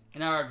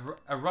in our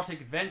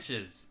erotic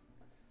adventures?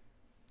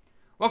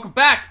 Welcome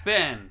back,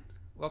 Ben.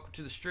 Welcome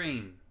to the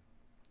stream.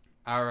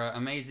 Our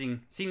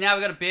amazing... See, now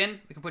we got a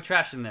bin. We can put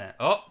trash in there.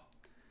 Oh.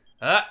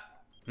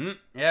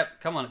 Yep.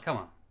 Come on. Come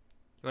on.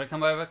 You want to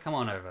come over? Come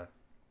on over.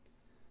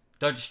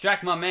 Don't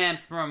distract my man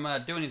from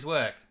doing his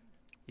work.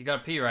 You got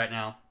to pee right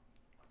now.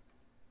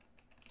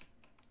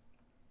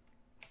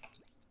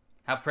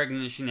 How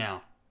pregnant is she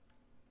now?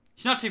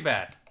 She's not too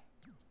bad.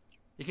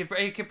 You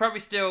can probably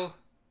still...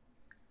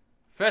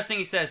 First thing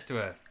he says to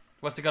her.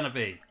 What's it gonna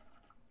be?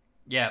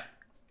 Yep.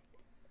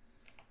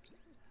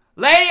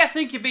 Lady, I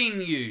think you're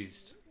being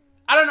used.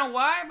 I don't know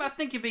why, but I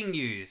think you're being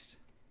used.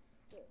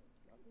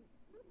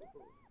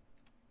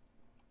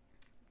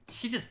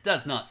 She just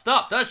does not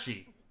stop, does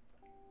she?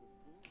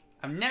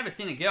 I've never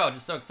seen a girl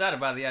just so excited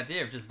by the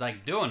idea of just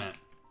like doing it.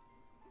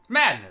 It's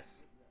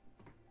madness.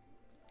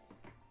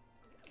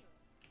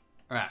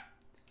 Alright.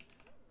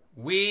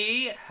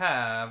 We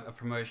have a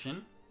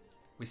promotion.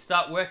 We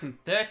start work in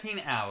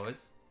 13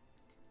 hours.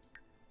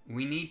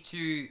 We need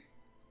to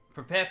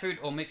prepare food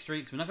or mix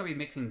drinks. We're not going to be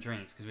mixing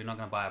drinks because we're not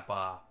going to buy a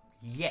bar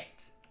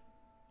yet.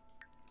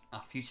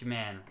 Our future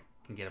man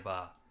can get a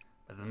bar.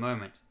 But at the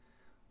moment,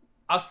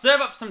 I'll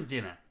serve up some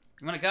dinner.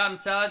 You want a garden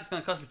salad? It's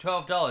going to cost me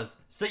 $12.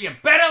 So you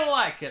better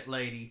like it,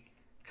 lady.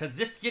 Because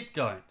if you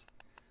don't...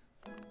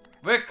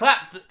 We're a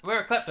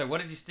klepto. What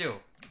did you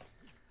steal?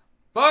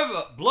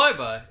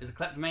 Blober is a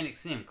kleptomaniac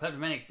sim.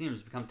 Kleptomaniac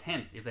sims become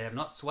tense if they have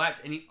not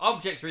swiped any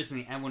objects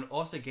recently and will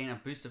also gain a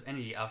boost of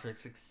energy after a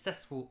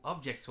successful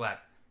object swipe.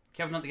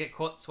 Careful not to get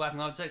caught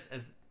swiping objects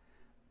as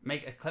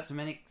make a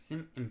kleptomaniac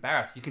sim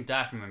embarrassed. You can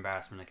die from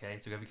embarrassment, okay?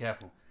 So you gotta be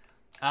careful.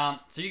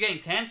 So you're getting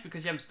tense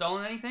because you haven't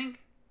stolen anything?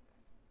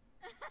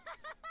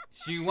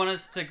 So you want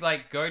us to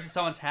like go to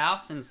someone's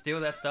house and steal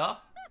their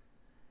stuff?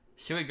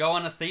 Should we go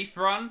on a thief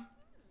run?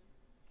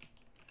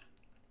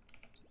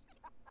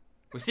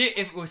 We'll see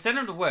if we'll send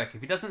him to work.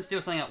 If he doesn't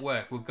steal something at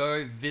work, we'll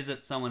go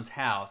visit someone's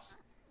house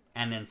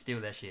and then steal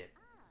their shit.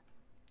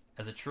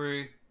 As a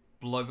true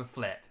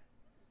Bloboflet.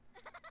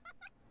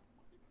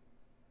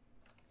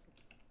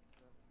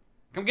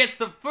 Come get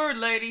some food,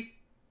 lady!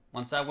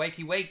 Once I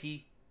wakey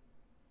wakey.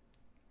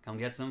 Come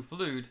get some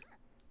food.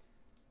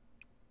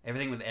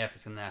 Everything with F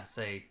is gonna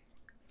say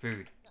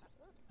food.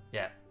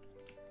 Yeah.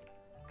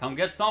 Come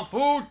get some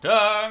food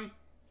time!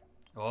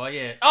 Oh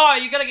yeah. Oh,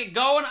 you gotta get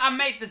going? I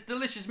made this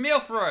delicious meal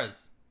for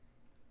us.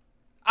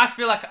 I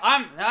feel like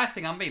I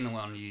think I'm being the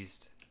one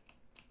used.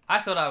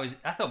 I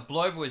thought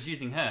Blober was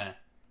using her.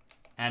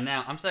 And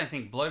now I'm starting to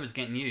think Blober's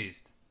getting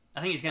used.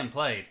 I think he's getting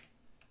played.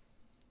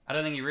 I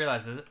don't think he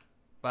realizes it,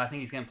 but I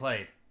think he's getting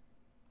played.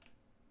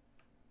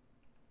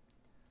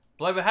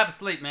 Blober, have a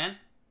sleep, man.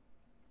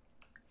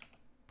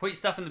 Put your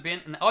stuff in the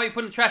bin. And, oh, you're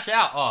putting the trash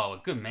out.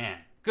 Oh, good man.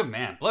 Good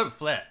man. Blober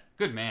Flat.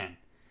 Good man.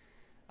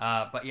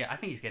 But yeah, I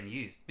think he's getting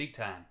used. Big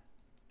time.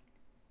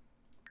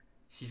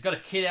 She's got a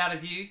kid out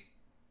of you.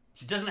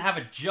 She doesn't have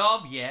a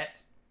job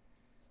yet.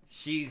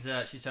 She's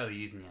totally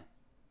using you.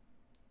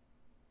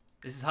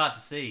 This is hard to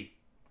see.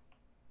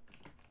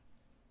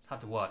 It's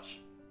hard to watch.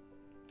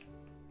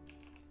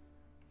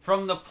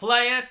 From the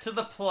player to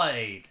the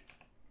played.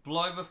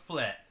 Blober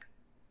Flat.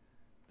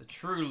 The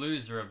true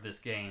loser of this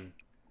game.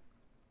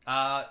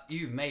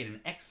 You've made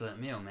an excellent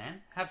meal,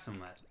 man. Have some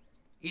of it.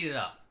 Eat it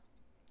up.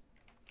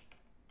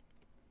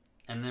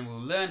 And then we'll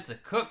learn to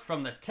cook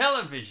from the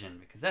television,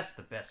 because that's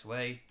the best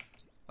way.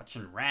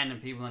 Watching random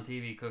people on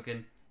TV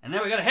cooking. And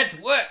then we gotta head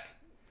to work!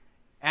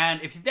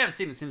 And if you've never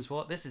seen The Sims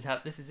 4, this is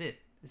it. This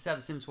is how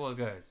The Sims 4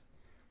 goes.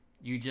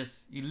 You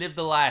live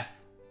the life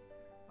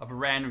of a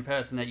random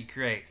person that you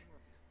create.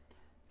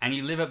 And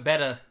you live it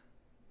better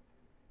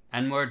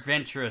and more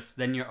adventurous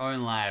than your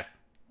own life.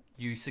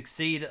 You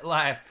succeed at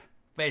life,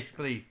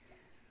 basically.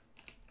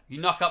 You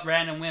knock up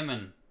random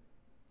women.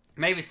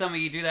 Maybe some of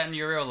you do that in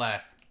your real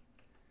life.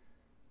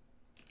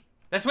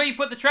 That's where you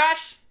put the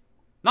trash?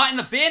 Not in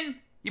the bin?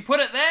 You put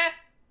it there?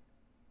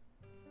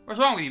 What's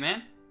wrong with you,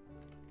 man?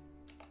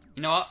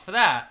 You know what? For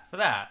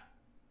that,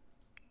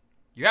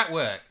 you're at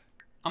work.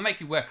 I'll make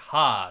you work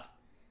hard.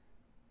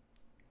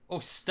 Oh,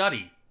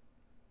 study.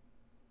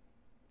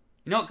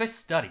 You know what? Go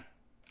study.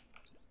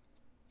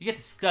 You get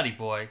to study,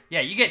 boy.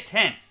 Yeah, you get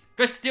tense.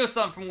 Go steal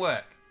something from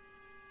work.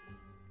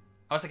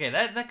 Oh, it's okay.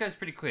 That goes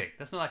pretty quick.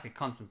 That's not like a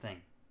constant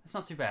thing. That's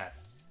not too bad.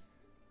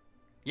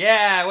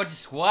 Yeah, what'd you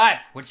swipe?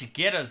 What'd you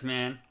get us,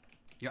 man?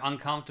 You're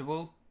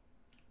uncomfortable.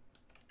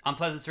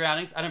 Unpleasant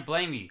surroundings. I don't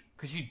blame you.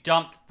 Because you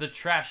dumped the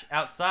trash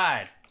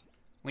outside.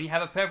 When you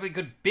have a perfectly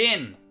good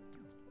bin.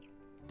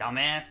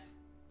 Dumbass.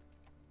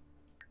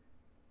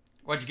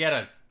 What'd you get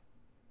us?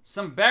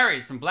 Some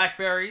berries. Some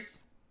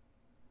blackberries.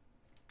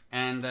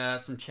 And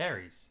some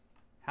cherries.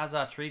 How's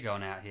our tree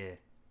going out here?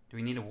 Do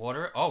we need to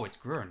water it? Oh, it's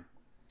growing.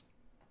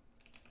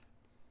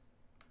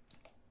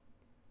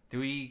 Should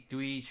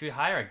we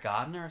hire a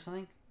gardener or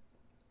something?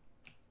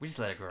 We just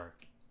let it grow.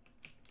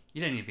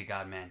 You don't need to be a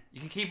garden man. You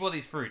can keep all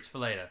these fruits for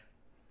later.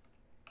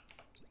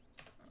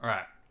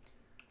 Alright.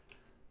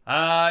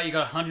 You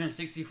got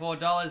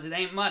 $164. It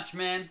ain't much,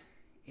 man.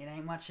 It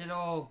ain't much at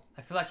all.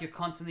 I feel like you're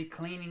constantly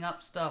cleaning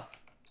up stuff.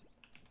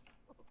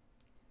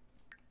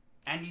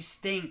 And you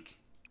stink.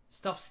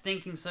 Stop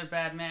stinking so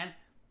bad, man.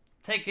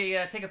 Take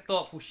a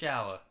thoughtful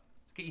shower.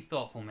 Let's get you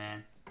thoughtful,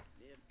 man.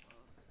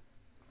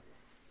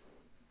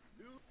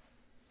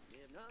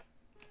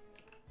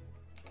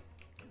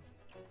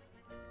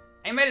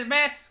 Ain't made a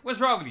mess? What's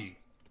wrong with you?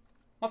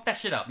 Mop that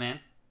shit up,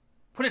 man.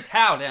 Put a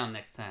towel down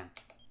next time.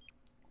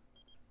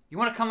 You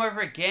want to come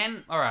over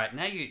again? Alright,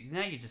 now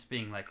you're just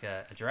being like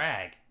a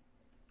drag.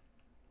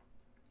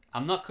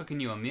 I'm not cooking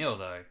you a meal,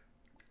 though.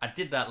 I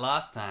did that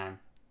last time.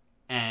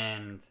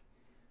 And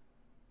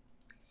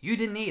you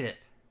didn't eat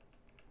it.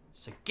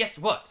 So guess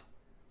what?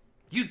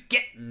 You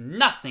get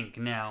nothing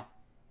now.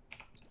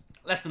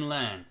 Lesson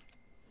learned.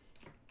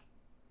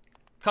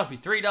 Cost me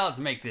 $3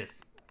 to make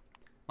this.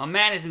 My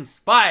man is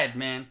inspired,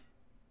 man.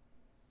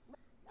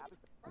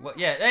 What?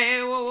 Yeah.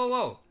 Hey,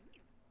 whoa.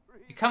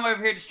 You come over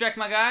here to distract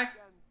my guy?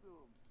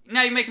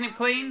 Now you're making him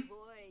clean? Did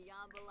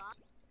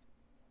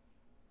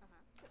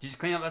you just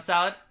clean up that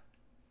salad?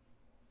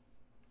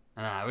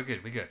 Nah, we're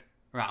good.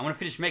 Right, I'm gonna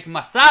finish making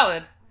my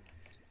salad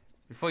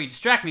before you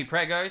distract me,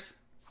 pregos.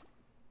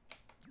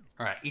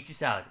 Alright, eat your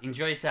salad.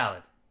 Enjoy your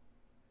salad.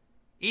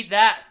 Eat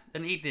that,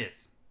 then eat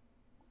this.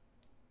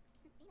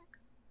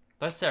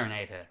 Don't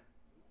serenade her.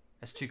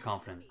 That's too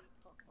confident.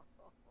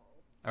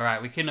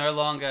 Alright, we can no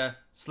longer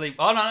sleep.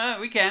 Oh, no,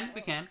 we can.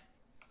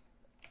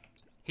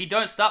 He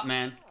don't stop,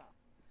 man.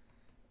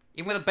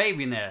 Even with a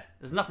baby in there,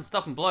 there's nothing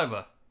stopping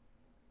Blober.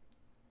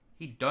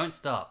 He don't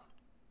stop.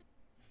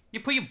 You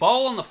put your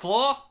bowl on the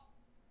floor?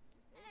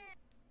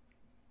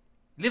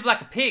 Live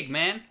like a pig,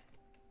 man.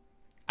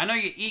 I know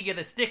you're eager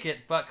to stick it,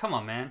 but come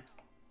on, man.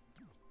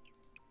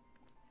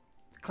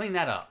 Clean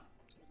that up.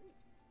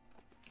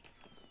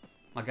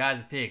 My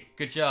guy's a pig.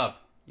 Good job.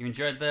 You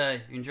enjoyed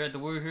the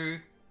woohoo?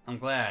 I'm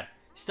glad.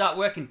 Start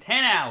working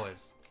 10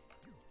 hours.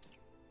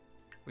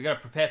 We gotta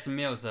prepare some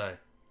meals though.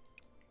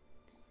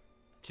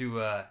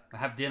 To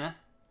have dinner.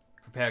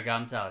 prepare a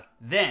garden salad.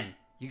 Then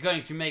you're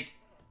going to make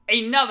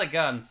another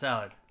garden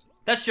salad.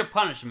 That's your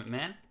punishment,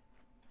 man.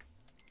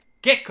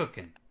 Get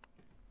cooking.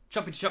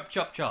 Choppy chop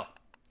chop chop.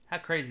 How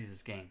crazy is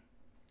this game?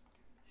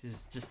 This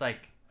is just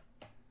like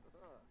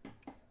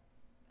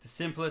the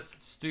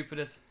simplest,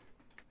 stupidest,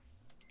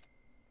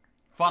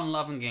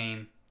 fun-loving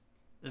game.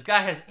 This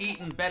guy has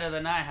eaten better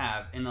than I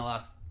have in the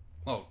last,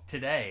 well,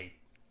 today.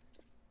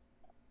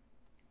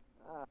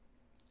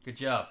 Good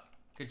job.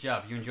 Good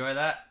job. You enjoy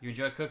that? You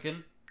enjoy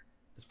cooking?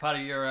 As part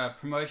of your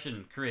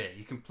promotion career.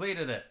 You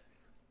completed it.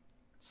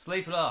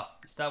 Sleep it off.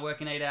 Start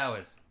working 8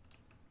 hours.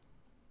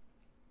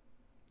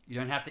 You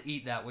don't have to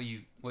eat that what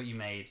you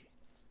made.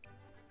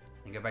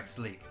 And go back to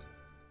sleep.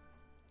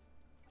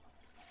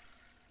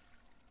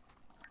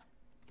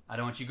 I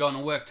don't want you going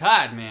to work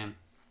tired, man.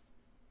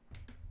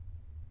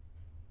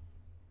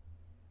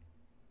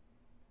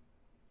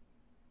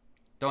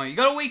 Don't worry. You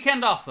got a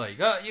weekend off though. You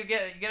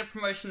get a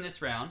promotion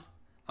this round.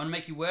 I'm gonna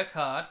make you work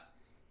hard.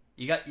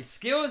 You got your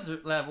skills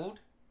leveled.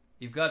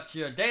 You've got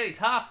your daily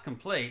tasks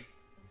complete.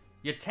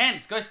 You're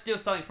tense. Go steal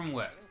something from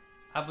work.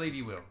 I believe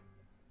you will.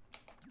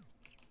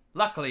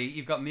 Luckily,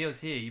 you've got meals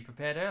here you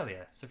prepared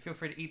earlier, so feel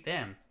free to eat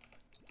them.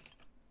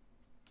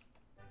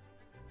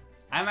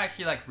 I'm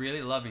actually like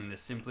really loving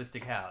this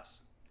simplistic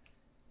house.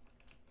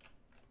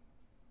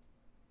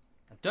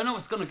 I don't know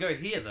what's gonna go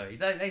here though.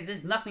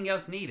 There's nothing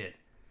else needed.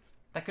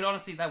 That could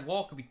honestly, that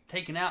wall could be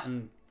taken out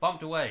and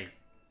bumped away.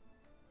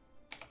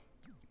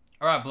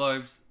 Alright,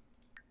 Blobes.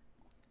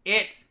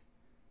 It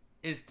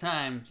is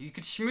time. You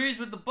could schmooze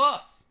with the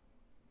boss.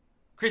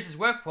 Chris's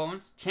work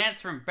performance,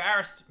 chance for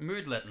embarrassed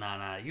moodlet.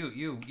 Nah,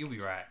 you'll be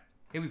right.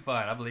 He'll be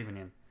fine, I believe in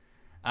him.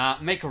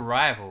 Make a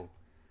rival.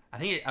 I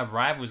think a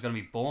rival is gonna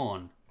be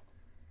born.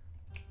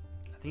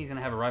 I think he's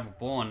gonna have a rival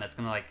born that's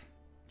gonna like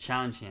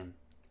challenge him.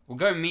 We'll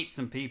go meet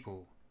some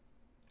people.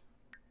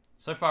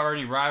 So far, our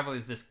only rival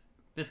is this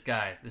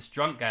guy, this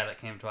drunk guy that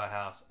came to our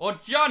house. Or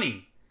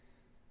Johnny!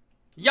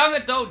 Young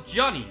adult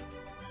Johnny!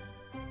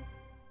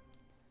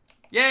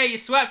 Yeah, you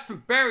swapped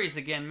some berries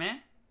again,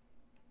 man.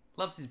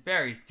 Loves his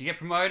berries. Did you get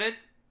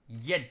promoted?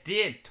 You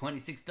did.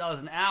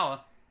 $26 an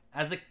hour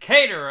as a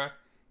caterer.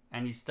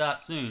 And you start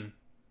soon.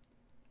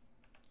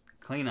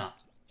 Clean up.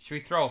 Should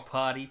we throw a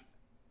party?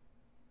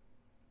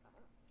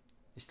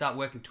 You start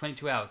working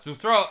 22 hours. We'll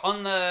throw it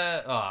on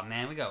the... Oh,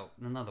 man, we got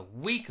another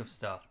week of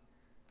stuff.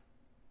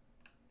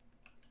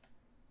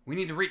 We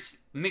need to reach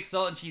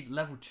mixology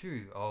level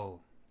 2.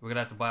 Oh, we're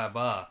gonna have to buy a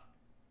bar.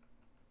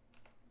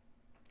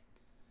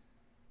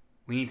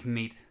 We need to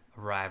meet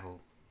a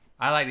rival.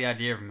 I like the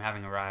idea of him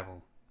having a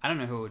rival. I don't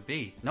know who it would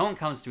be. No one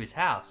comes to his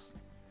house.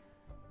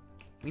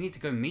 We need to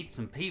go meet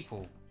some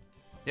people.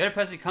 The other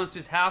person who comes to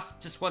his house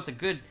just wants a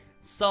good,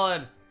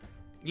 solid,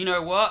 you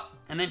know what?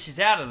 And then she's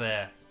out of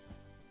there.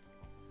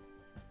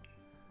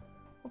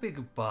 What would be a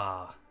good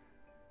bar?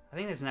 I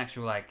think there's an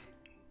actual, like,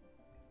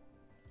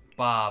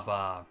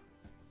 bar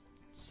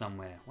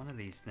somewhere. One of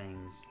these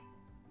things.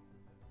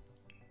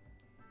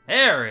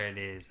 There it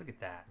is. Look at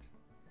that.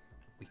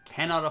 We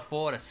cannot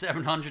afford a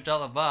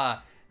 $700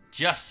 bar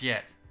just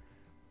yet.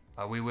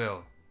 But we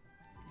will.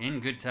 In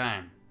good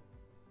time.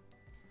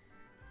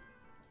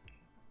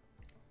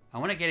 I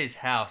want to get his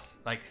house,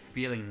 like,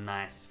 feeling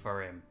nice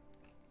for him.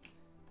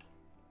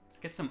 Let's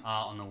get some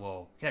art on the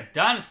wall. We can have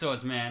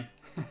dinosaurs, man.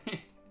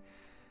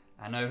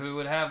 I know who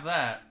would have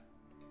that.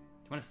 Do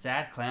you want a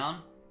sad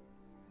clown?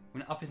 We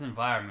want to up his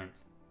environment.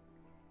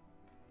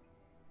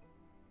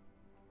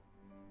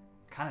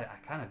 I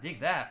kind of dig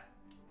that.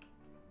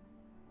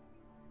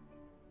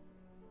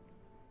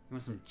 You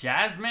want some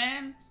jazz,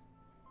 man?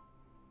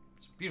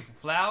 Some beautiful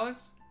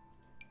flowers.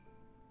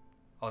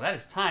 Oh, that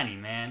is tiny,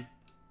 man.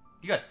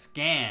 You got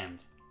scammed.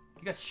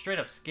 You got straight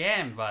up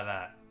scammed by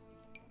that.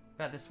 What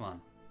about this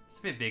one? It's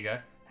a bit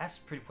bigger. That's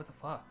pretty... What the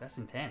fuck? That's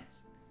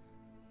intense.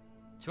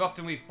 Too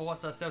often we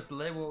force ourselves to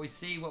label what we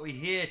see, what we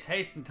hear,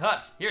 taste, and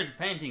touch. Here's a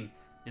painting.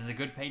 Is it a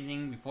good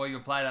painting? Before you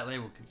apply that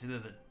label, consider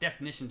the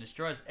definition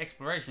destroys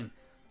exploration.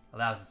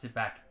 Allows us to sit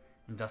back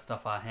and dust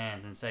off our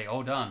hands and say,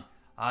 all done.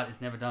 Art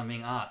is never done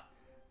being art.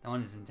 That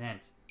one is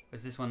intense.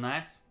 Was this one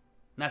nice?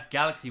 Nice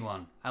galaxy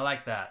one. I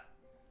like that.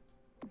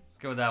 Let's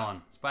go with that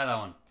one. Let's buy that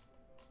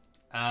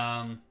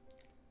one.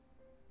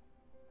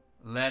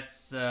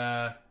 Let's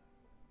let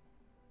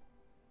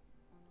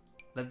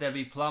there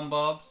be plum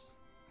bobs.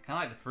 I kind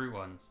of like the fruit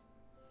ones.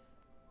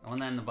 I want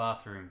that in the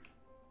bathroom.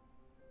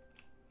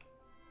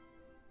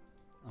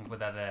 I'll put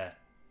that there.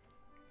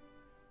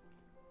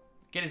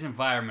 Get his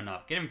environment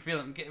up. Get him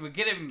feeling.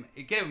 Get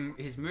him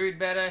his mood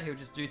better. He'll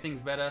just do things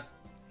better.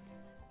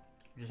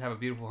 Just have a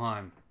beautiful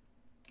home.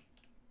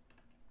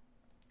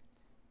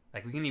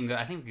 Like we can even go.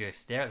 I think we can go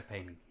stare at the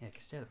painting. Yeah, go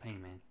stare at the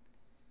painting, man.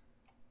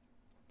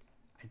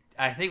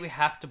 I think we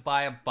have to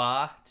buy a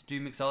bar to do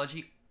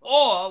mixology,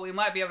 or we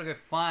might be able to go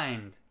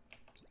find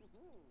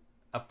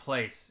a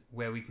place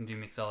where we can do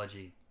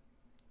mixology.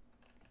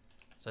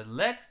 So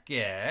let's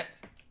get.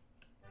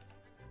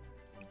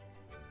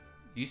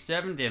 You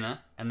serve him dinner,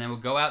 and then we'll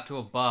go out to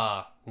a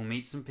bar. We'll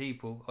meet some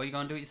people. Oh, you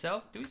gonna do it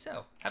yourself? Do it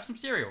yourself. Have some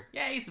cereal.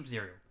 Yeah, eat some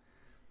cereal.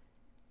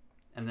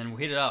 and then we'll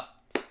hit it up.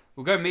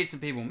 We'll go meet some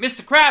people.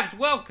 Mr. Krabs,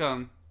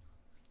 welcome.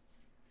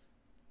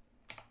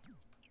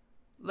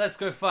 Let's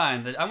go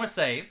find the... I'm gonna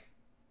save.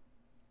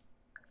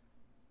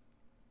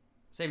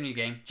 Save new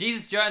game.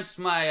 Jesus Jones is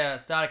my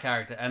starter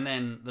character, and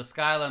then the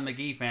Skylar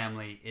McGee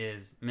family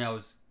is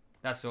Mel's.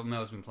 That's what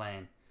Mel's been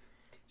playing.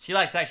 She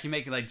likes actually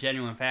making like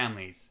genuine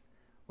families,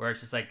 where it's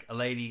just like a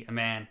lady, a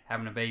man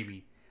having a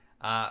baby.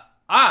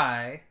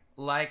 I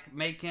like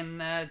making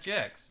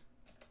jerks.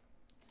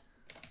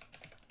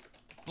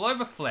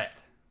 Blobberflet.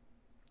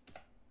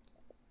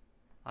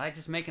 I like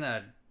just making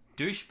a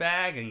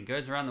douchebag, and he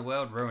goes around the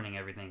world ruining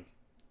everything.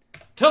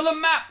 To the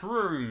map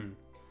room.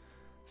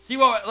 See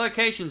what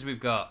locations we've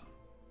got.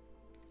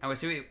 And we'll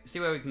see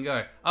where we can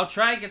go. I'll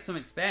try and get some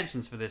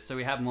expansions for this so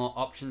we have more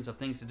options of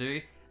things to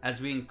do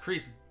as we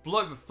increase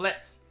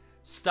Blobberflet's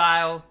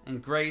style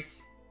and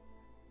grace.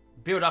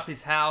 Build up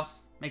his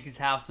house. Make his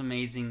house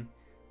amazing.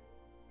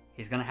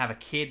 He's going to have a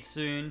kid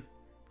soon.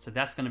 So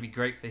that's going to be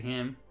great for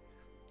him.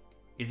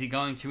 Is he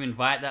going to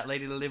invite that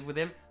lady to live with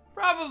him?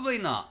 Probably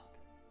not.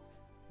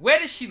 Where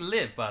does she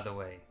live, by the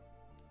way?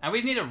 And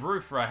we need a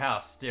roof for our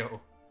house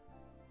still.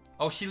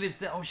 Oh, she lives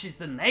there. Oh, she's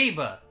the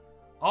neighbor.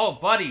 Oh,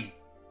 buddy.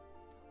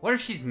 What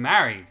if she's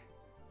married?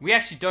 We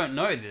actually don't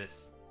know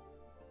this.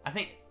 I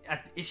think...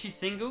 Is she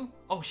single?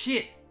 Oh,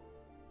 shit.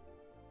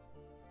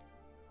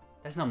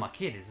 That's not my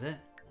kid, is it?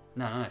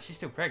 No. She's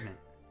still pregnant.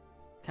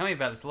 Tell me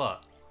about this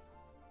lot.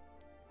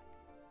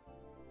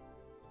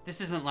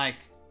 This isn't like...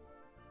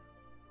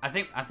 I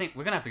think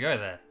we're gonna have to go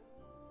there.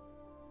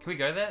 Can we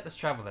go there? Let's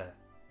travel there.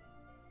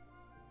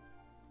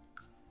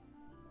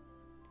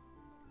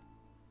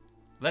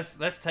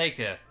 Let's take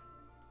her.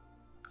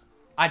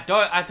 I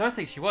don't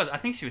think she was. I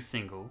think she was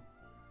single.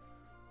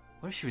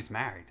 What if she was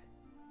married?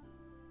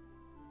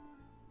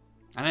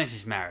 I know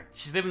she's married.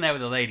 She's living there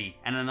with a lady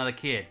and another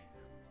kid.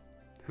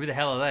 Who the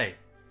hell are they?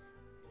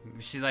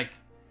 She's like,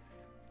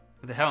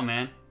 what the hell,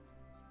 man?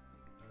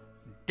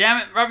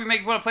 Damn it, Rob, you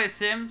make me want to play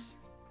Sims?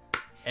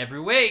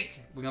 Every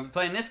week, we're gonna be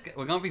playing this.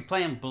 We're gonna be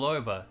playing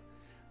Blobber.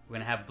 We're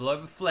gonna have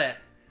Blobberflet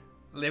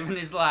living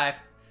his life,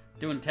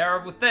 doing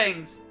terrible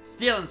things,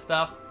 stealing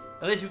stuff.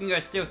 At least we can go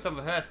steal some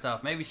of her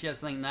stuff. Maybe she has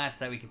something nice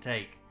that we can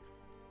take.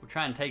 We'll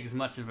try and take as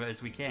much of it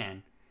as we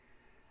can.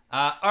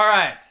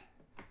 Alright.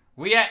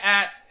 We are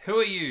at... Who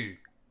are you?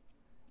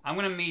 I'm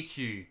gonna meet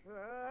you.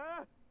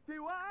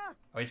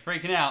 Oh, he's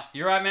freaking out.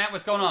 You alright, man?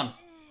 What's going on?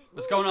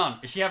 What's going on?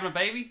 Is she having a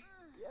baby?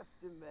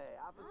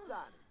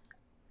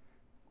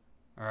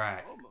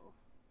 Alright.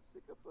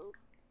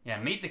 Yeah,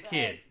 meet the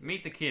kid.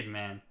 Meet the kid,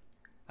 man.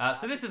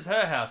 So this is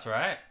her house,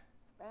 right?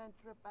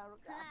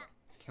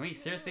 Can we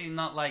seriously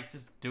not, like,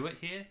 just do it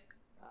here?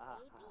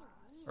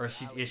 Or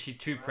is she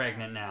too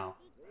pregnant now?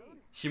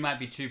 She might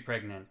be too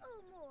pregnant.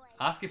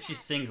 Ask if she's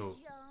single.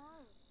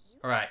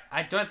 Alright,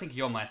 I don't think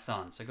you're my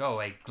son, so go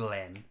away,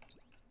 Glenn.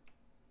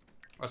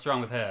 What's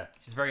wrong with her?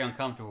 She's very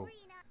uncomfortable.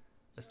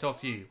 Let's talk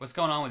to you. What's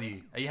going on with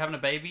you? Are you having a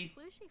baby?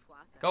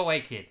 Go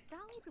away, kid.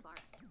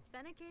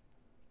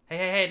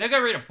 Hey, don't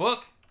go read a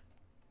book.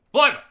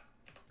 Blobber!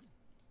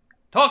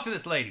 Talk to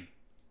this lady.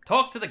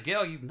 Talk to the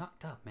girl you've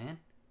knocked up, man.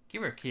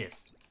 Give her a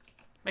kiss.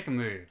 Make a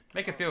move.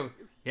 Make her feel...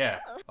 Yeah.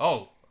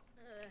 Oh.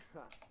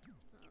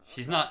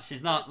 She's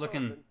not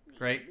looking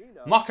great.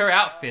 Mock her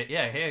outfit.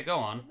 Yeah, here, go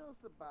on.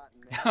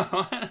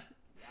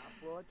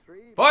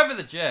 Blobber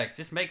the jerk.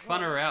 Just make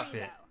fun of her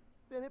outfit.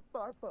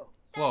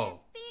 Whoa.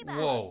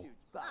 Whoa.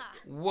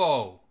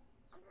 Whoa.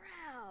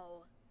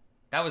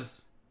 That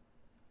was...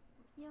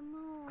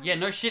 Yeah,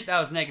 no shit, that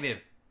was negative.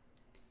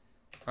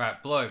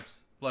 Alright,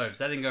 Blobes.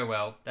 That didn't go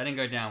well. That didn't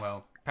go down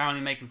well.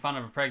 Apparently making fun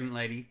of a pregnant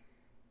lady.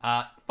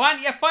 Find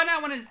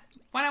out when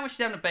she's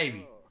having a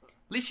baby.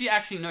 At least you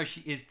actually know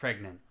she is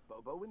pregnant.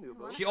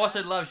 She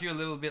also loves you a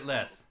little bit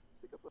less.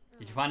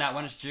 Did you find out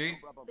when it's due?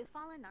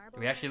 Did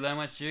we actually learn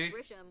when it's due?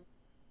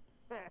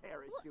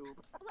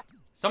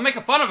 Stop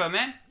making fun of her,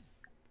 man.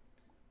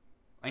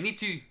 I need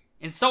to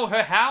insult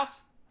her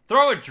house?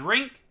 Throw a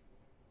drink?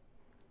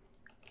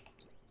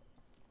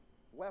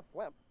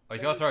 Oh,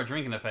 he's gonna throw a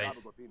drink in the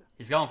face.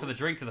 He's going for the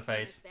drink to the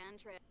face.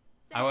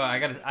 I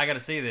gotta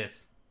see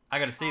this. I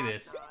gotta see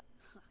this.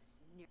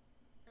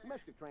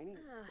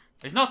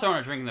 He's not throwing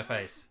a drink in the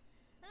face.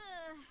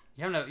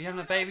 You having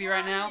a baby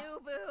right now?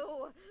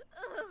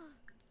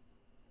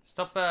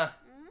 Stop trying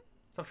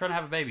to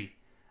have a baby.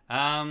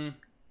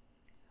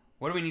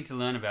 What do we need to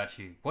learn about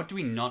you? What do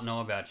we not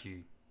know about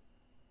you?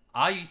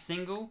 Are you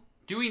single?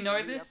 Do we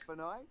know this?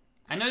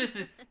 I know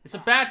it's a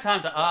bad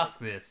time to ask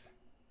this.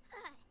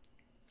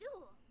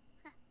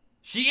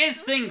 She is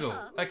single.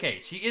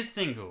 Okay, she is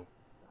single.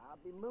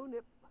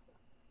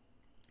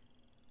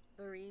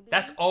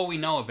 That's all we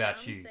know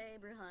about you.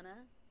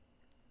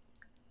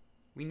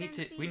 We need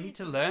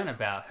to learn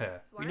about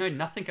her. We know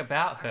nothing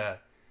about her.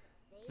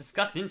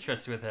 Discuss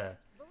interests with her.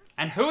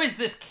 And who is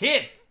this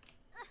kid?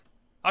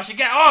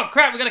 Oh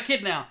crap, we got a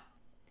kid now.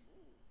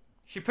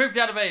 She pooped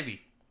out a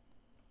baby.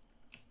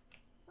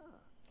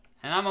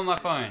 And I'm on my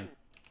phone.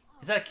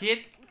 Is that a kid?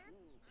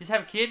 Does he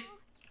have a kid?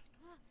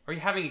 Or are you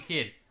having a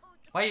kid?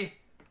 Why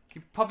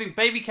You're popping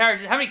baby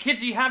carriages. How many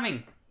kids are you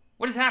having?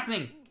 What is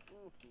happening?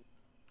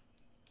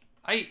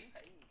 Are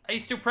you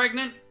still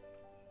pregnant?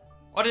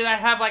 Or did I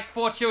have like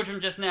 4 children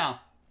just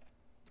now?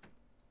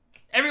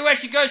 Everywhere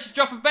she goes, she's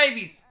dropping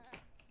babies.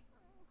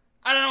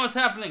 I don't know what's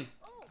happening.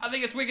 I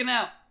think it's wigging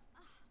out.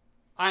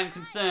 I am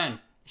concerned.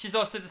 She's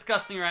also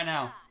disgusting right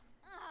now.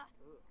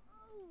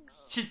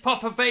 She's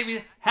popped her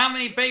baby. How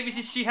many babies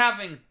is she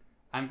having?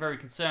 I'm very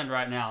concerned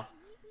right now.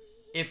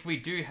 If we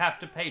do have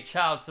to pay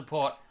child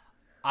support,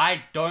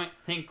 I don't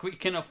think we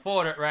can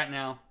afford it right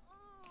now.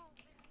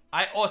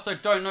 I also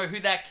don't know who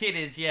that kid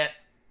is yet.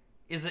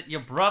 Is it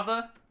your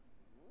brother?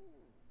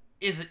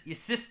 Is it your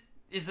sis?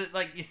 Is it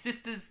like your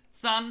sister's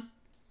son?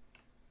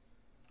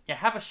 Yeah,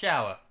 have a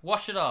shower.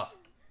 Wash it off.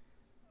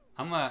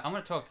 I'm gonna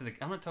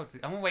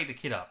wake the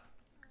kid up.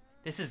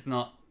 This is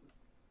not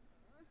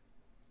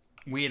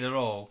weird at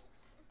all.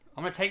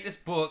 I'm gonna take this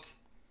book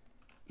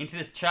into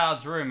this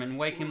child's room and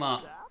wake him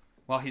up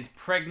while his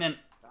pregnant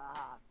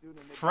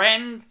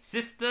friend,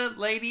 sister,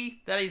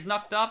 lady that he's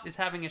knocked up is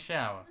having a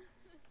shower.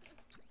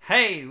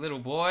 Hey, little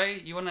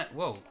boy, you wanna...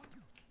 Whoa.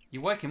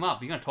 You woke him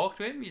up. You gonna talk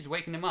to him? You're just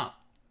waking him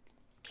up.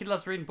 Kid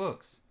loves reading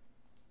books.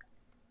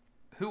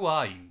 Who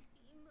are you?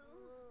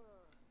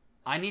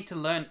 I need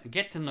to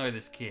get to know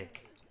this kid.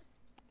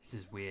 This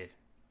is weird.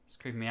 It's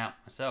creeping me out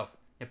myself.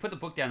 Yeah, put the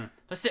book down.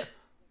 Don't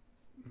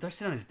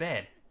sit on his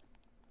bed.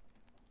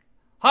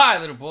 Hi,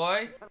 little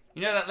boy.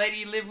 You know that lady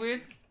you live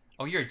with?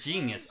 Oh, you're a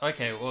genius.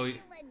 Okay, well,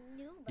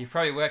 you've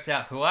probably worked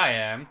out who I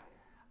am.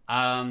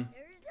 I'm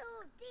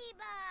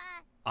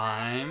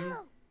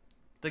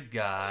the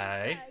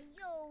guy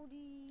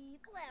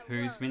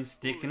who's been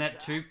sticking it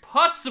to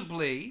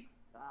possibly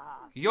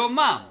your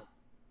mum.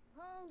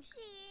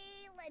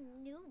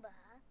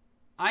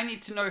 I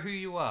need to know who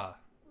you are.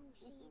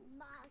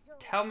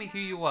 Tell me who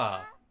you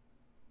are.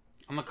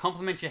 I'm gonna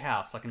compliment your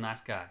house like a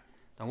nice guy.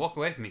 Don't walk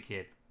away from me,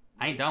 kid.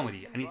 I ain't done with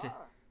you.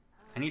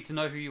 I need to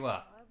know who you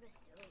are.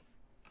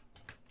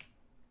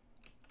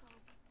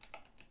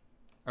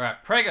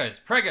 Alright,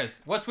 pregos.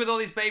 What's with all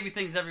these baby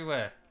things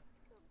everywhere?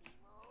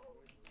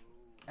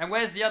 And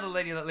where's the other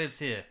lady that lives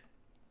here?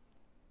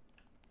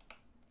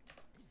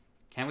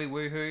 Can we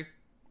woohoo?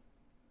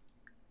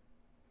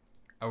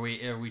 Are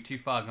we too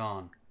far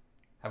gone?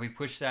 Have we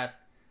pushed that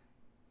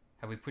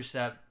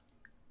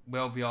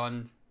well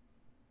beyond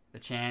the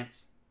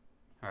chance?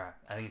 Alright,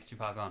 I think it's too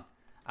far gone.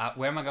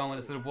 Where am I going with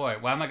this little boy?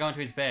 Why am I going to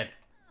his bed?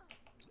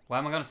 Why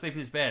am I going to sleep in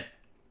his bed?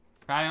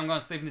 Why am I going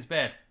to sleep in his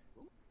bed?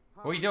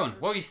 What are you doing?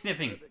 What are you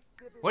sniffing?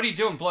 What are you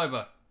doing,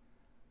 Blober?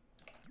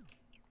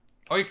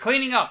 Oh, you're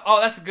cleaning up. Oh,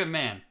 that's a good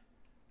man.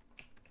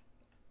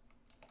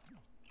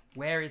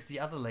 Where is the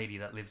other lady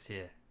that lives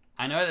here?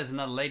 I know there's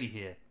another lady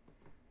here.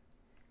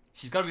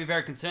 She's got to be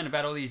very concerned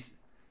about all these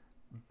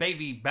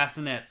baby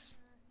bassinets.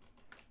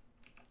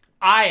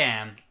 I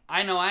am.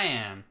 I know I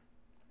am.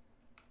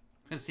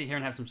 I'm going to sit here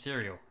and have some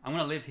cereal. I'm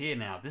going to live here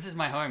now. This is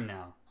my home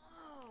now.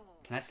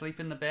 Can I sleep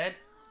in the bed?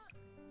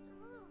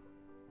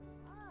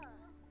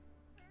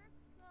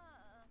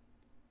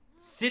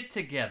 Sit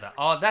together.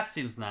 Oh, that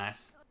seems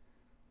nice.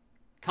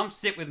 Come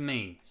sit with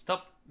me.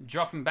 Stop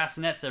dropping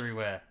bassinets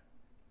everywhere.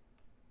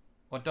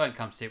 Or don't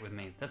come sit with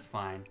me. That's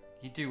fine.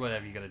 You do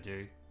whatever you gotta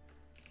do.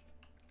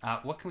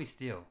 What can we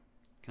steal?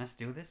 Can I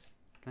steal this?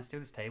 Can I steal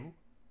this table?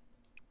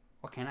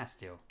 What can I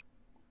steal?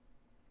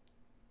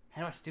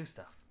 How do I steal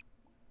stuff?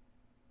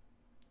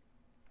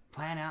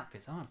 Plan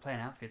outfits. I want to plan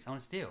outfits. I want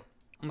to steal.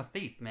 I'm a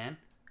thief, man.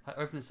 I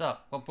open this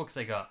up. What books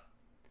they got?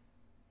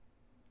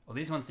 Well,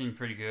 these ones seem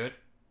pretty good.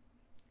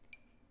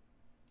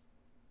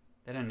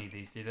 They don't need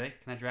these, do they?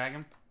 Can I drag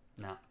them?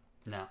 No.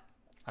 No.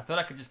 I thought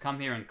I could just come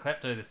here and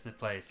klepto this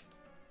place.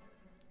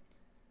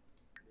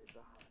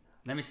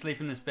 Let me sleep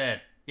in this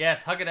bed.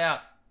 Yes, hug it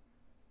out.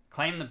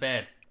 Claim the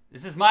bed.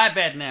 This is my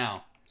bed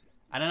now.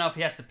 I don't know if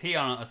he has to pee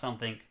on it or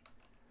something.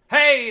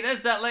 Hey,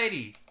 there's that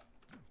lady.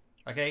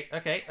 Okay,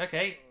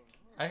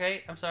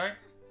 I'm sorry.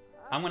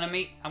 I'm gonna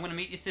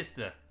meet your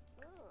sister.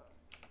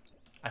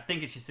 I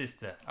think it's your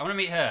sister. I wanna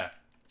meet her.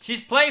 She's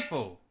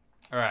playful.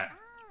 Alright.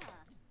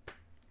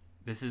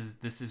 This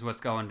is what's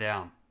going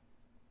down.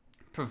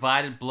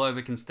 Provided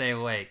Blober can stay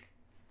awake.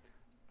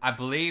 I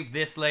believe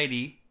this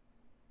lady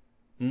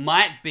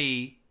might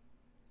be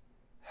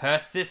her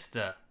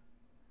sister.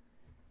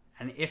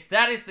 And if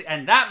that is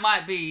and that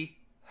might be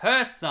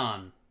her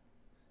son.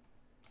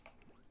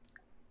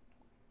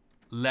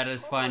 Let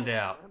us find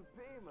out.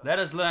 Let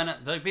us learn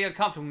it. Don't be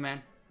uncomfortable,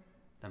 man.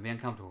 Don't be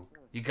uncomfortable.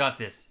 You got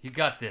this. You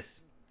got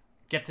this.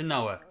 Get to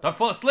know her. Don't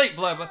fall asleep,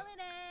 Blober.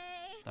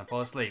 Don't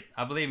fall asleep.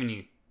 I believe in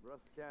you.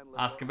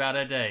 Ask about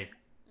her day.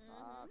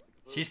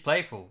 She's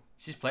playful.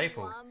 She's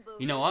playful.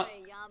 You know what?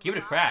 Give it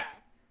a crack.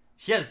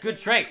 She has good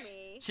traits.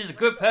 She's a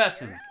good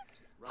person.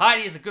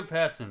 Heidi is a good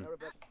person.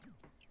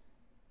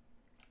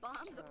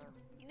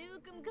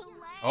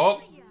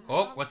 Oh,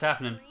 what's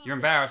happening? You're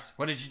embarrassed.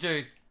 What did you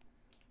do?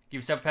 Give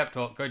yourself a pep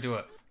talk. Go do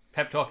it.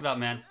 Pep talk it up,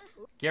 man.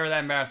 Get rid of that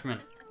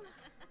embarrassment.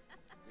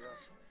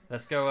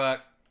 Let's go,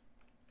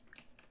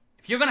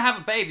 if you're gonna have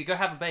a baby, go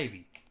have a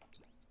baby.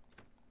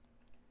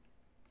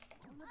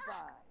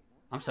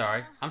 I'm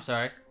sorry. I'm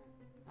sorry.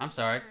 I'm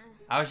sorry.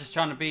 I was just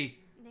trying to be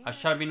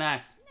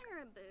nice.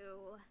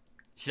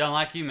 She don't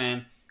like you,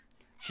 man.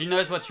 She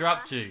knows what you're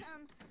up to.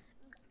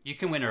 You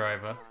can win her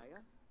over.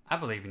 I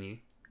believe in you.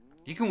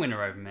 You can win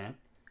her over, man.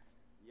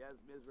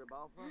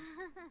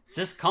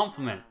 Just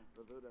compliment.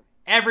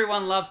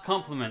 Everyone loves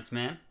compliments,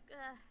 man.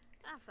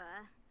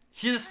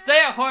 She's a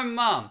stay-at-home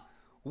mum.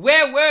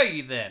 Where were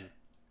you then?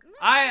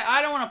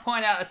 I don't want to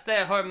point out a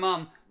stay-at-home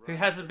mum who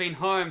hasn't been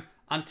home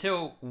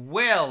until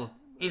well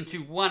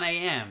into 1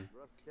 a.m.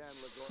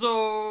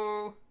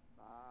 So,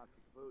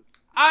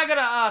 I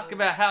gotta ask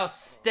about how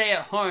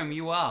stay-at-home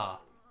you are.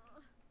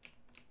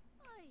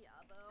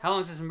 How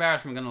long is this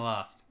embarrassment gonna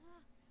last?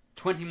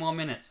 20 more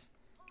minutes.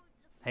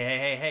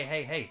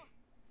 Hey.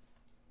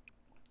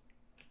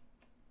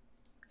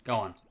 Go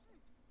on.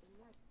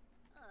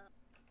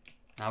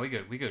 Nah, we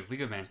good,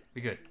 man.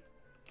 We good.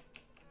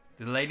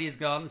 The lady is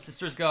gone, the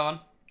sister is gone.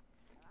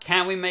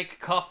 Can we make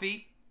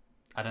coffee?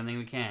 I don't think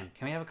we can.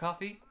 Can we have a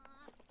coffee?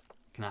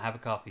 Can I have a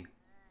coffee?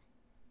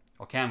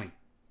 Or can we?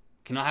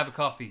 Can I have a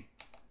coffee?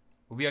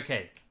 We'll be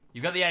okay.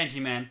 You got the energy,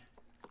 man.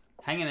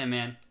 Hang in there,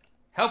 man.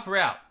 Help her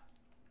out.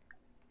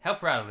 Help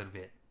her out a little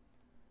bit.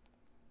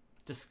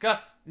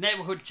 Discuss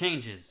neighborhood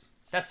changes.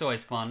 That's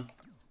always fun.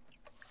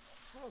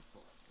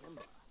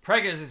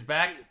 Preggers is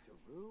back.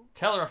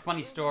 Tell her a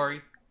funny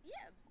story.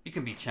 You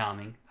can be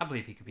charming. I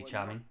believe he could be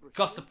charming.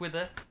 Gossip with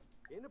her.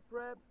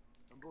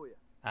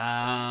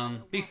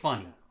 Be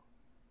funny.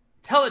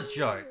 Tell a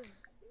joke.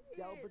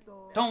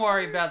 Don't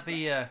worry about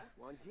the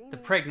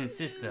pregnant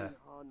sister.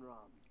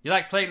 You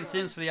like Platon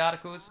Sims for the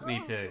articles?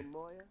 Me too.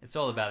 It's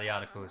all about the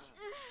articles.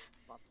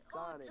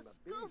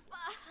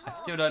 I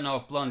still don't know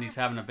if Blondie's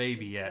having a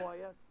baby yet.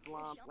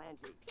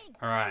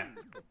 Alright.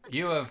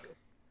 You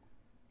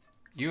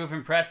have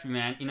impressed me,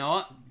 man. You know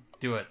what?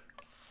 Do it.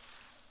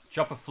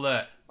 Drop a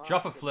flirt.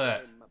 Drop a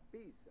flirt.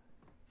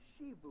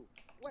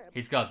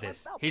 He's got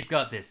this. He's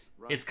got this.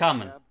 It's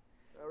coming.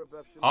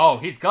 Oh,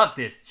 he's got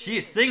this. She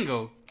is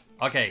single.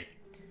 Okay.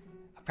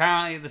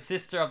 Apparently the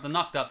sister of the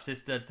knocked up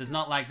sister does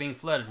not like being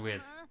flirted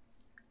with.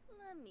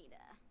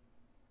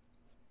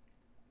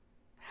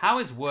 How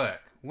is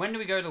work? When do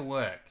we go to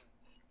work?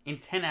 In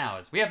 10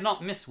 hours. We have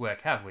not missed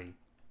work, have we?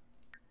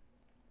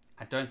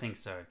 I don't think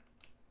so.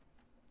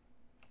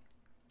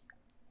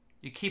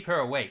 You keep her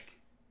awake.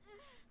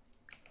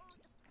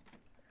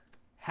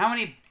 How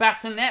many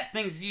bassinet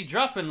things are you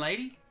dropping,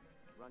 lady?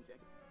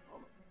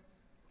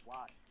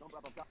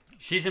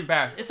 She's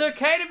embarrassed. It's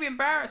okay to be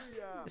embarrassed.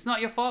 It's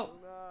not your fault.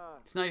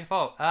 It's not your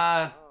fault.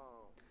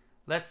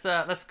 Let's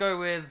go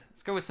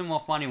with some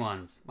more funny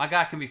ones. My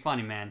guy can be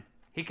funny, man.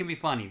 He can be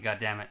funny,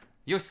 goddammit.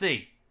 You'll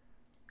see.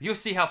 You'll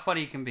see how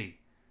funny he can be.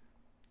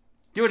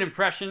 Do an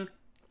impression.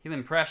 He'll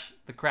impress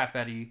the crap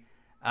out of you.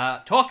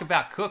 Talk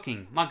about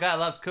cooking. My guy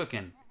loves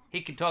cooking.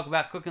 He can talk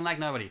about cooking like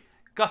nobody.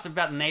 Gossip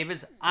about the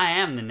neighbors. I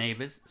am the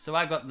neighbors, so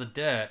I got the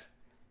dirt.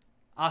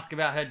 Ask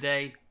about her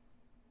day.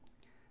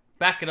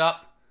 Back it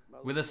up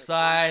with a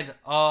side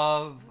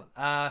of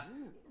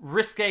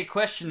risque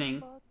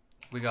questioning.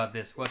 We got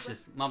this. Watch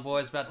this. My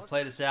boy's about to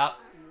play this out.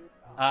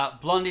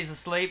 Blondie's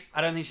asleep.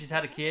 I don't think she's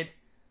had a kid.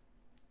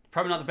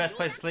 Probably not the best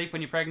place to sleep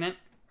when you're pregnant.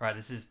 All right,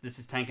 this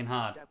is tanking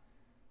hard.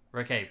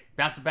 Okay,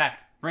 bounce it back.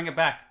 Bring it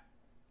back.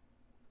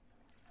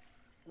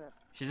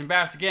 She's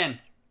embarrassed again.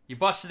 You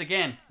botched it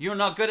again. You're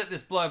not good at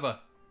this, Blober.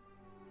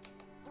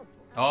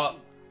 Oh.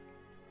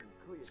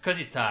 It's because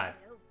he's tired.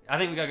 I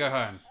think we gotta go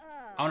home.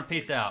 I want to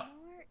peace out.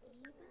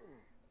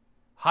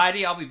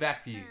 Heidi, I'll be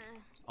back for you.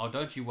 Oh,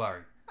 don't you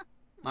worry.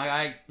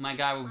 My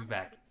guy will be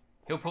back.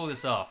 He'll pull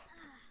this off.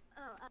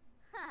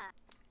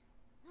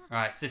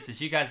 Alright,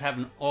 sisters, you guys have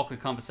an awkward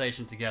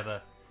conversation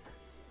together.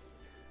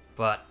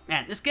 But,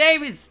 man, this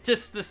game is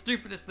just the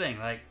stupidest thing.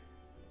 Like,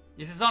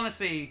 this is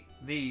honestly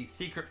the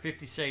secret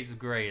 50 Shades of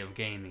Grey of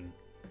gaming.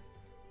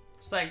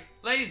 It's like,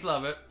 ladies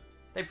love it.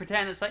 They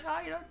pretend it's like, oh,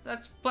 you know,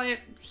 let's play it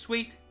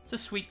sweet. It's a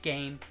sweet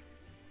game.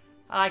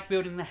 I like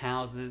building the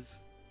houses.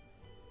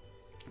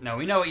 No,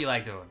 we know what you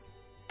like doing.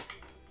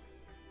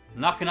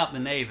 Knocking up the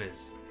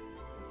neighbors.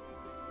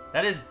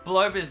 That is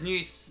Blober's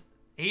new...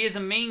 He is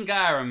a mean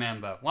guy,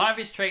 remember. One of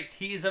his traits,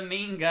 he is a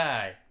mean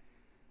guy.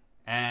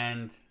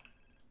 And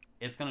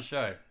it's gonna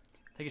show.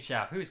 Take a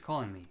shower. Who's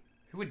calling me?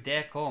 Who would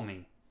dare call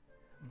me?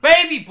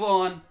 Baby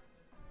born!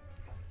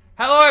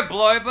 Hello,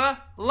 Blober.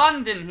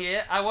 London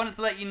here. I wanted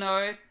to let you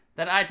know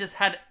that I just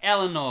had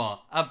Eleanor,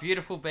 a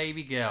beautiful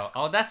baby girl.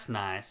 Oh, that's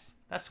nice.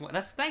 That's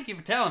thank you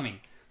for telling me.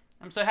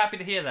 I'm so happy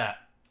to hear that.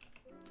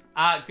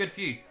 Good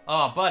for you.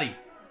 Oh, buddy.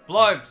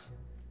 Blobes.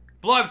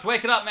 Blobes,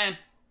 wake it up, man.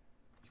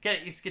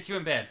 Let's get you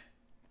in bed.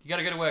 You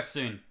gotta go to work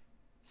soon.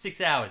 6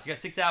 hours. You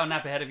got a 6-hour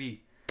nap ahead of you.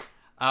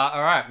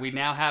 Alright, we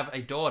now have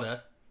a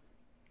daughter.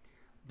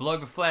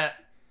 Blober Flat,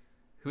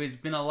 who has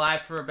been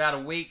alive for about a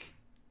week.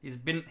 He's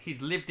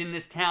lived in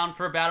this town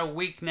for about a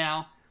week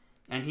now.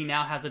 And he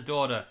now has a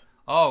daughter.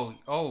 Oh.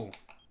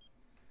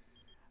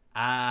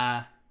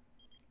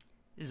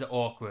 This is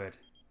awkward.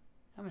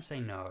 I'm gonna say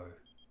no.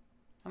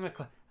 I'm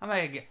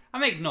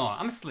gonna ignore.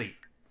 I'm asleep.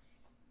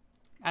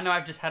 I know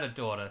I've just had a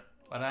daughter.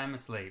 but I'm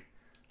asleep.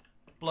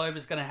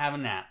 Blober's gonna have a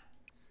nap.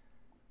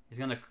 He's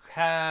gonna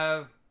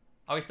have...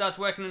 Oh, he starts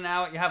working in an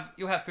hour.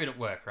 You'll have food at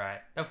work,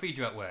 right? They'll feed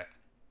you at work.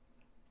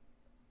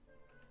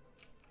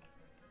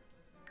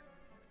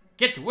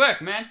 Get to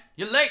work, man.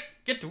 You're late.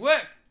 Get to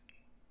work.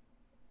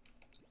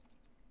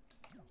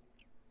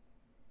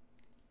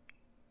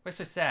 We're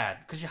so sad.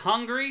 Because you're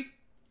hungry?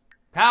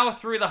 Power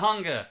through the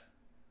hunger.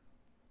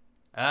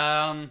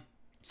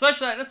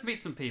 Socialite, let's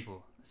meet some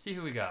people. Let's see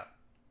who we got.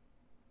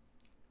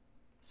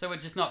 So we're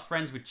just not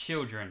friends with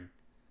children.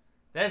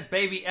 There's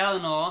baby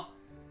Eleanor.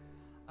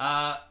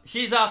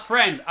 She's our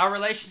friend. Our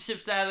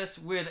relationship status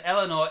with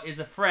Eleanor is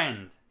a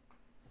friend.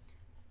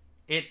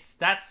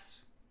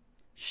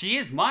 She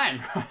is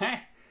mine,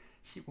 right?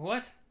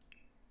 What?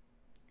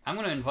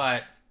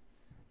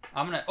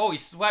 Oh, you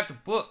swiped a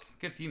book.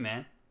 Good for you,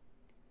 man.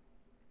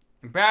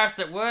 Embarrassed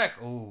at work?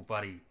 Oh,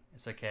 buddy.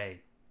 It's okay.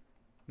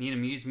 Need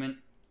amusement?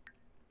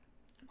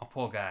 Oh,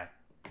 poor guy.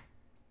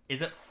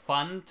 Is it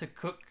fun to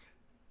cook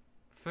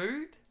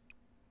food?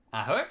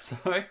 I hope so.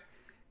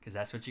 Because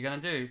that's what you're going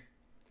to do.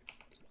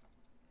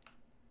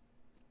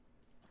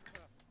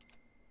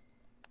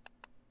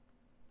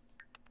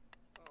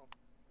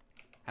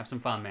 Have some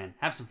fun, man.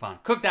 Have some fun.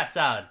 Cook that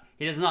salad.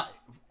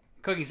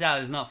 Cooking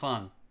salad is not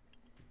fun.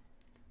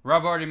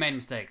 Rob already made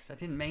mistakes. I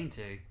didn't mean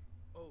to.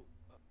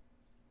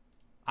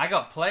 I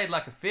got played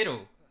like a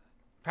fiddle.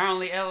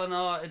 Apparently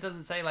Eleanor, it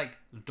doesn't say like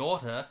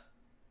daughter.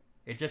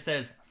 It just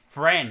says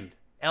friend.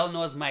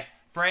 Eleanor's my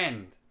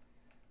friend.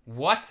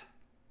 What?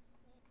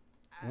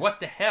 What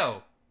the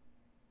hell?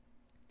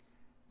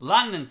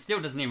 London still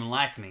doesn't even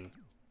like me.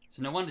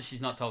 So no wonder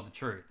she's not told the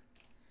truth.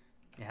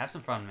 Yeah, have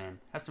some fun, man.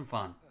 Have some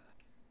fun.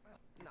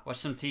 Watch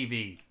some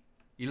TV.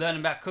 You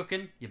learning about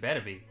cooking? You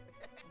better be.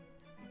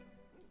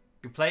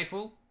 You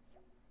playful?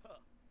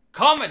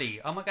 Comedy!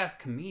 Oh, my guy's a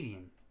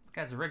comedian. My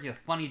guy's a regular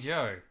funny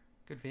Joe.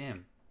 Good for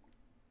him.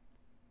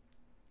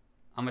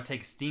 I'm gonna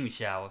take a steamy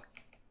shower.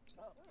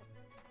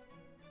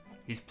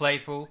 He's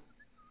playful.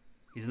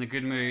 He's in a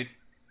good mood.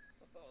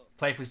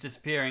 Playful's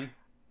disappearing.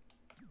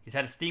 He's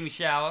had a steamy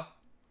shower.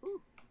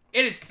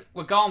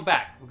 We're going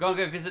back. We're gonna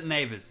go visit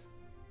neighbors.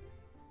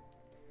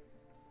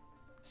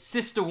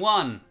 Sister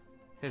 1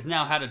 has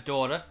now had a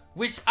daughter,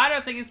 which I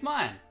don't think is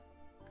mine.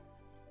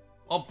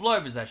 Or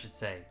Blober's, I should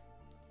say.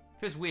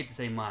 Feels weird to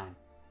say mine.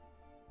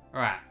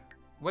 Alright.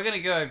 We're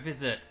gonna go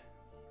visit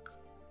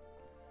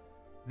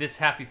this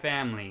happy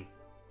family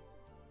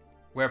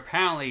where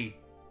apparently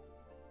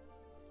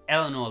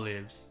Eleanor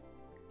lives.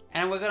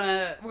 And we're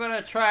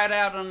gonna try it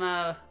out on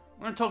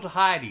we're gonna talk to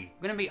Heidi.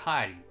 We're gonna meet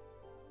Heidi.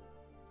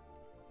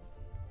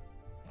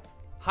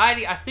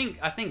 Heidi, I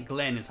think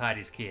Glenn is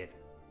Heidi's kid.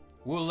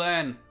 We'll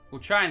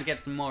try and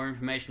get some more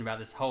information about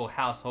this whole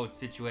household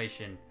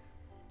situation.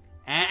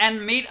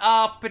 And meet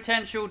our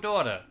potential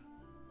daughter.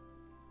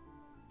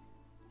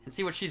 And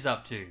see what she's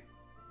up to.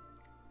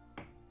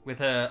 With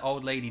her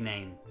old lady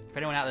name. If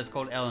anyone out there's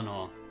called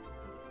Eleanor.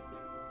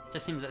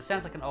 It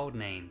sounds like an old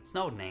name. It's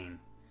an old name.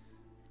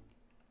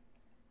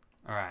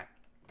 Alright.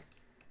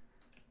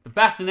 The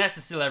bassinets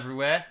are still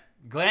everywhere.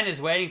 Glenn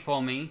is waiting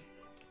for me.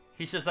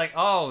 He's just like,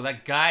 oh,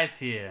 that guy's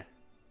here.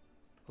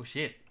 Oh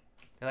shit.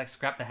 They like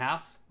scrap the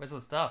house? Where's all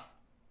the stuff?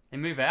 They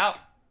move out?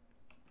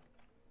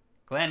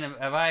 Glenn,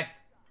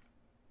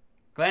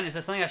 Glenn, is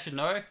there something I should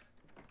know?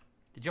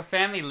 Did your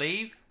family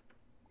leave?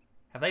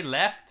 Have they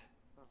left?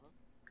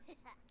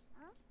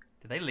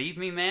 Did they leave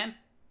me, man?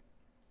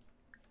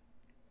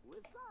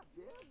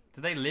 Do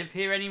they live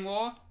here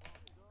anymore?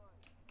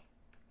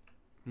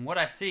 From what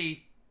I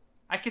see,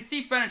 I can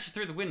see furniture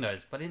through the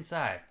windows, but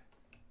inside,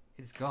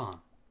 it is gone.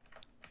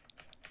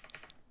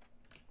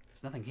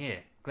 There's nothing here.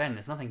 Glenn,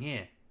 there's nothing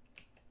here.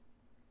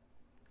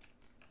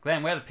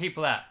 Glenn, where are the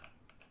people at?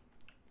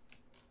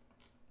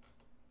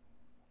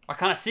 I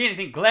can't see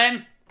anything.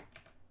 Glenn?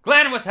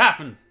 Glenn, what's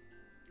happened?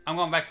 I'm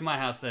going back to my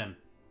house then.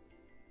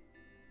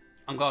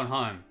 I'm going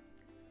home.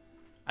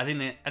 I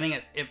think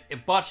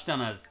it botched on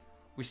us.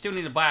 We still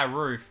need to buy a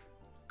roof.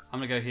 I'm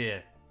gonna go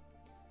here.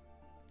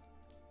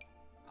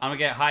 I'm gonna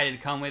get Heidi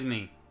to come with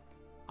me.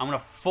 I'm gonna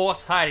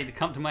force Heidi to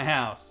come to my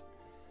house.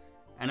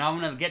 And I'm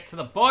gonna get to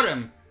the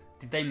bottom.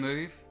 Did they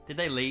move? Did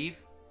they leave?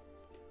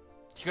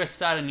 Did she go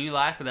start a new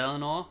life with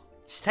Eleanor?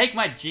 Did she take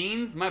my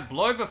jeans, my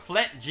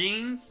Bloberflet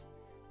jeans,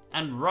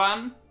 and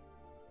run?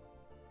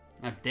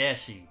 How dare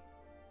she?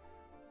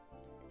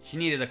 She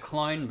needed a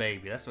clone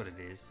baby, that's what it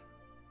is.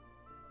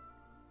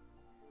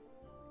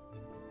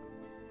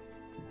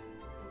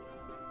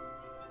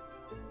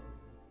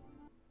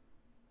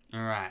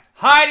 Alright.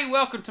 Heidi,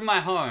 welcome to my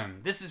home.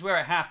 This is where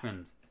it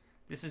happened.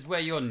 This is where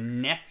your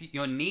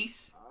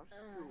niece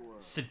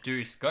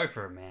seduced. Go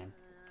for it, man.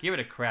 Give it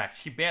a crack.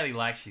 She barely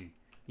likes you.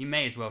 You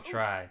may as well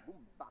try.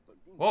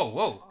 Whoa,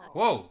 whoa,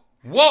 whoa,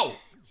 whoa!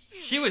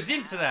 She was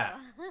into that.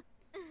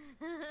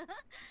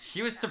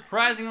 She was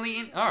surprisingly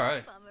in.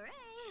 Alright.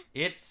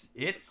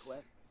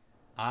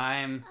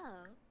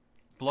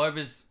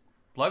 Blober's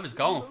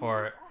going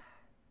for it.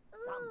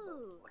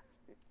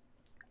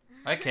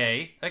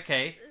 Okay,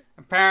 okay.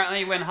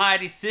 Apparently when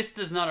Heidi's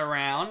sister's not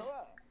around,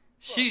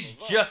 She's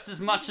just as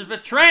much of a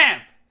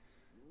tramp.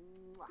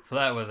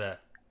 Flirt with her.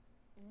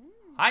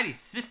 Heidi's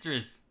sister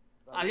is...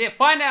 yeah,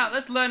 find out.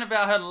 Let's learn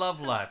about her love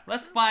life.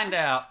 Let's find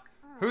out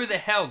who the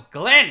hell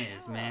Glenn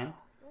is, man.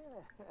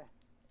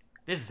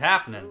 This is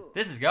happening.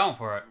 This is going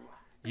for it.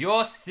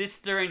 Your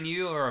sister and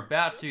you are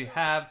about to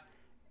have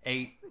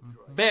a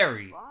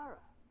very,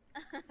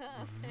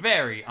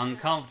 very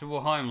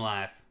uncomfortable home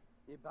life.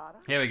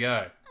 Here we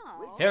go.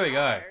 Here we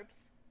go.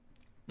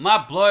 My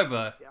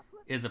Blober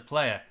is a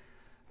player.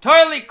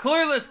 Totally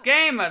Clueless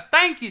Gamer,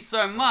 thank you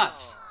so much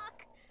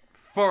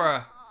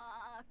for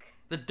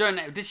the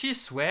donate. Did she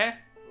swear?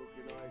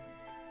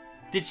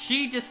 Did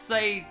she just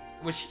say,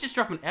 was she just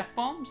dropping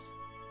F-bombs?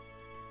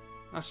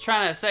 I was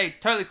trying to say,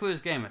 Totally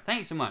Clueless Gamer, thank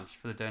you so much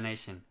for the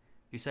donation.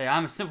 You say,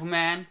 I'm a simple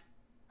man,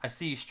 I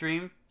see you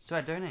stream, so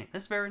I donate.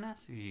 That's very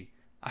nice of you.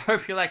 I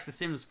hope you like The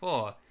Sims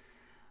 4.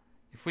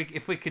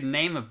 If we could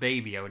name a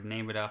baby, I would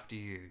name it after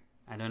you.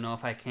 I don't know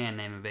if I can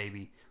name a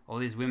baby. All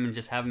these women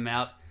just have them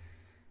out.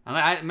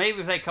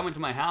 Maybe if they come into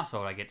my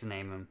household, I get to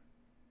name them.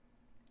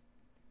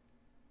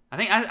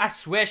 I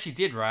swear she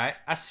did, right?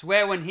 I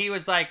swear when he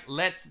was like,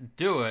 let's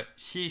do it,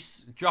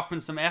 she's dropping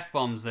some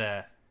F-bombs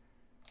there.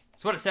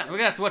 That's what it sounds. We're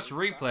gonna have to watch the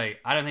replay.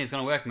 I don't think it's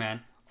gonna work,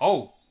 man.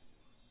 Oh!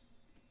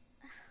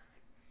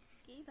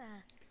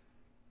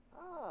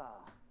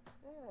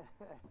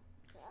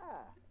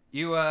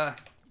 You,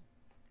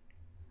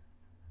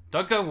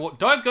 don't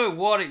go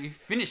water, you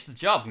finish the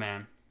job,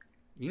 man.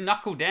 You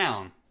knuckle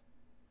down.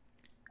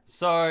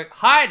 So,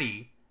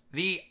 Heidi,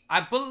 the, I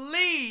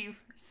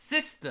believe,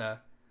 sister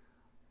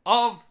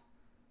of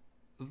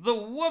the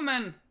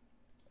woman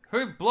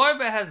who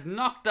Blober has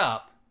knocked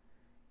up,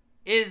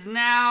 is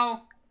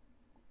now,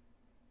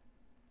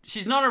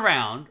 she's not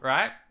around,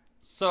 right?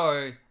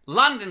 So,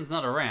 London's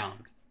not around.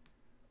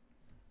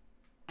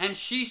 And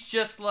she's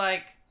just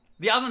like,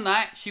 the other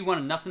night, she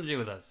wanted nothing to do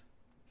with us.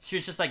 She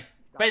was just like,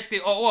 basically,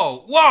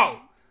 oh, whoa!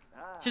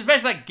 She's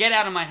basically like, get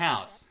out of my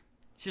house.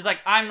 She's like,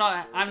 I'm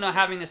not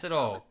having this at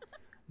all.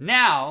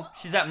 Now,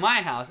 she's at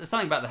my house. It's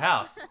something about the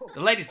house.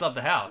 The ladies love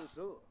the house.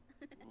 I'm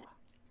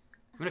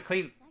gonna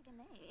clean.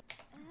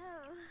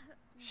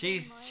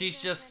 She's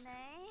just,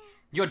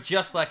 you're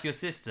just like your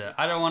sister.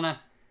 I don't wanna.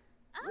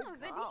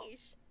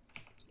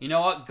 You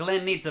know what?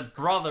 Glenn needs a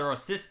brother or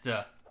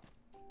sister.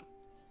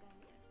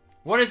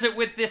 What is it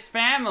with this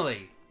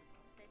family?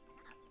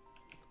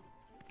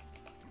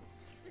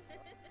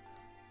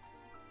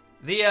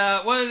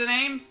 The, what are the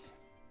names?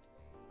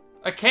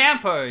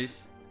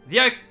 Ocampos.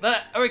 The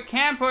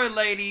Ocampo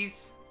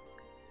ladies,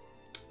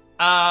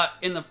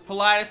 in the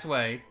politest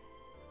way,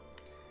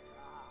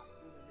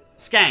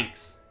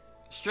 skanks.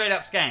 Straight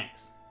up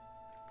skanks.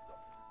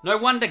 No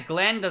wonder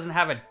Glenn doesn't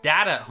have a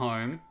dad at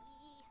home.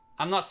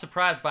 I'm not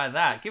surprised by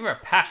that. Give her a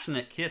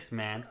passionate kiss,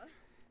 man.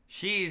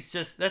 She's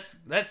just,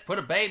 let's put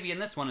a baby in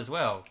this one as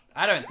well.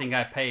 I don't think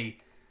I pay,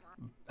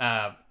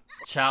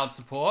 child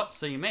support,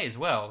 so you may as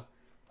well.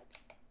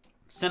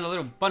 Send a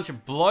little bunch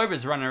of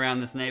blobers running around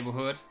this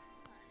neighborhood.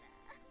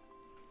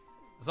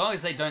 As long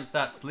as they don't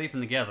start sleeping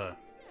together,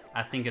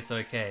 I think it's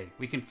okay.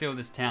 We can fill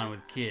this town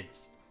with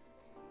kids.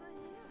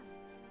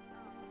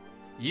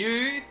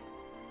 You...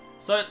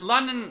 So,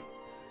 London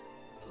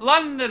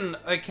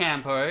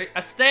Ocampo,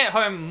 a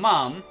stay-at-home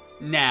mum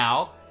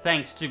now,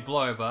 thanks to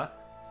Blober.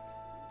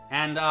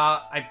 And,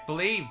 I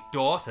believe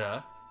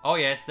daughter. Oh,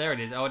 yes, there it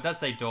is. Oh, it does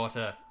say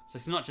daughter. So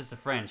she's not just a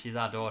friend, she's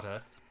our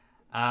daughter.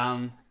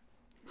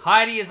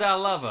 Heidi is our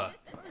lover.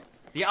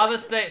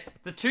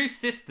 The two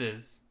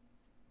sisters.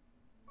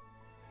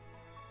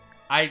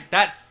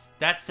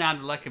 That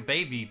sounded like a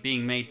baby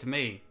being made to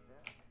me.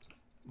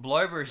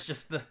 Blober is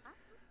just the,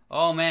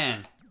 oh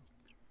man.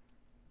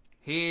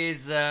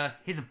 He's a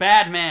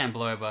bad man,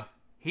 Blober.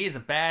 He is a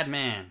bad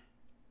man.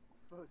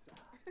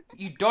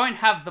 You don't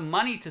have the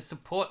money to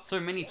support so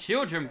many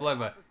children,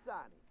 Blober.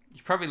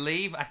 You probably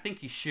leave. I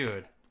think you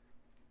should.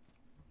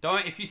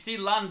 Don't, if you see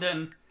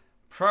London,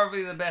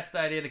 probably the best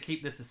idea to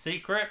keep this a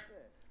secret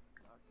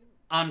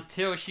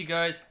until she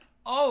goes,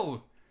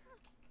 oh,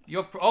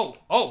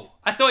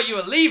 I thought you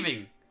were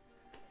leaving.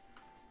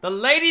 The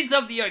ladies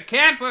of the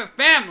Ocampo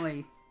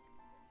family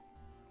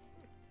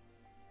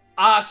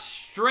are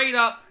straight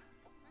up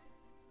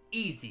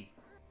easy.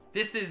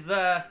 This is,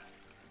 I'm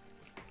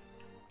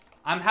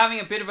having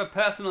a bit of a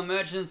personal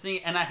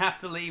emergency and I have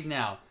to leave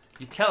now.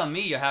 You're telling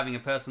me you're having a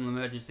personal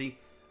emergency.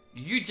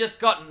 You just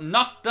got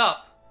knocked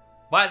up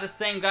by the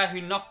same guy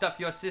who knocked up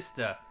your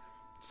sister.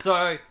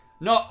 So,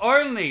 not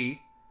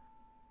only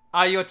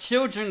are your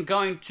children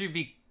going to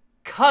be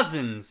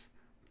cousins,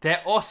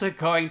 they're also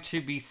going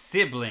to be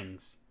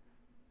siblings.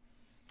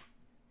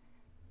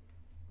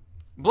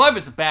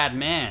 Blober's a bad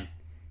man.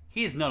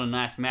 He's not a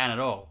nice man at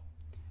all.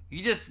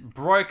 You just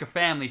broke a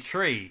family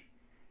tree.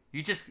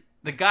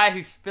 The guy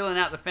who's filling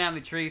out the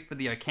family tree for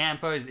the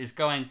Ocampos is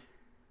going,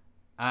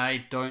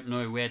 I don't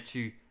know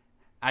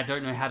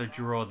how to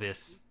draw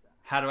this.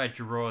 How do I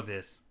draw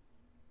this?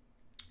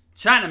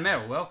 China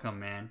Metal, welcome,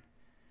 man.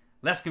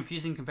 Less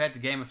confusing compared to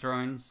Game of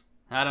Thrones.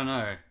 I don't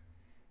know.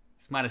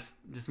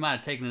 This might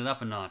have taken it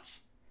up a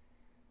notch.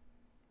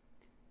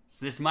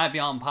 So this might be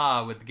on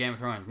par with the Game of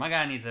Thrones. My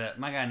guy needs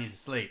to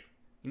sleep.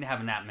 You need to have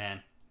a nap,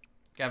 man.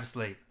 Go have a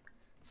sleep.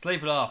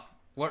 Sleep it off.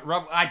 What,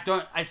 Rob?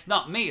 It's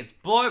not me. It's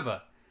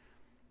Blober.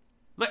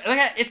 Look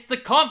at it's the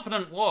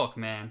confident walk,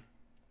 man.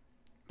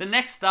 The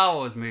next Star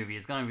Wars movie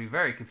is going to be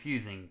very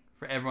confusing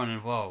for everyone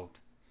involved.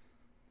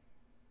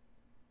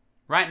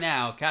 Right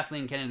now,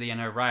 Kathleen Kennedy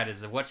and her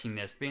writers are watching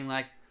this, being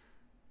like,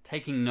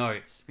 taking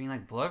notes, being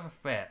like, Blober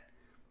Fett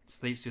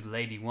sleeps with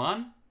Lady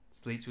 1,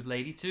 sleeps with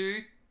Lady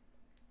 2,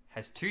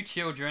 has 2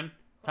 children.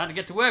 Time to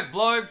get to work,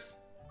 Blobes.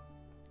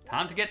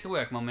 Time to get to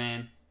work, my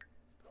man.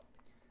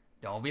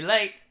 Don't be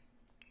late.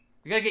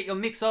 We gotta get your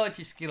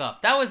mixology skill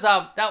up. That was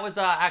our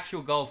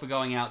actual goal for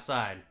going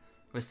outside,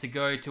 was to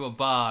go to a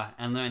bar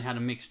and learn how to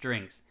mix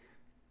drinks.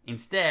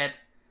 Instead,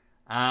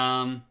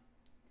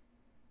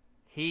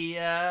 he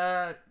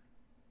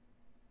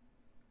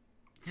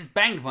just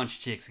banged a bunch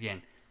of chicks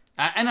again.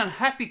 An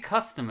unhappy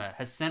customer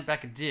has sent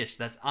back a dish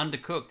that's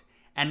undercooked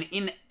and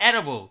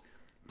inedible.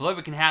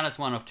 Blober can hand us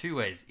one of 2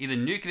 ways: either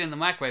nuke it in the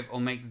microwave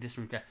or make the dish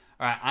from scratch.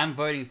 All right, I'm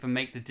voting for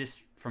make the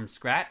dish from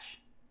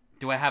scratch.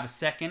 Do I have a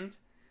second?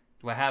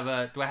 Do I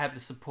have the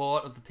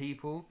support of the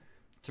people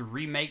to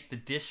remake the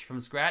dish from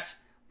scratch?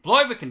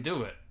 Blober can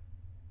do it.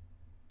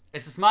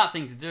 It's a smart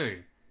thing to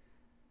do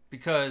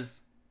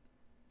because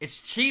it's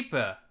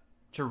cheaper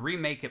to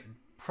remake it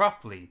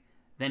properly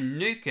than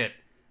nuke it,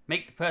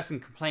 make the person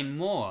complain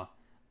more,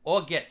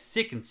 or get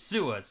sick in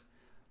sewers.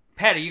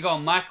 Patty, you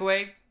gonna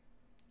microwave?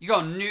 You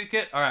gonna nuke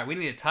it? Alright, we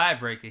need a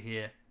tiebreaker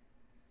here.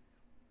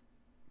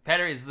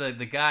 Patty is the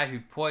guy who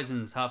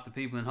poisons half the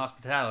people in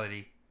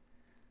hospitality.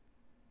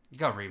 You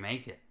gotta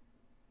remake it.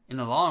 In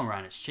the long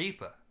run, it's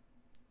cheaper.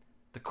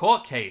 The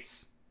court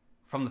case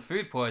from the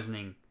food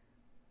poisoning,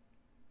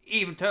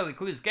 even Totally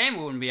Clueless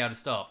Gamer wouldn't be able to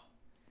stop.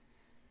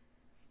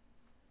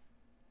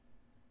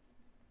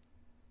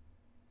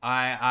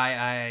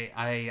 I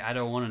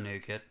don't want to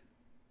nuke it.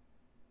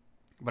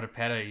 But a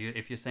pedo,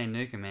 if you're saying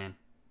nuke it, man.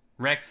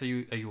 Rex, are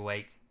you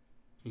awake?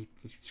 You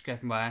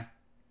scraping by?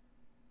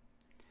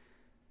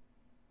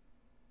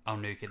 I'll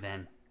nuke it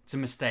then. It's a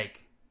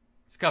mistake.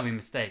 It's gotta be a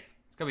mistake.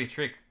 It's gotta be a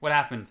trick. What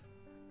happened?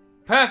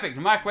 Perfect!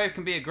 The microwave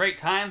can be a great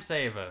time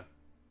saver.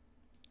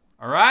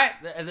 Alright?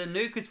 The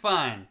nuke is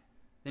fine.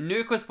 The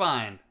nuke was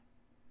fine.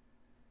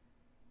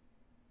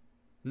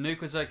 The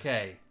nuke was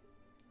okay.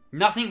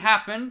 Nothing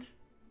happened,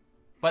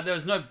 but there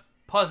was no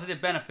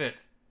positive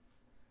benefit.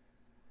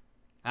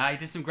 He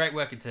did some great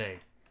work today.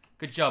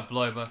 Good job,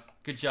 Blober.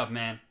 Good job,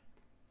 man.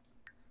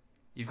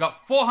 You've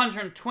got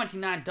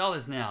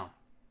 $429 now.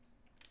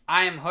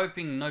 I am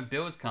hoping no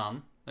bills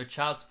come. No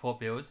child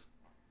support bills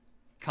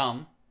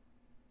come.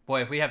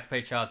 Boy, if we have to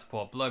pay child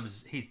support,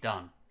 Blober's, he's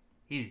done.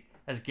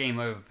 That's game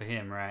over for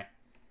him, right?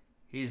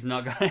 He's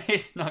not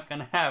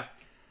gonna have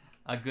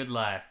a good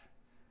life.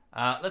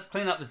 Let's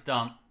clean up this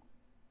dump.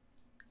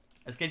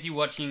 Let's get you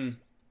watching.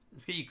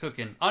 Let's get you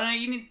cooking. Oh no,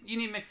 you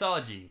need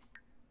mixology.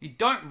 You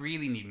don't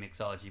really need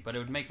mixology, but it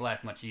would make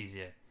life much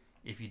easier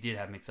if you did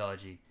have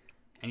mixology.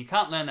 And you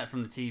can't learn that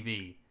from the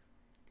TV.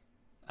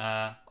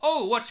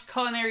 Oh, watch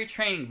culinary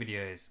training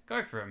videos.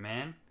 Go for it,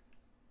 man.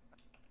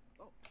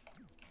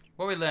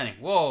 What are we learning?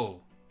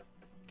 Whoa.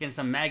 Getting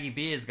some Maggie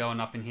beers going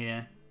up in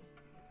here.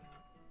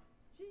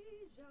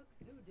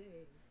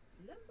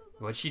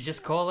 What'd she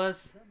just call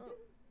us?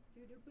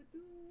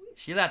 Is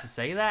she allowed to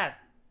say that?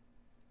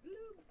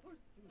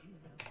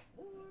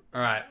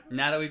 Alright,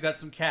 now that we've got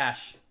some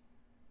cash,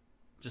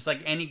 just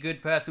like any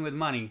good person with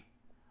money,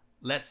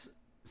 let's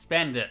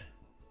spend it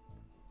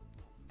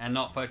and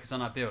not focus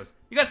on our bills.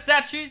 You got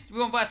statues? We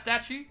want to buy a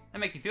statue? That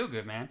make you feel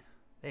good, man.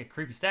 They're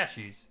creepy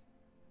statues.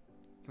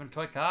 You want a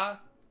toy car?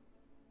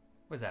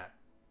 What's that?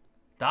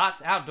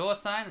 Darts outdoor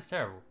sign? That's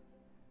terrible.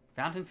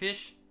 Fountain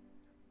fish?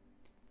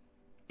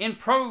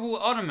 Improbable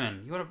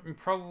Ottoman. You want an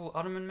improbable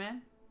Ottoman,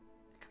 man?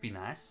 Could be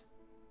nice.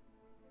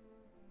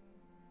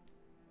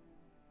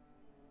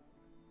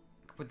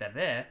 Could put that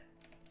there.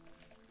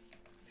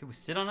 People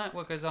sit on it?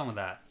 What goes on with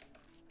that?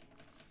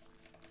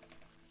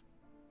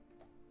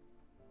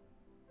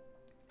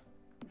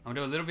 I'm gonna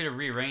do a little bit of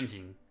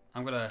rearranging.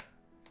 I'm gonna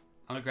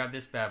grab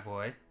this bad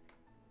boy.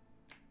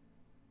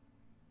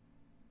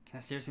 Can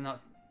I seriously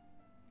not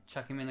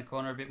chuck him in the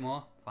corner a bit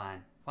more?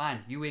 Fine.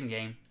 Fine. You win,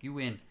 game. You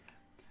win.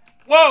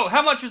 Whoa!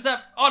 How much was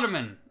that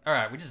Ottoman?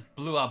 Alright, we just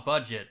blew our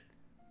budget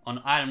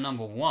on item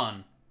number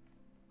 1.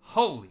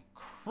 Holy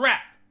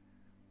crap!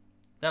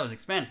 That was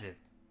expensive.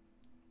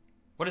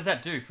 What does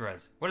that do for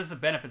us? What is the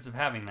benefits of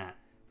having that?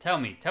 Tell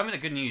me. Tell me the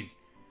good news.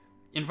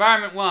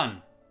 Environment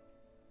 1.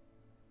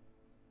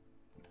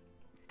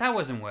 That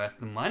wasn't worth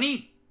the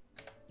money.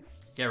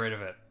 Get rid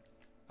of it.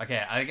 Okay,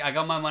 I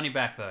got my money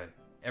back though.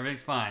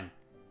 Everything's fine.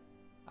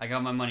 I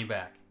got my money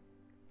back.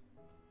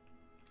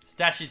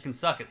 Statues can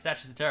suck it.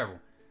 Statues are terrible.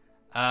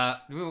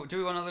 Do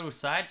we want a little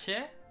side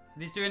chair?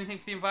 Did these do anything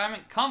for the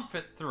environment?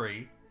 Comfort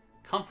 3.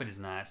 Comfort is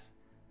nice.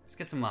 Let's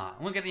get some I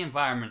want to get the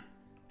environment,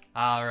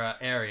 our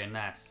area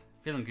nice.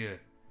 Feeling good.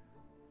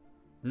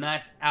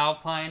 Nice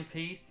alpine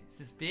piece. Is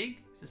this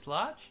big? Is this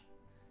large?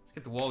 Let's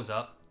get the walls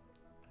up.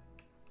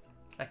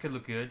 That could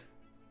look good.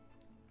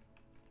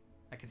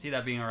 I can see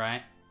that being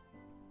alright.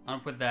 I'm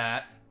gonna put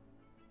that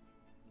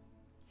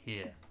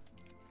here.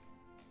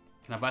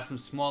 Can I buy some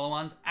smaller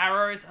ones?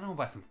 Arrows? I don't want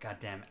to buy some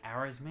goddamn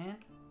arrows, man.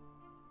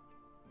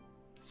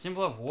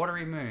 Symbol of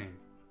watery moon.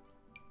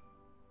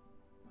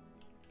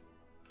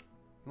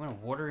 You want a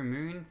watery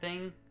moon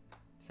thing?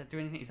 Does that do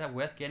anything? Is that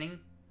worth getting?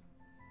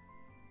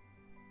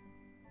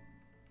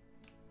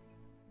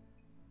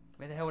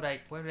 Where the hell would I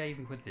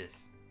even put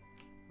this?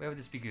 Where would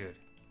this be good?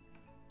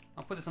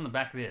 I'll put this on the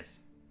back of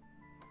this.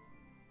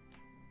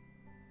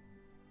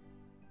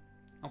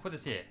 I'll put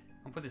this here.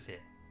 I'll put this here.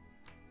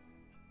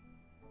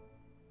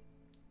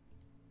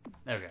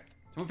 There we go.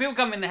 So when people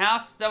come in the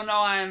house, they'll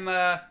know I'm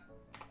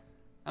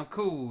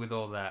cool with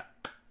all that.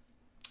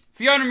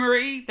 Fiona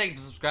Marie, thank you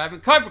for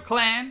subscribing. Cobra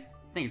Clan,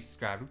 thank you for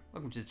subscribing.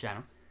 Welcome to the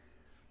channel.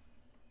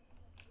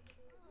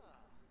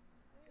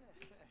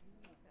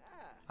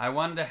 I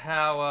wonder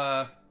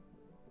how's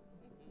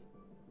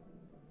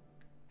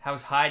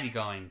Heidi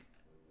going?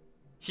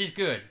 She's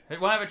good.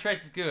 One of her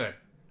traits is good.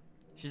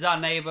 She's our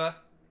neighbor.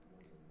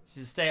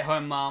 She's a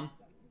stay-at-home mom.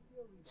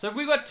 So if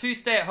we got 2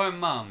 stay-at-home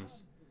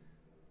moms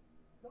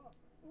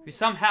who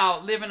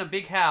somehow live in a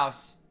big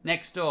house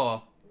next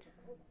door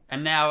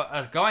and now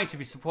are going to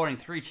be supporting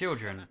 3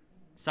 children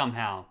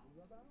somehow.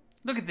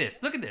 Look at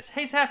this. Look at this.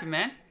 He's happy,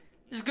 man.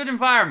 It's a good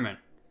environment.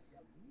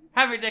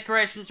 Having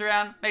decorations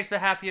around makes for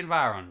happy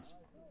environs.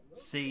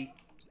 See?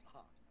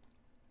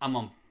 I'm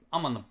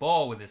on the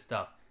ball with this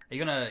stuff. Are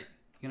you gonna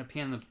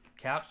pee on the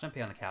couch? Don't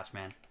pee on the couch,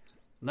 man.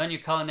 Learn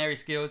your culinary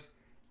skills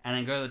and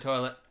then go to the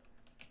toilet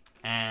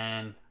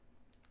and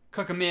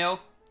cook a meal.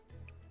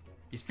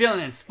 He's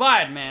feeling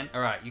inspired, man.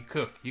 Alright, you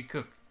cook. You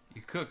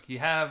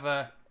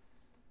have,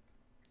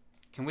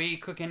 can we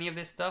cook any of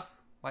this stuff?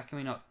 Why can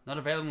we not? Not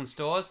available in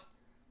stores?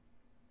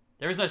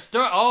 There is no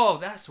store. Oh,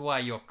 that's why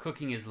your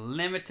cooking is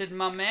limited,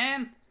 my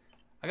man.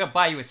 I gotta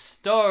buy you a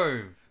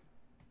stove.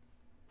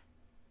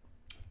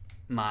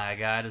 My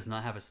guy does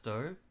not have a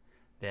stove.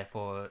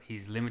 Therefore,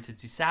 he's limited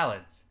to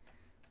salads.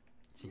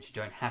 Since you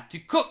don't have to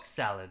cook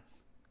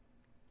salads.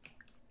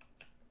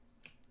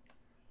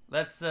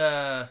 Let's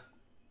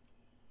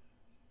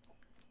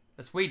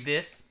weed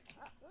this.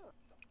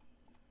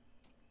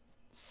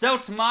 Sell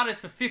tomatoes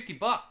for 50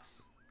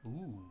 bucks.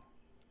 Ooh.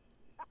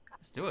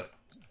 Let's do it.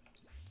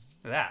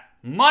 Look at that.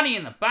 Money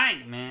in the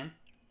bank, man.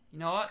 You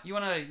know what? You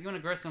wanna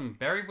grow some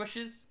berry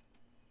bushes?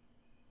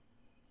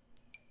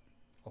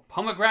 Or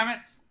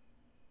pomegranates?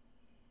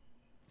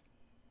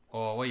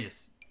 Or what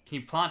is?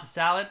 Can you plant a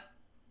salad?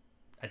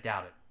 I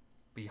doubt it.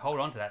 But you hold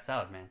on to that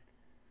salad, man.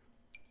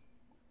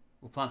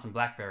 We'll plant some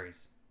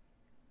blackberries.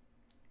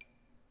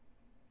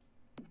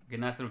 Get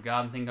a nice little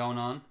garden thing going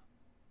on.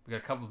 We got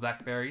a couple of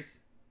blackberries.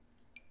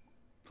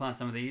 Plant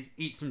some of these.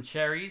 Eat some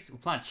cherries. We'll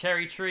plant a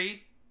cherry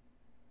tree.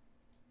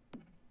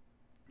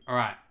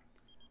 Alright.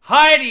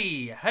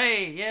 Heidi!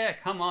 Hey, yeah,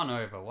 come on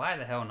over. Why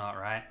the hell not,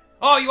 right?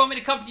 Oh, you want me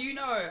to come to you?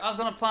 No, I was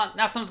gonna plant.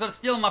 Now someone's gonna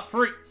steal my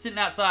fruit sitting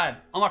outside.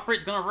 All my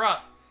fruit's gonna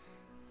rot.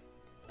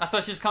 I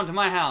thought she was coming to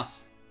my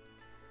house.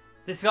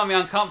 This is gonna be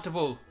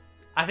uncomfortable.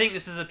 I think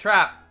this is a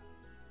trap.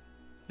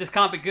 This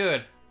can't be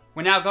good.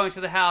 We're now going to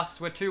the house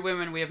where 2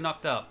 women we have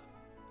knocked up.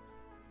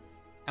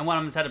 And one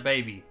of them's had a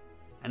baby.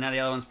 And now the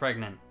other one's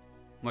pregnant.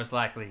 Most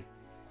likely.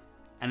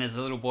 And there's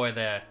a little boy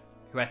there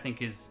who I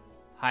think is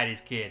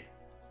Heidi's kid.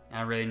 I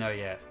don't really know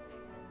yet.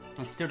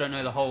 I still don't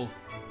know the whole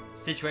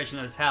situation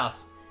of his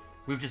house.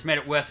 We've just made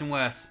it worse and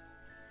worse.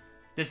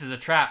 This is a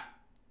trap.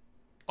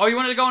 Oh, you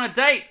wanted to go on a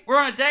date? We're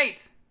on a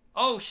date!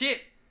 Oh,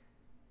 shit.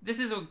 This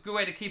is a good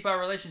way to keep our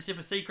relationship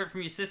a secret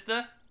from your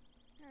sister.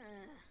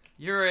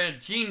 You're a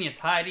genius,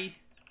 Heidi.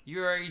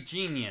 You're a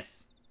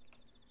genius.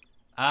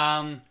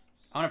 I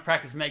want to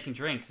practice making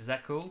drinks. Is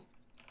that cool?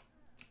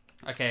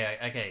 Okay,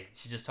 okay.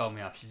 She just told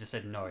me off. She just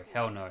said no.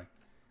 Hell no.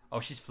 Oh,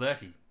 she's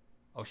flirty.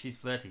 Oh, she's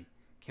flirty.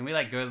 Can we,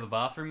 like, go to the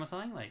bathroom or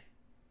something? Like,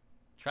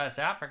 try this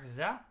out? Practice this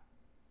out?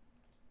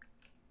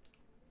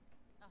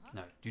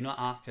 No. Do not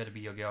ask her to be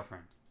your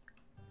girlfriend.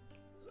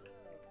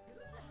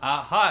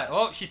 Hi.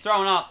 Oh, she's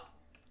throwing up.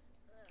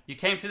 You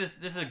came to this.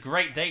 This is a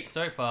great date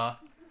so far.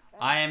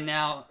 I am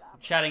now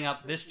chatting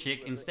up this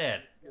chick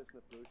instead.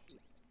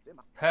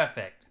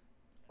 Perfect.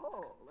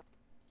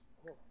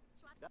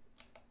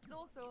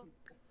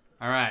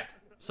 Alright.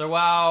 So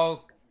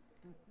while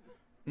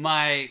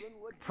my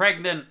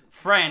pregnant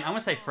friend, I'm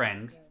gonna say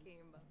friend,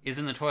 is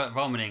in the toilet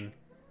vomiting,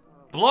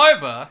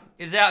 Blober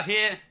is out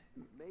here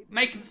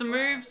making some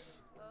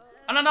moves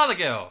on another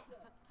girl.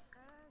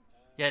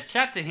 Yeah,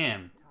 chat to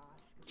him.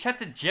 Chat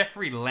to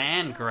Jeffrey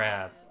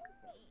Landgrab.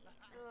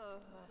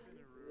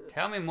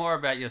 Tell me more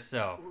about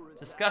yourself.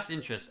 Discuss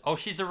interests. Oh,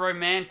 she's a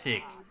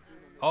romantic.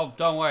 Oh,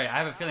 don't worry. I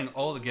have a feeling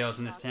all the girls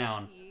in this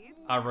town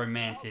are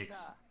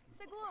romantics.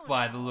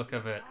 By the look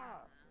of it.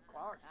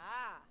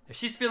 If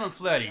she's feeling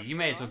flirty, you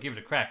may as well give it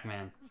a crack,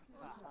 man.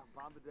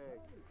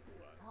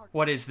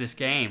 What is this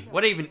game?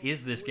 What even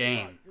is this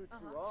game?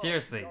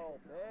 Seriously.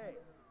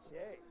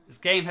 This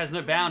game has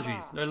no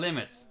boundaries, no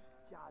limits.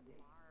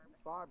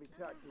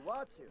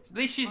 At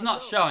least she's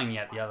not showing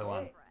yet, the other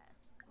one.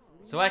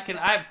 So I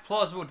have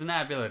plausible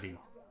deniability.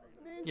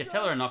 Yeah,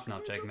 tell her a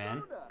knock-knock joke,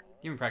 man.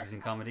 You've been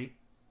practicing comedy.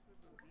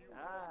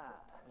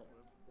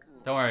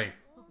 Don't worry.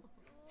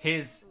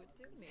 His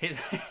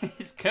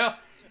girl.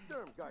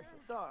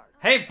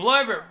 Hey,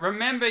 Blober,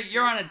 remember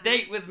you're on a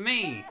date with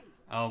me.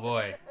 Oh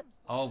boy.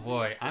 Oh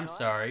boy. I'm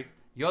sorry.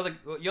 You're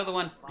the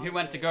one who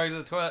went to go to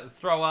the toilet and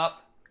throw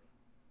up.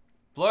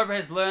 Blober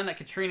has learned that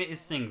Katrina is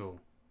single.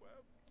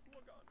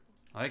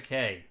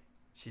 Okay.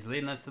 She's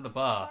leading us to the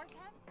bar.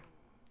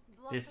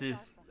 This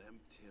is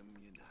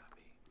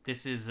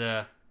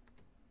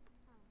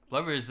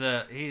Blober is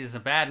he is a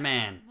bad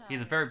man.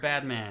 He's a very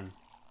bad man.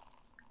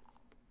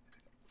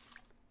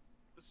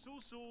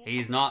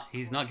 He's not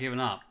giving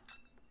up.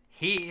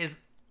 He is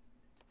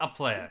a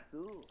player.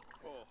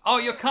 Oh,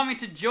 you're coming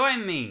to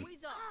join me.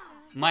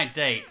 My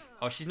date.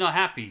 Oh, she's not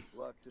happy.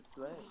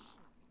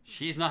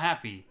 She's not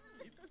happy.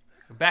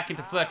 We're back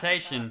into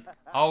flirtation.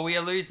 Oh, we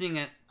are losing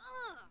it.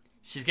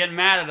 She's getting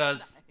mad at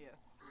us.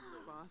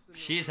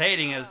 She's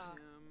hating us.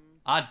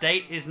 Our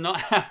date is not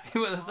happy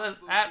with us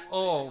at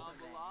all.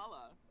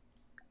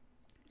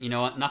 You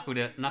know what? Knuckle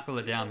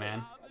it down,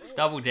 man.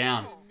 Double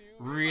down.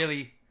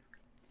 Really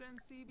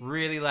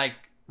like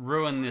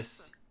ruin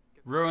this.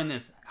 Ruin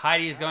this.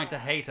 Heidi is going to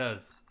hate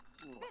us.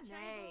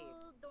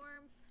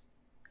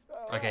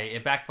 Okay,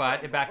 it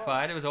backfired. It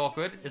backfired. It was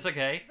awkward. It's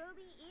okay.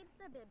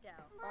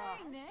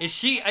 Is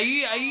she? Are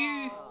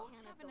you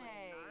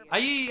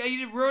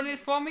ruining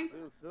this for me?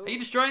 Are you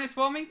destroying this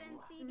for me?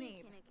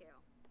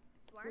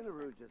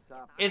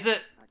 Is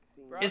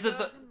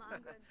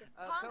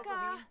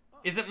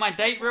it my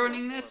date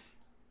ruining this?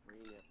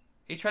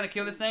 Are you trying to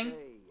kill this thing?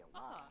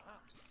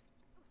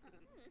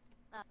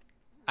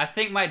 I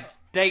think my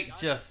date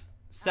just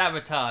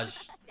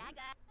sabotaged.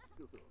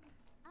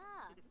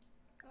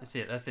 That's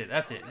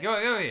it. Go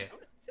over here.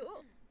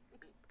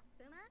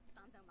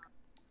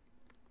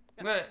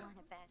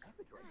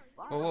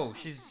 Whoa,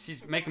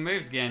 she's making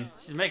moves again.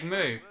 She's making a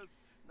move.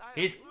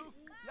 He's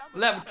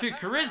level 2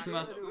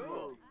 charisma.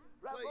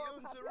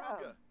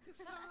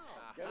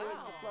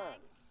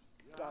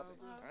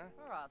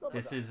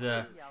 This is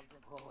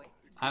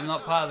I'm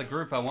not part of the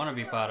group I want to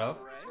be part of.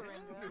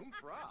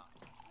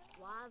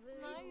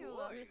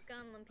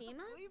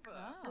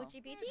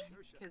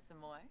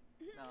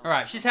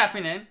 Alright, she's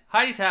happy then.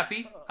 Heidi's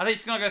happy. I think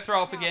she's gonna go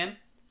throw up again.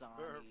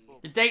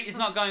 The date is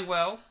not going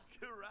well.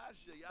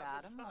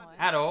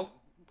 At all.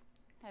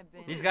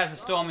 These guys are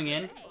storming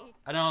in.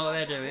 I don't know what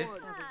their deal is.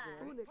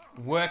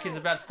 Work is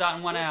about to start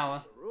in 1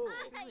 hour.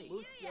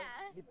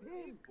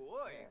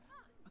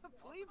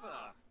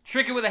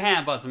 Trick it with a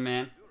hand buzzer,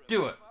 man.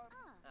 Do it.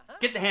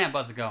 Get the hand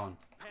buzzer going.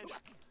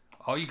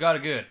 Oh, you got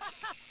it good.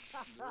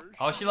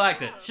 Oh, she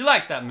liked it. She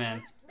liked that,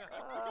 man.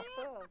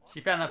 She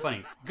found that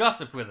funny.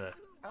 Gossip with her.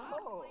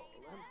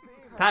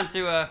 Time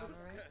to,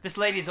 this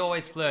lady's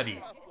always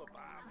flirty.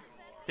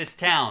 This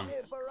town.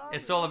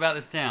 It's all about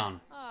this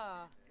town.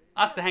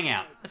 Us to hang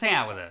out. Let's hang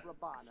out with her.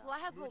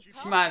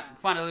 She might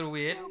find it a little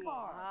weird.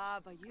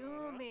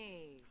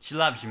 She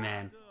loves you,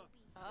 man.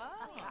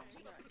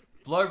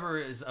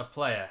 Blober is a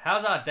player.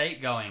 How's our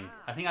date going?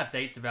 I think our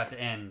date's about to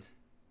end.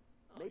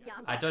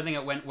 I don't think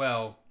it went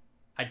well.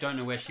 I don't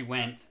know where she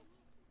went.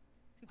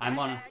 I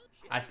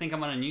think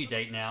I'm on a new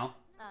date now.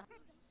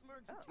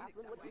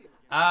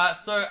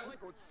 So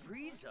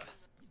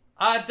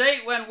our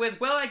date went with,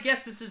 well, I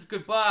guess this is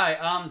goodbye.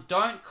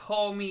 Don't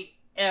call me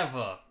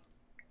ever.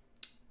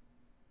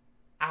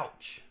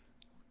 Ouch.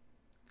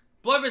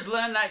 Blober's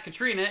learned that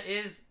Katrina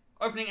is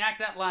opening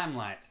act at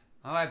Limelight.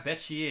 Oh, I bet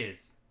she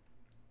is.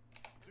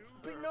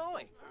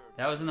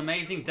 That was an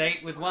amazing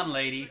date with one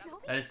lady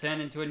that has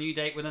turned into a new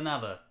date with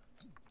another.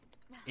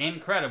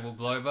 Incredible,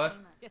 Blober.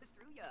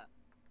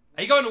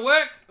 Are you going to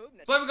work?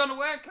 Blober going to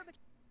work?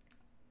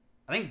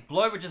 I think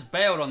Blober just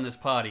bailed on this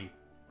party.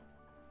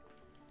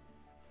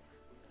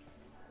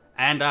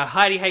 And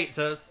Heidi hates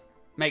us.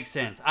 Makes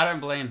sense. I don't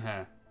blame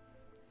her.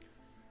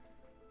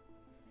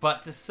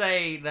 But to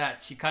say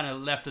that she kind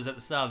of left us at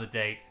the start of the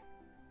date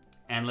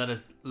and let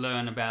us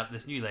learn about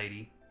this new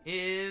lady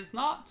is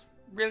not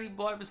really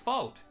Blober's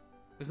fault.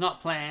 It was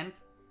not planned.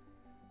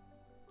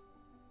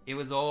 It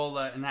was all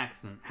an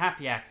accident.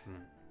 Happy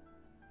accident.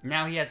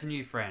 Now he has a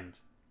new friend.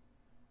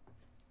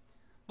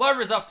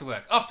 Blober is off to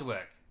work. Off to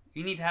work.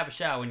 You need to have a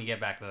shower when you get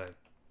back, though.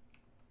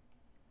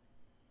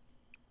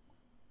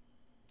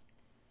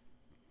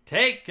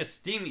 Take a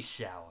steamy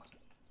shower.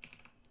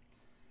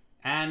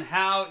 And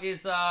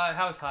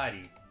how's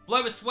Heidi?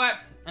 Blober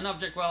swiped an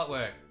object while at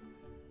work.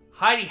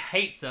 Heidi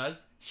hates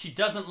us. She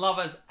doesn't love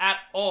us at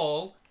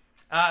all.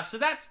 So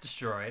that's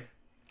destroyed.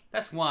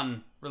 That's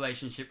one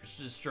relationship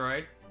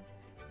destroyed.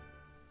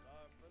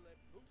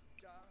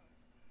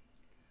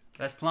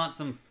 Let's plant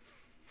some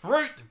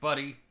fruit,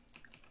 buddy.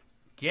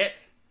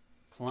 Get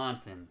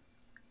planting.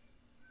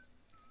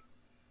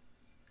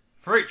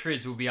 Fruit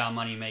trees will be our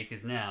money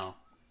makers now.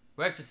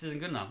 Work just isn't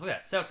good enough. Look at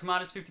that. Sell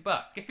tomatoes, $50.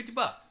 Get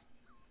 $50.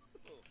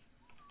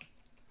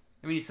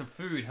 We need some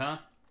food, huh?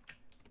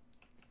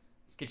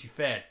 Let's get you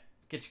fed.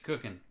 Let's get you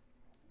cooking.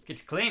 Let's get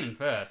you cleaning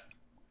first.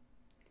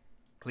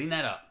 Clean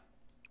that up.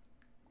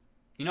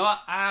 You know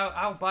what?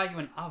 I'll buy you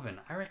an oven.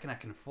 I reckon I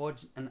can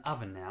afford an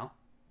oven now.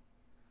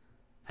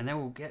 And then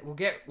we'll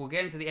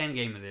get into the end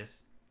game of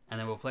this, and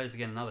then we'll play this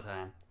again another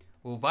time.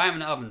 We'll buy him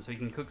an oven so he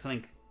can cook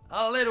something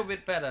a little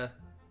bit better.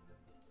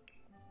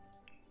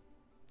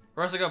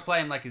 We're also gonna play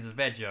him like he's a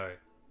veggie,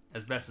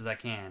 as best as I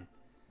can.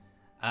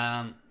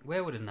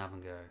 Where would an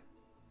oven go?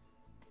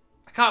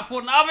 I can't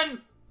afford an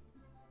oven!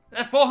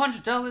 They're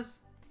 $400!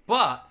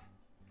 But,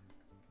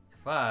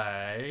 if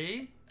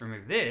I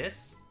remove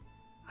this,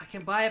 I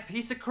can buy a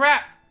piece of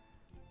crap!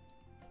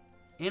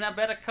 In a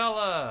better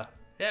color!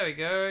 There we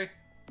go.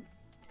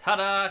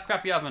 Ta-da!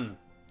 Crappy oven.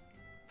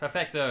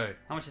 Perfecto.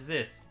 How much is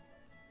this?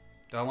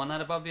 Do I want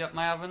that above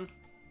my oven?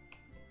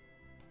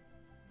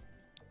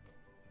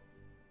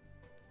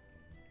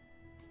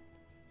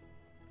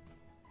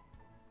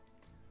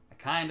 I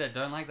kinda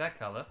don't like that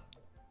color.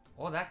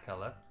 Or that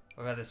color.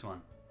 What about this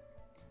one?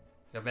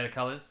 Got better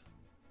colors?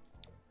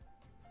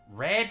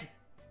 Red?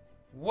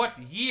 What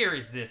year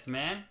is this,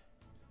 man?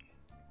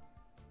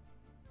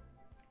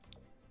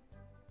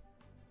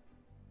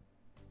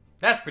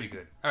 That's pretty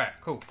good. Alright,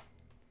 cool.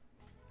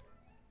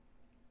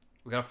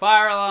 We got a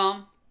fire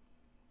alarm.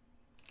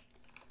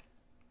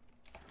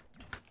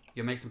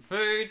 You'll make some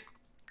food.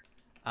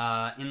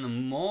 In the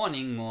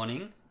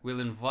morning, we'll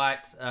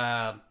invite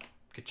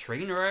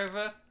Katrina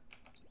over.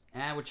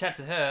 And we'll chat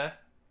to her.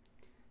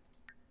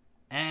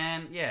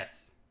 And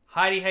yes,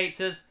 Heidi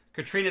hates us.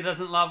 Katrina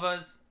doesn't love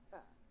us.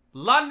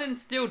 London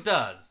still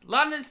does.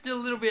 London's still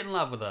a little bit in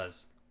love with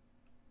us.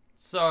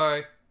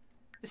 So,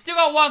 we still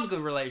got one good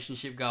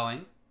relationship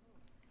going.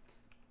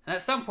 And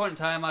at some point in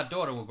time, our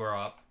daughter will grow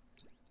up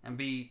and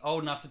be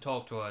old enough to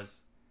talk to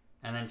us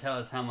and then tell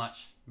us how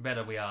much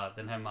better we are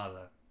than her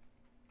mother.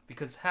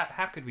 Because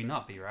how could we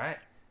not be, right?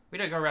 We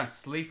don't go around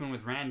sleeping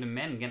with random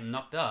men and getting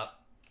knocked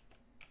up.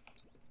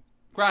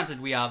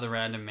 Granted, we are the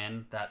random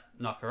men that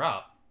knock her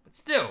up. But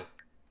still,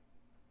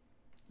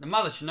 the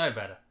mother should know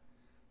better.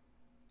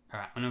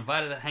 Alright, I'm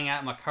invited to hang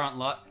out in my current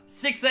lot.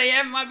 6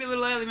 AM might be a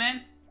little early,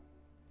 man.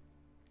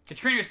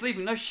 Katrina is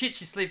sleeping. No shit,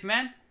 she's sleeping,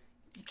 man.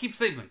 You keep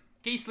sleeping.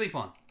 Get your sleep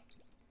on.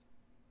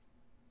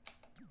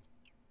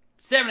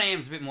 7 AM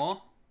is a bit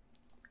more.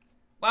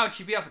 Why would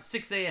she be up at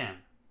 6 AM?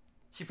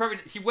 She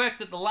works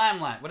at the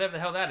Limelight, whatever the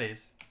hell that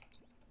is.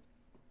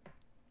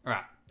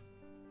 Alright.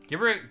 Go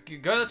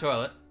to the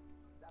toilet.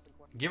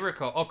 Give her a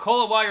call. Oh,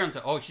 call her while you're on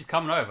oh, she's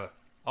coming over.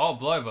 Oh,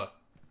 Blover.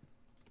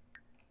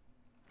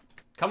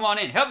 Come on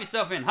in. Help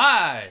yourself in.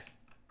 Hi.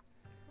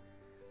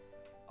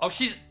 Oh,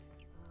 she's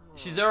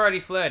already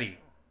flirty.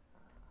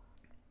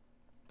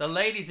 The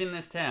ladies in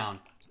this town.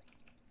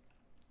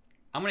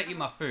 I'm gonna eat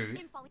my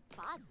food.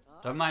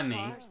 Don't mind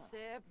me.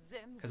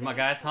 Because my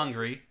guy's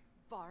hungry.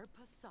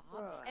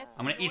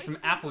 I'm gonna eat some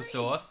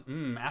applesauce.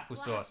 Mmm,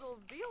 applesauce.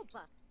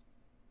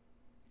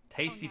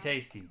 Tasty,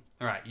 tasty.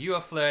 Alright, you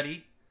are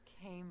flirty.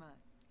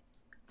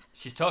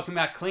 She's talking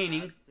about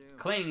cleaning.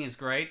 Cleaning is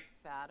great.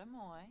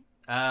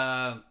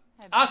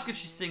 Ask if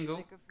she's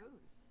single.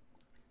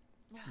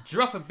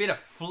 Drop a bit of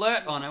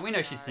flirt on her. We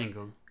know she's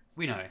single.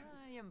 We know.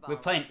 We're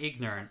playing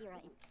ignorant.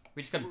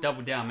 We just gotta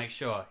double down, make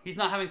sure. He's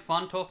not having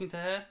fun talking to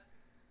her.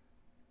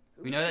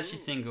 We know that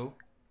she's single.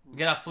 We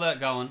get our flirt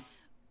going.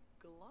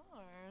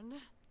 We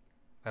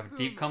have a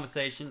deep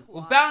conversation.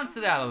 We'll balance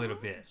it out a little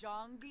bit.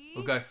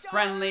 We'll go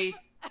friendly,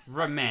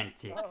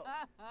 romantic.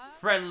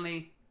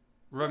 Friendly,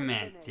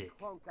 romantic.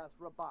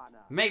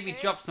 Maybe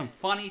drop some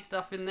funny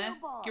stuff in there.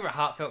 Give her a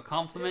heartfelt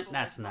compliment.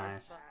 That's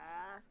nice.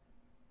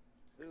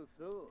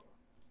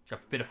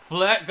 Drop a bit of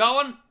flirt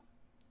going.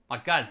 My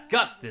guy's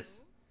got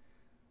this.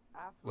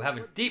 We'll have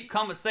a deep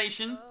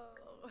conversation.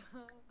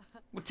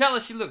 We'll tell her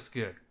she looks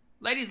good.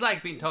 Ladies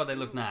like being told they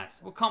look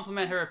nice. We'll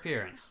compliment her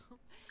appearance.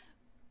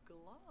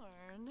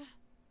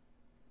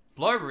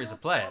 Blober is a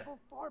player.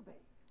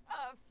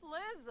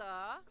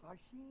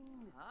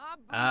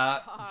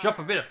 Drop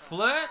a bit of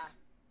flirt.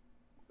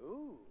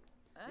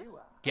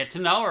 Get to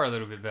know her a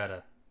little bit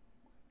better.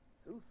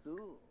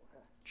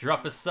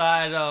 Drop a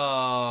side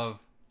of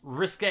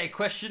risque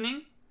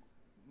questioning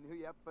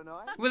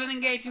with an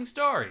engaging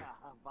story.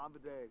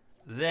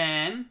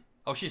 Then,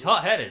 oh, she's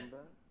hot-headed.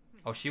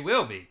 Oh, she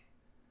will be.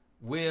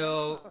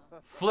 We'll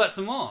flirt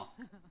some more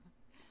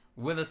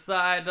with a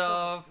side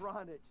of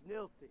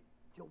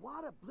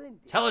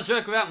tell a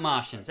joke about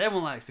Martians.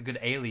 Everyone likes a good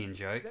alien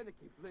joke.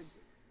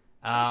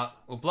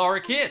 We'll blow her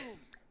a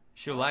kiss.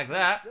 She'll like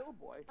that.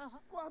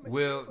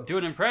 We'll do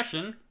an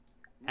impression,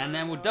 and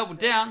then we'll double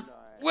down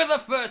with a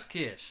first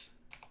kiss.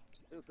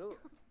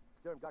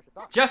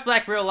 Just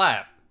like real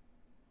life.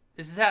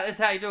 This is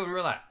how you do it in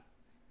real life.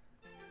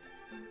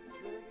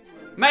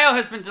 Mail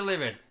has been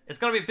delivered. It's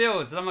gotta be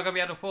bills that I'm not gonna be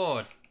able to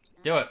afford.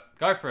 Do it.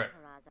 Go for it.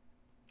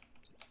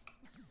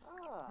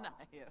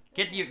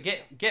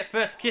 Get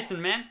first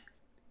kissing, man.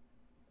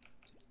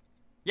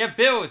 Yeah,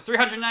 bills.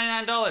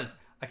 $399.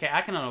 Okay,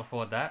 I cannot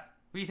afford that.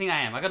 What do you think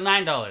I am? I got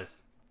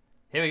 $9.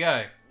 Here we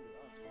go.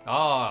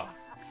 Oh,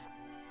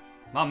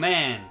 my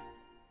man.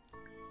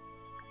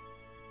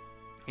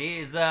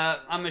 He's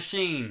a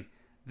machine.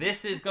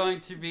 This is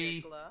going to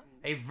be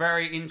a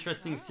very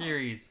interesting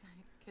series.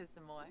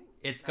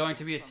 It's going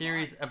to be a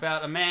series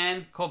about a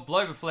man called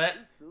Bloboflet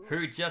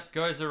who just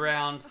goes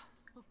around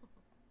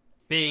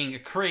being a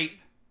creep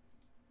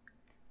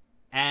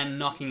and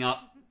knocking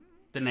up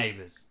the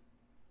neighbors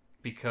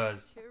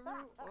because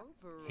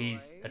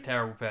he's a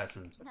terrible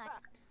person.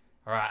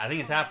 Alright, I think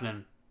it's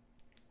happening.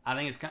 I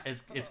think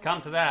it's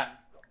come to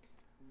that.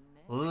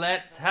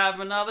 Let's have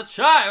another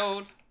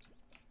child.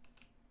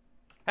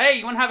 Hey,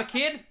 you want to have a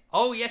kid?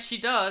 Oh, yes, she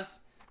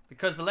does.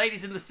 Because the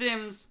ladies in The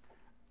Sims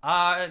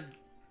are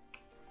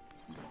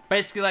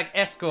basically like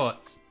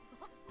escorts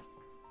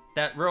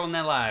that ruin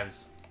their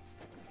lives.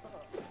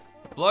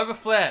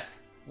 Bloboflet.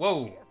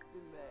 Whoa.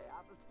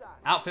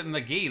 Outfit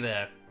McGee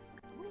there.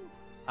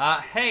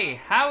 Hey,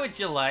 how would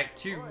you like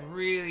to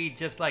really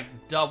just like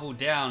double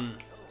down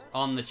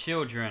on the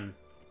children?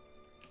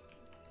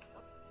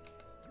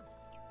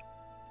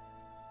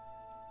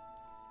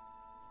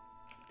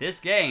 This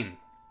game.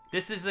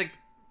 This is a...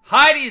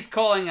 Heidi's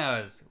calling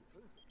us!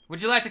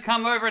 Would you like to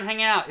come over and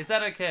hang out? Is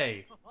that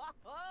okay?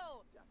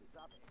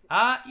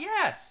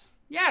 Yes.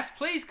 Yes,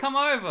 please come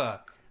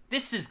over.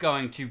 This is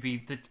going to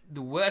be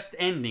the worst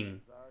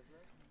ending.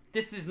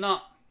 This is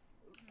not...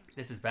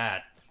 This is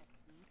bad.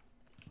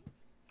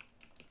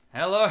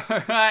 Hello,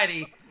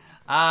 Heidi.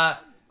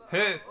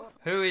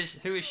 Who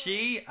is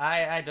she?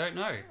 I don't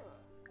know.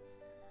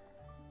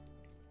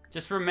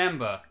 Just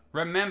remember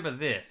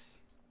this.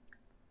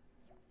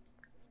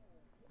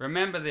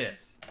 Remember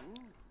this.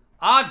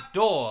 Our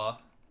door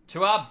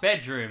to our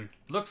bedroom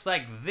looks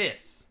like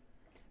this.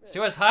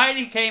 So as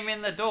Heidi came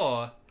in the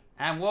door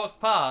and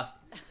walked past,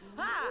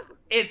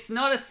 it's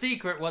not a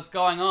secret what's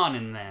going on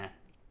in there.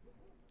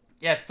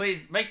 Yes,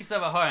 please make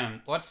yourself at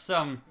home. Watch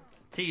some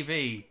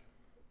TV.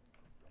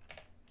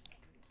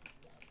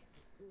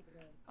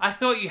 I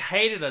thought you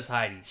hated us,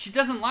 Heidi. She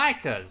doesn't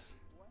like us.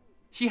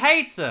 She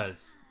hates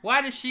us.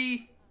 Why does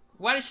she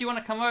want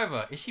to come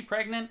over? Is she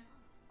pregnant?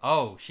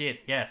 Oh, shit,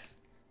 yes.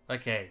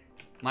 Okay,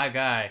 my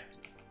guy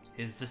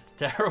is just a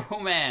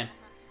terrible man.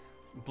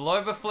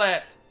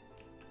 Bloboflet.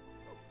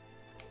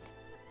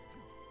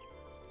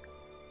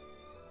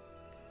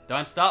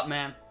 Don't stop,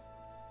 man.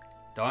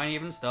 Don't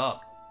even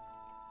stop.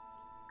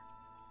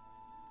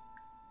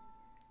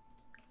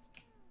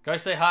 Go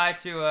say hi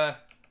to,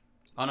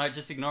 oh no,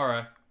 just ignore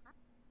her.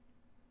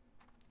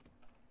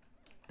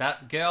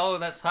 That girl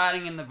that's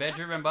hiding in the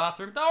bedroom and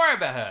bathroom, don't worry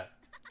about her.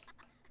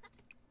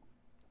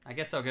 I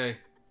guess I'll go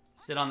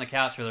sit on the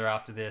couch with her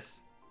after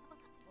this.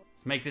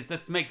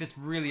 Let's make this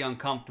really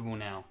uncomfortable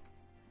now.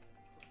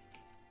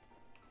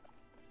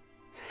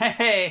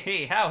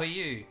 Hey, how are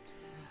you?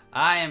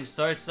 I am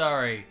so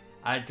sorry.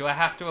 Do I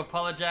have to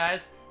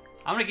apologize?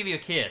 I'm gonna give you a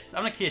kiss.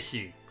 I'm gonna kiss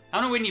you.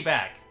 I'm gonna win you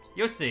back.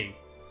 You'll see.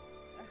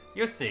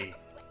 You'll see.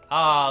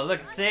 Oh,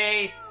 look,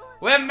 see?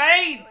 We're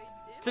made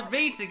to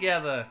be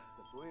together.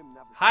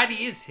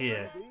 Heidi is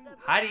here.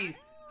 Heidi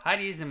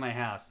is in my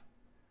house.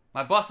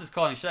 My boss is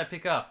calling. Should I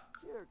pick up?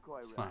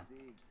 It's fine.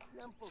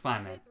 It's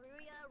fine, man.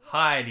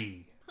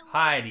 Heidi.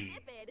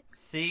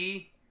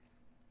 See?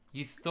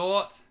 You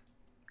thought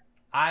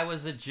I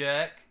was a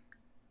jerk,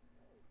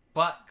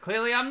 but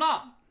clearly I'm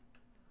not.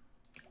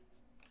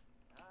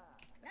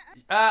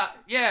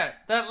 Yeah,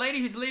 that lady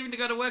who's leaving to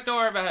go to work, don't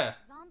worry about her.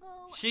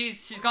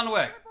 She's gone to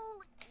work.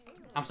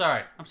 I'm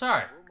sorry.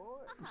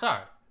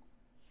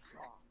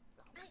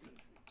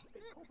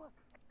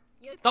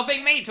 Stop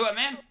being mean to her,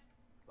 man.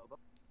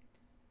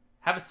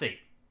 Have a seat.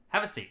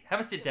 Have a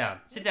sit down.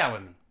 Sit down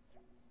with me.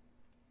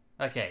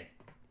 Okay.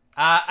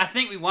 I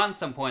think we won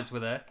some points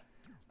with her.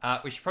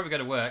 We should probably go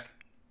to work.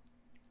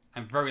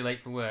 I'm very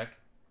late for work.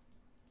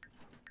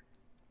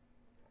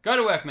 Go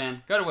to work,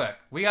 man. Go to work.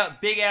 We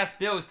got big ass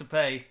bills to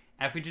pay.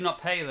 And if we do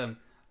not pay them,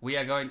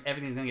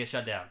 everything's gonna get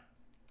shut down.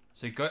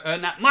 So go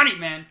earn that money,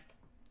 man.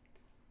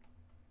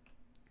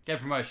 Get a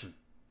promotion.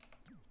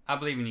 I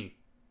believe in you.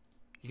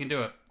 You can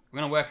do it. We're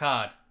gonna work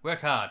hard.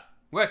 Work hard.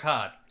 Work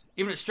hard.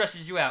 Even if it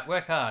stresses you out,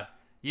 work hard.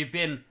 You've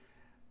been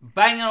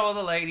banging all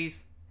the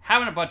ladies,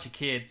 having a bunch of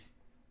kids.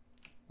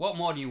 What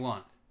more do you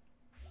want?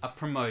 A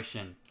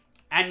promotion.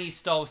 And you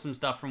stole some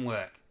stuff from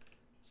work.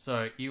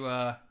 So you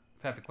are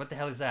perfect. What the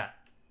hell is that?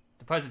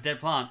 Depose a dead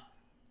plant.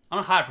 I'm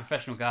not hired a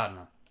professional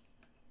gardener.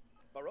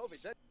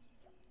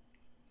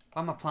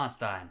 Why are my plants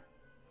dying?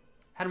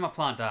 How did my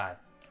plant die?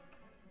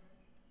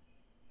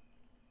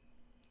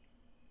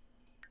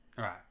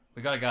 Alright,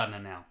 we got a gardener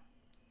now.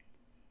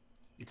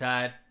 You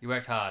tired? You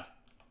worked hard.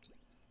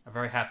 I'm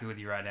very happy with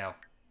you right now.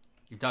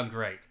 You've done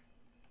great.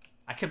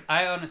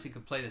 I honestly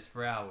could play this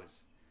for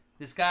hours.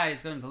 This guy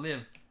is going to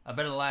live a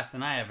better life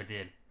than I ever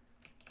did.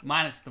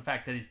 Minus the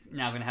fact that he's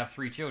now going to have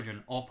 3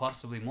 children, or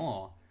possibly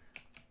more.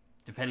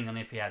 Depending on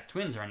if he has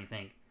twins or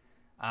anything.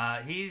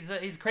 He's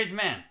a crazy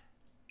man.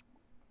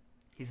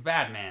 He's a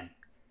bad man.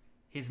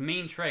 His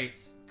mean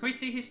traits. Can we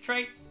see his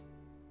traits?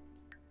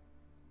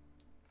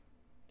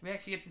 Do we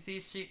actually get to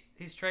see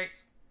his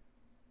traits?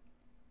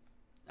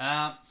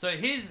 So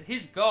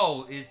his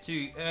goal is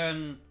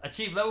to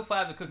achieve level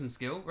 5 of cooking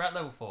skill. We're at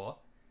level 4.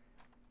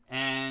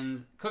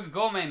 And cook a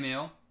gourmet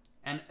meal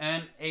and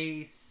earn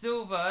a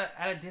silver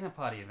at a dinner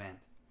party event.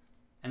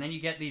 And then you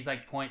get these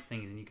like point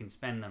things and you can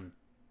spend them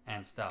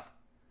and stuff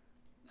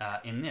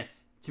in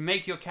this to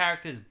make your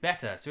characters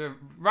better. So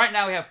right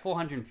now we have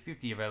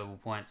 450 available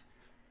points.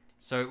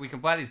 So we can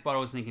buy these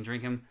bottles and you can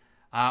drink them.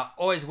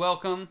 Always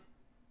welcome.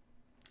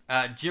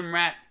 Gym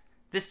Rat.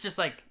 This just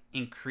like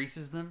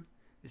increases them.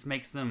 This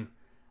makes them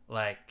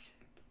like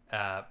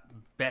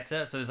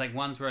better. So there's like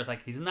ones where it's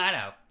like he's a night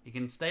owl. He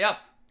can stay up.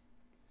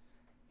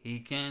 He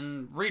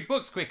can read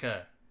books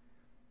quicker.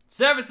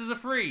 Services are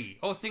free.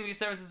 All single-use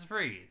services are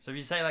free. So if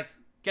you say like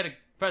get a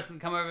person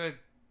to come over,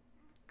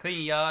 clean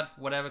your yard,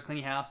 whatever, clean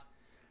your house.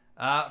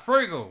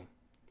 Frugal.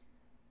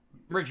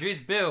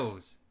 Reduce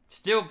bills.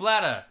 Steel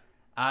bladder.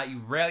 You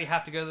rarely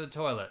have to go to the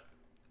toilet.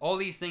 All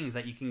these things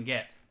that you can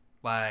get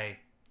by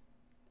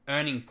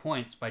earning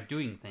points by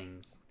doing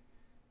things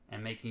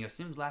and making your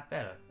Sims life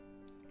better.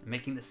 And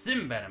making the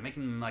Sim better.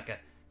 Making them like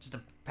just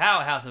a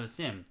powerhouse of a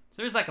Sim.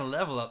 So there's like a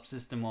level up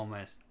system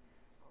almost.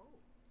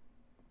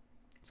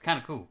 It's kind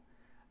of cool.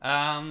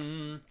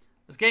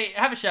 Let's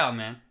have a shower,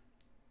 man.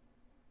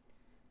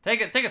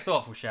 Take a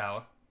thoughtful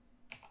shower.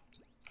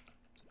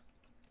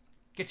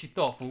 Get you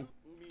thoughtful.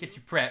 Get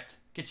you prepped.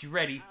 Get you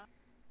ready.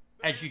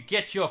 As you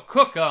get your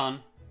cook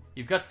on,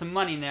 you've got some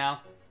money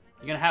now.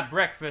 You're gonna have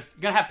breakfast.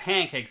 You're gonna have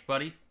pancakes,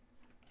 buddy.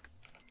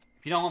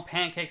 If you don't want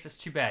pancakes, that's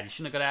too bad. You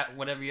shouldn't have got out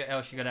whatever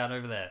else you got out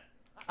over there.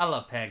 I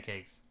love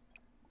pancakes.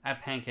 I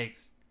had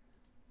pancakes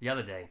the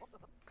other day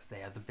because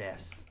they are the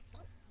best.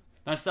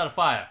 Don't start a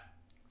fire.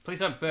 Please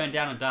don't burn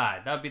down and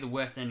die. That would be the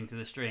worst ending to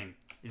the stream.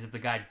 Is if the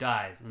guy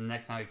dies and the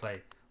next time we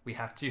play, we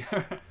have to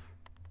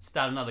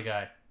start another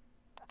guy.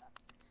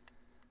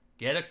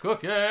 Get a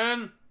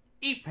cooking.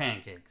 Eat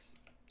pancakes.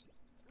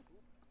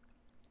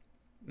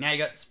 Now you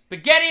got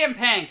spaghetti and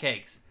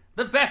pancakes.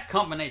 The best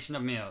combination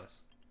of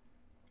meals.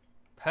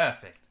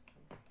 Perfect.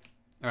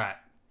 Alright.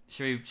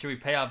 Should we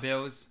pay our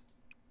bills?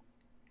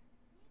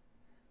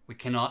 We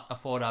cannot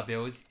afford our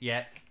bills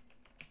yet.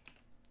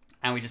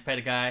 And we just paid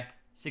a guy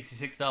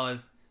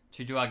 $66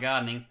 to do our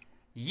gardening.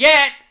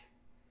 Yet!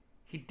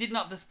 He did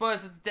not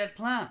dispose of the dead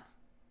plant.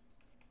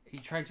 Are you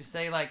trying to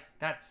say like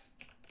that's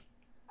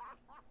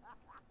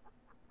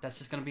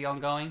just gonna be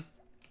ongoing?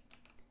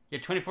 You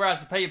have 24 hours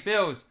to pay your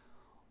bills,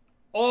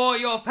 or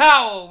your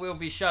power will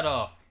be shut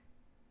off.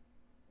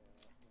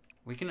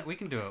 We can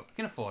do it. We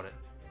can afford it.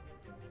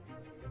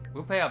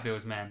 We'll pay our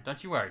bills, man.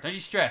 Don't you worry. Don't you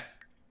stress.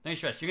 Don't you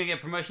stress. You're gonna get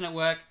a promotion at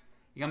work.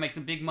 You're gonna make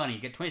some big money. You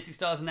get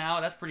 $26 an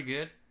hour. That's pretty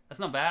good. That's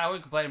not bad. I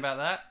wouldn't complain about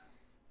that.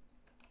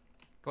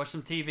 Go watch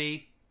some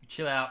TV.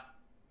 Chill out.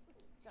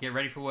 Get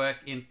ready for work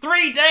in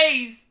 3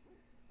 days.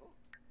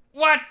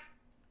 What?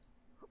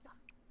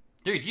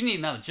 Dude, you need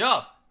another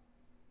job.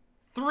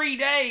 3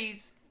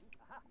 days?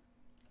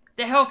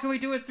 The hell can we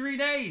do in 3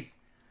 days?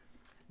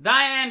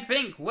 Diane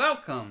Fink,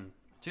 welcome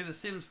to the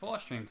Sims 4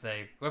 stream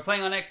today. We're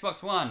playing on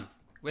Xbox One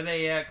with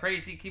a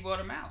crazy keyboard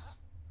and mouse.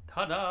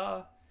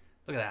 Ta-da!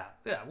 Look at that.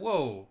 Look at that.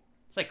 Whoa.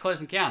 It's like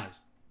Close Encounters.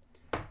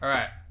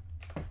 Alright.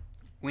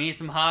 We need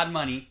some hard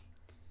money.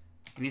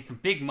 We need some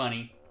big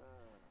money.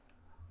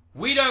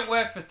 We don't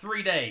work for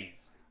 3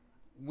 days.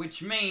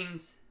 Which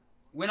means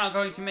we're not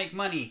going to make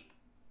money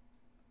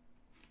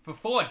for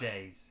 4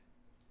 days.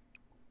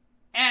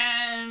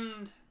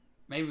 And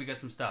maybe we got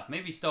some stuff.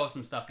 Maybe you stole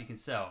some stuff you can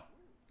sell.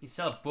 You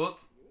sell a book.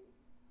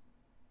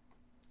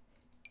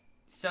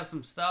 Sell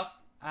some stuff.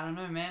 I don't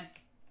know, man.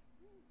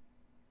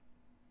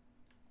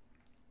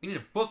 We need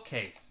a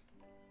bookcase.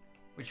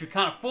 Which we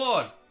can't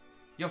afford.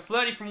 You're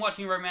flirty from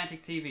watching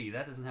romantic TV.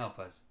 That doesn't help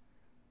us.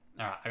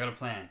 Alright, I got a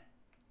plan.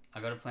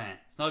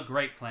 It's not a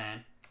great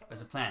plan, but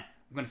it's a plan.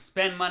 I'm going to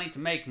spend money to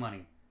make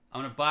money.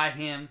 I'm going to buy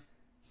him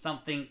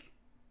something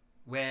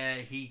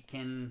where he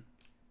can...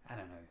 I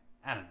don't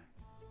know.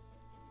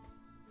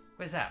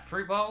 Where's that?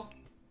 Fruit bowl?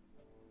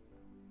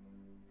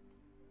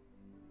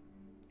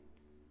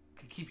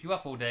 Could keep you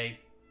up all day.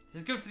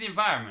 This is good for the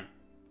environment.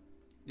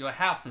 Your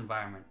house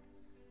environment.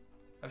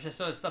 I wish I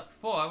saw this stuff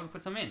before. I would have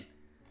put some in.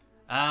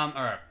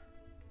 Alright.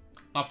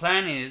 My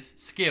plan is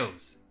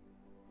skills.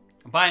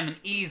 I'll buy him an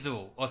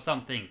easel or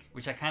something,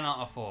 which I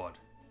cannot afford.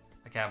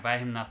 Okay, I'll buy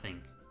him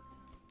nothing.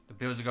 The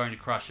bills are going to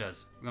crush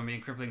us. We're going to be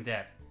in crippling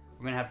debt.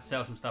 We're going to have to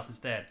sell some stuff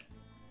instead.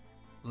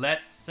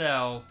 Let's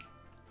sell...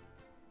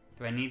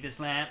 Do I need this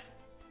lamp?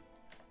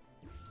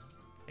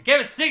 I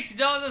gave it $60.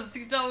 That's a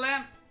 $60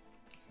 lamp.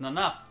 It's not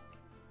enough.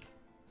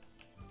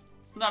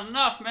 It's not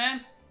enough,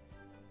 man.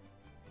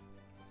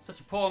 Such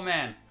a poor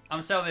man. I'm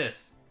gonna sell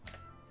this.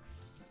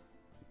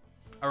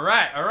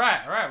 Alright.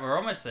 We're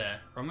almost there.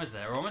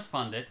 We're almost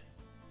funded.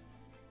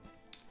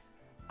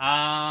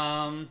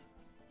 I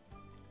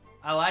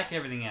like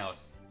everything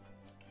else.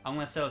 I'm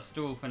gonna sell a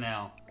stool for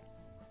now.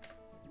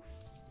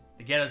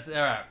 To get us...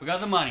 Alright, we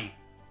got the money.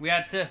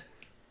 We're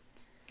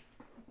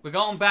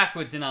going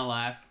backwards in our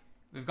life.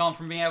 We've gone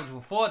from being able to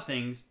afford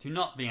things to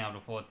not being able to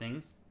afford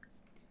things.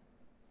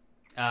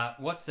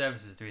 What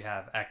services do we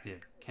have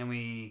active? Can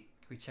we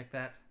check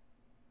that?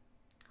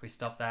 Can we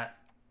stop that?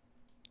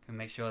 Can we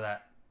make sure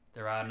that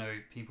there are no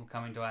people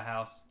coming to our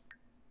house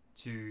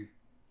to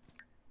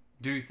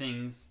do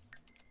things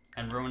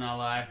and ruin our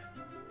life?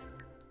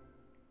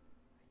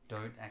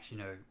 don't actually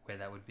know where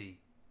that would be.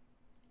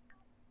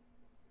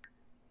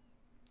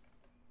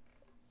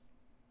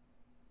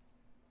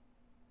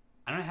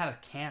 I don't know how to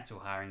cancel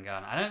hiring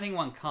gardener. I don't think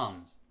one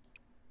comes.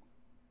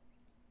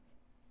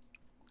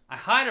 I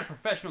hired a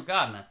professional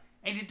gardener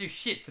and he didn't do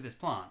shit for this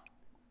plant.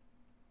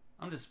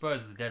 I'm gonna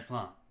dispose of the dead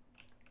plant.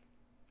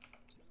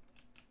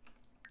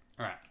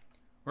 Alright.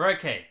 We're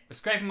okay. We're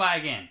scraping by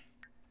again.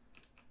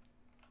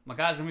 My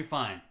guy's gonna be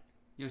fine.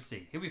 You'll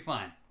see. He'll be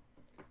fine.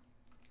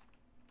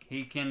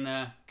 He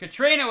can,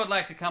 Katrina would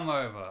like to come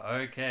over.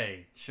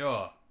 Okay,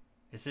 sure.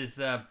 This is,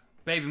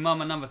 baby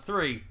mama number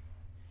 3.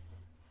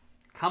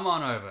 Come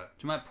on over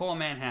to my poor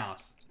man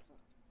house.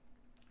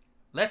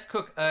 Let's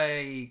cook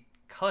a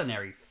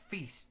culinary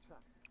feast,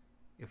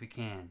 if we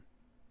can.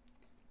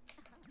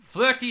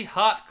 Flirty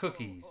heart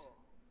cookies.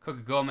 Cook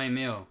a gourmet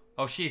meal.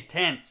 Oh, she's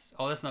tense.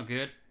 Oh, that's not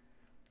good.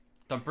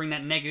 Don't bring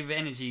that negative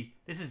energy.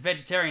 This is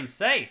vegetarian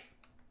safe.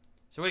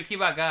 So we're gonna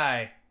keep our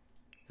guy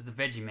as the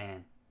veggie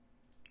man.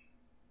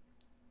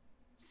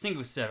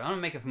 Single serve. I'm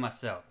gonna make it for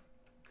myself.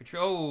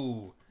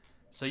 Oh,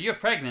 so you're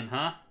pregnant,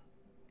 huh?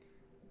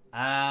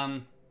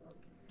 I'm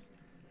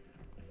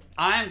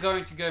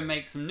going to go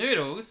make some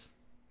noodles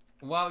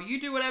while you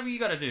do whatever you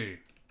gotta do.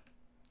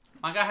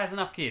 My guy has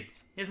enough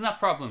kids. He has enough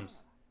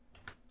problems.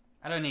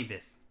 I don't need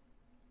this.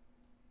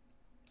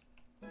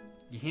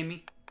 You hear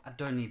me? I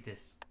don't need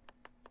this.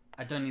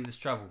 I don't need this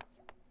trouble.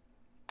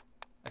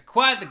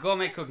 Acquired the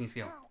gourmet cooking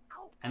skill.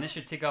 And this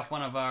should tick off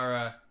one of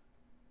our,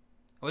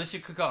 well, this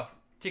should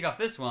tick off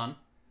this one.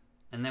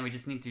 And then we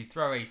just need to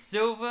throw a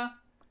silver,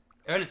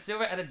 earn a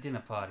silver at a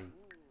dinner party.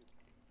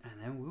 And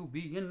then we'll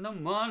be in the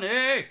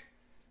money.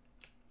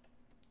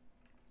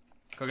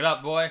 Cook it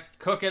up, boy.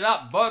 Cook it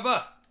up,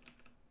 boba.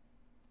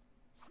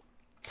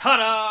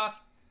 Ta-da!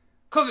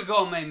 Cook a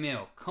gourmet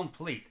meal.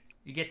 Complete.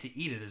 You get to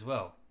eat it as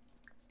well.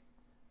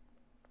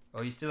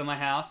 Oh, you still in my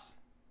house?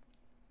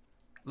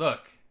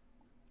 Look,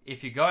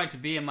 if you're going to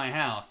be in my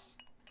house,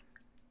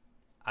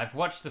 I've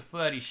watched the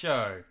flirty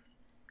show,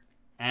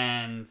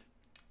 and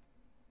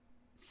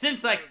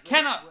since I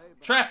cannot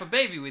trap a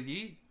baby with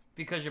you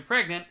because you're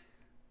pregnant,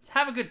 let's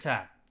have a good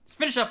time. Let's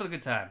finish up with a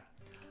good time.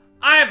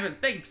 Ivan,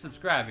 thank you for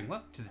subscribing.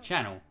 Welcome to the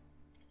channel.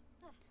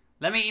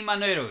 Let me eat my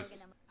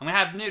noodles. I'm gonna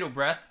have noodle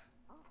breath,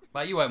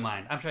 but you won't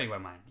mind. I'm sure you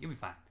won't mind. You'll be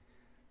fine.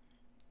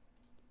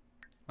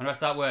 When do I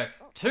start work?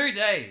 2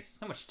 days.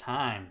 So much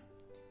time.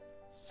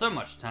 So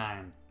much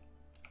time.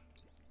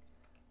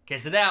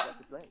 Kiss it out.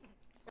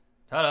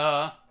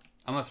 Ta-da.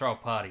 I'm gonna throw a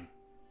party.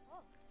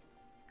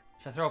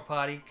 Should I throw a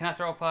party? Can I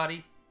throw a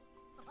party?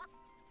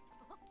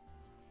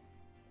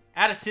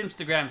 Add a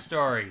Simstagram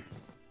story.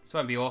 This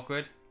won't be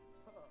awkward.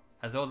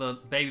 As all the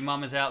baby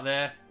mamas out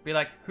there be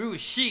like, who is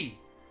she?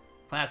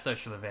 Plan a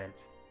social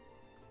event.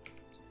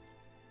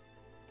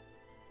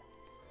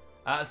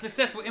 A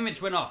successful image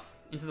went off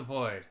into the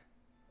void.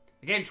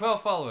 I gained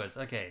 12 followers.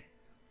 Okay.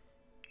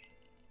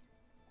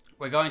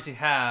 We're going to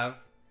have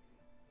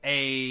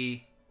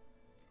a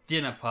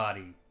dinner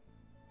party.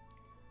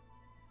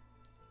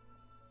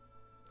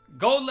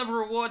 Gold level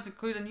rewards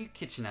include a new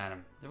kitchen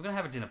item. We're going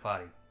to have a dinner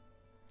party.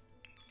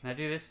 Can I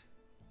do this?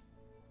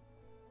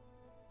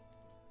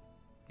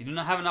 You do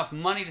not have enough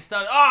money to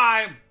start. Oh,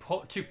 I'm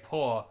too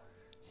poor.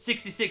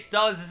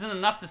 $66 isn't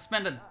enough to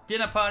spend a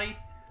dinner party.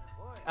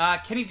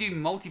 Can you do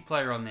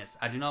multiplayer on this?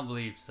 I do not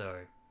believe so.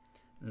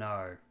 No.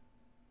 I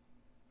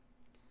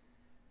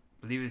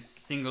believe it's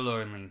single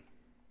only.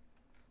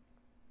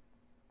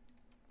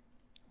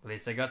 At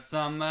least I got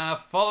some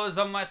followers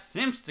on my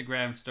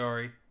Simstagram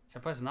story. Should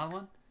I post another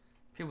one?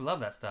 People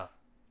love that stuff.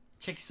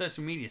 Check your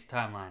social media's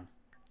timeline.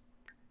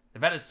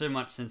 They've added so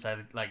much since I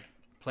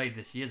played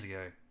this years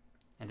ago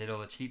and did all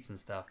the cheats and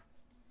stuff.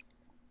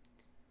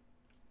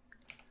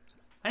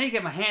 I need to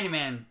get my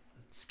handyman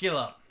skill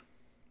up.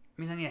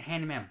 It means I need a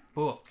handyman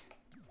book.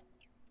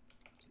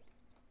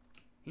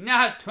 He now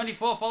has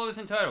 24 followers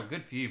in total.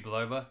 Good for you,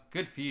 Blober.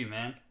 Good for you,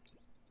 man.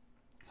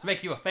 Let's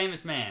make you a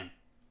famous man.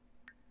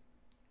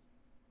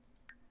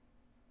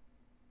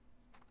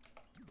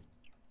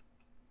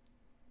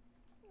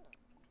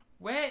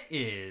 Where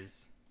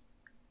is...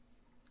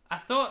 I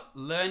thought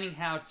learning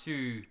how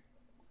to...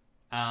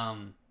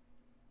 I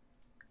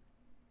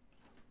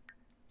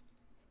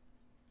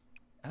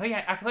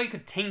thought you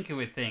could tinker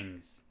with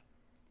things.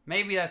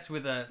 Maybe that's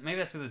with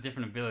a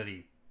different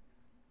ability.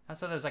 I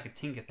thought there was like a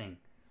tinker thing.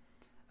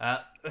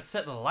 Let's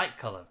set the light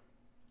color.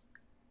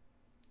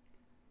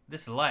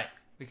 This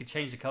light. We could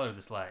change the color of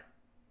this light.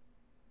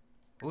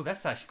 Oh,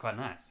 that's actually quite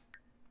nice.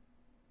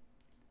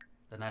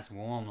 The nice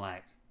warm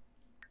light.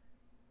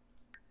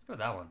 Let's go with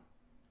that one.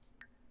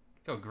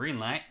 Go green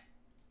light.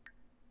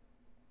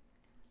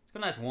 Let's go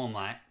nice warm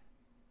light.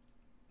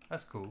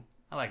 That's cool.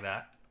 I like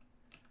that.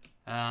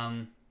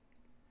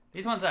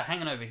 These ones that are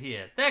hanging over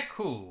here, they're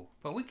cool,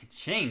 but we could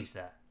change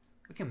that.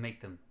 We can make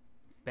them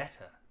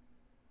better.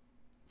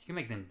 You can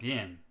make them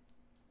dim.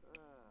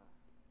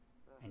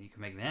 And you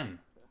can make them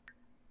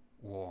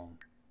warm,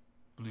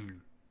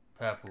 blue,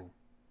 purple.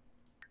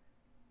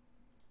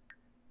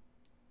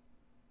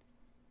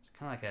 It's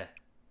kind of like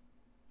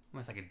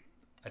almost like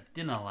a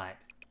dinner light.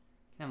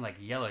 Kind of like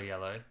yellow.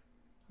 I'm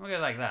gonna go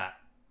like that.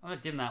 I'm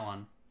gonna dim that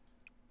one.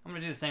 I'm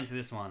gonna do the same to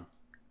this one.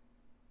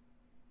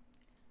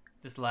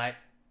 This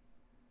light.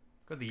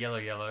 Got the yellow.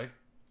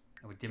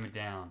 And we dim it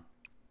down.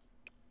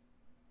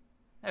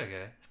 There we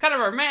go. It's kind of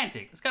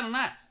romantic. It's kind of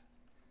nice.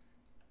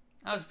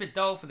 That was a bit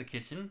dull for the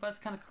kitchen, but it's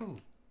kind of cool.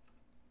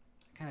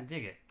 I kind of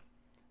dig it.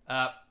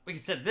 We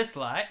can set this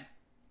light.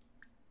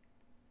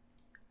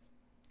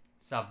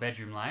 It's our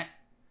bedroom light,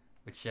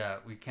 which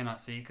we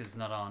cannot see because it's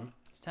not on.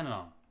 Let's turn it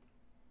on.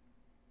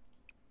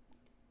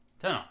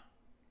 Turn on.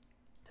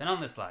 Turn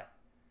on this light.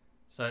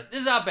 So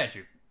this is our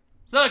bedroom.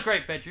 It's not a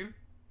great bedroom.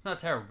 It's not a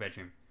terrible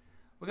bedroom.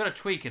 We've got to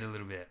tweak it a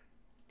little bit.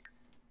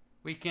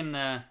 We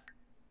can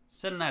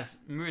set a nice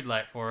mood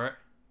light for it.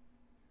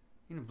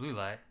 Even a blue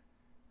light.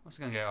 I'm just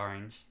going to go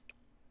orange.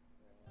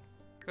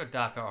 Go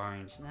darker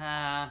orange.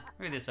 Nah,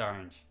 maybe this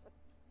orange.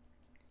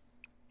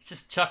 He's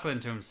just chuckling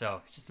to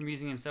himself. He's just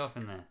amusing himself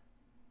in there.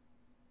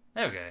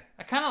 There we go.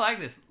 I kind of like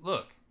this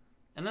look.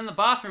 And then the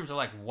bathrooms are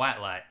like white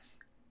lights.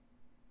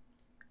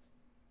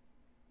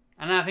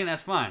 And I think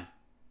that's fine.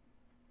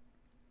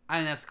 I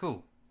think that's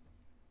cool.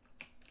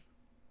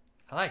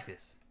 I like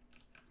this.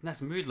 It's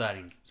nice mood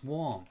lighting. It's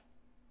warm.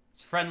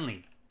 It's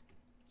friendly.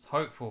 It's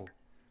hopeful.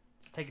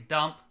 Let's take a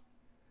dump.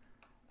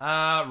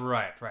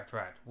 Right.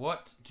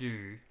 What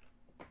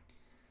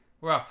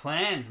are our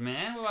plans,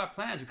 man? What are our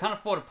plans? We can't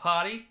afford a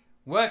party.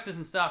 Work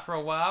doesn't start for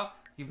a while.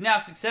 You've now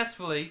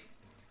successfully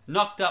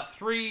knocked up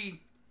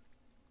 3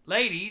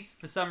 ladies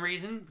for some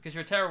reason because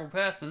you're a terrible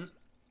person.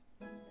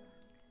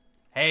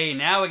 Hey,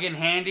 now we're getting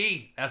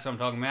handy. That's what I'm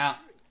talking about.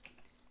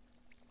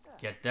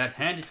 Get that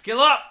handy skill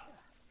up.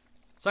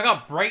 So I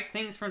gotta break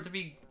things for him to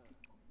be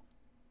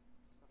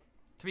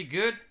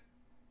good.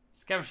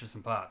 Scavenge for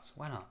some parts.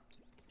 Why not?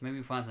 Maybe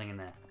we'll find something in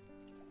there.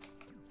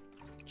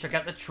 Check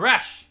out the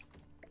trash.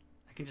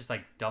 I can just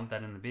like dump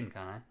that in the bin,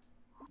 can't I?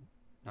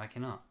 No, I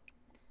cannot.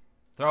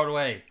 Throw it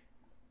away.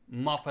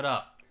 Mop it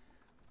up.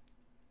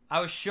 I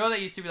was sure there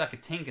used to be like a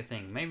tinker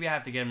thing. Maybe I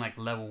have to get him like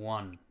level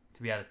 1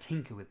 to be able to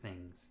tinker with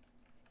things.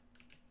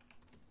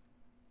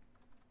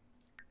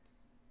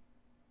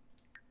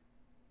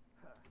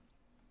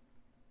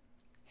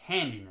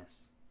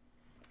 Handiness.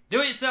 Do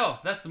it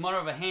yourself. That's the motto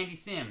of a handy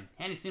sim.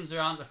 Handy sims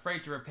aren't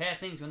afraid to repair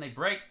things when they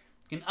break,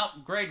 can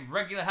upgrade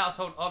regular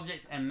household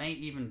objects, and may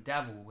even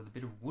dabble with a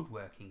bit of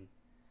woodworking.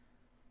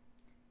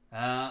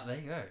 There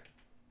you go.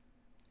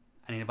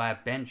 I need to buy a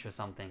bench or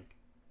something.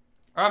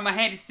 Alright, my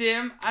handy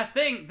sim. I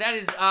think that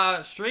is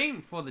our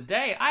stream for the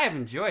day. I have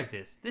enjoyed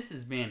this. This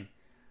has been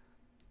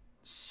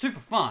super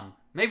fun.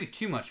 Maybe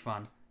too much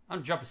fun. I'm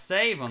gonna drop a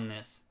save on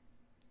this.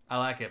 I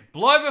like it.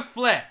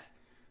 Blobberflet.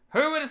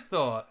 Who would have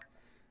thought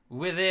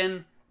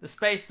within the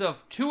space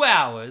of 2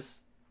 hours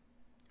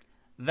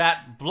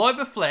that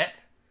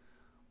Blobberflet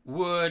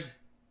would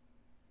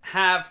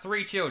have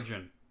 3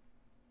 children?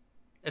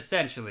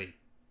 Essentially.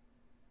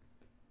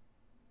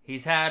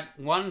 He's had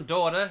 1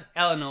 daughter,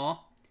 Eleanor.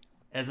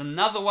 There's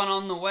another one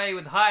on the way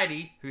with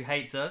Heidi, who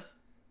hates us.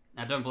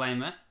 I don't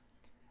blame her.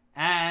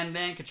 And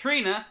then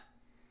Katrina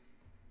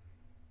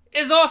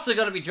is also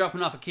going to be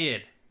dropping off a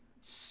kid.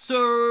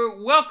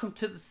 So, welcome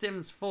to The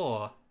Sims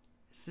 4.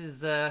 This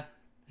is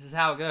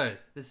how it goes.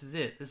 This is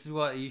it. This is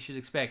what you should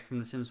expect from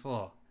The Sims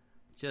 4.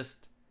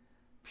 Just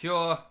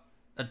pure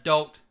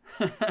adult,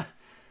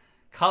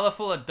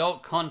 colorful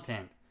adult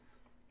content.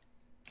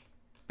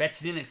 Bet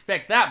you didn't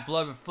expect that,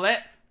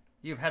 Blobberflet.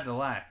 You've had the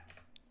life.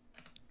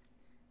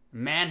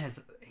 Man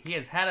has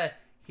had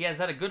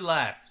a good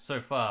life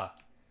so far.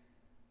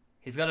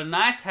 He's got a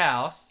nice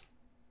house,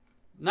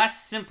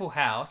 nice simple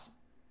house,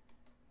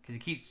 because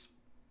he keeps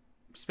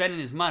spending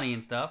his money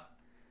and stuff.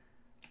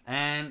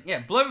 And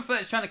yeah,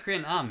 Blobberflet is trying to create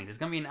an army. There's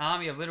gonna be an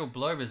army of little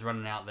Blobbers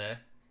running out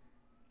there,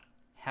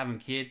 having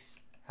kids,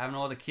 having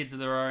all the kids of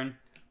their own.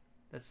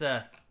 Let's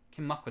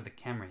come up with the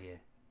camera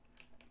here.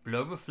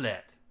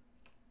 Blobberflet,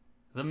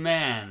 the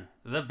man,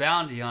 the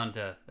bounty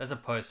hunter. That's a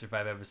poster if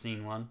I've ever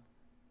seen one.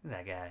 Look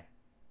at that guy.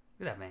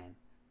 Look at that man.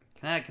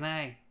 Can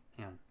I?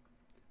 Hang on.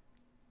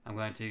 I'm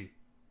going to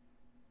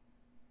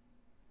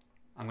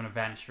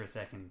vanish for a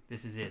second.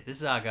 This is it. This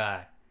is our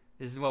guy.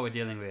 This is what we're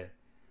dealing with.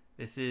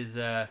 This is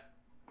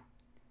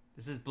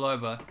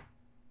Blobber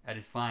at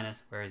his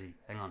finest. Where is he?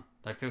 Hang on.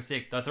 Don't feel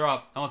sick. Don't throw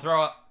up. Don't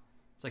throw up.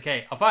 It's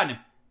okay. I'll find him.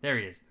 There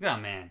he is. Look at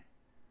that man.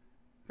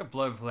 Look at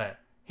Blobberflet.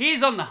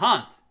 He's on the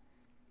hunt.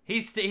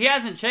 He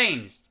hasn't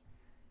changed.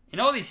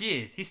 In all these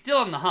years, he's still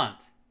on the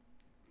hunt.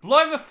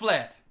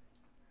 Blobberflet,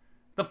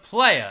 the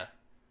player,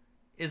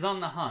 is on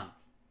the hunt.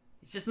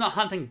 He's just not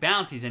hunting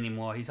bounties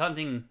anymore. He's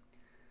hunting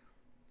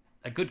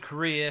a good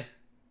career,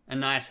 a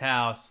nice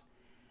house,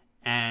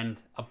 and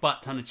a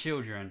butt ton of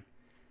children.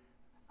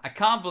 I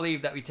can't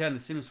believe that we turned The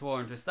Sims 4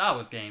 into a Star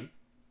Wars game.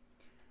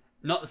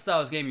 Not the Star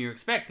Wars game you're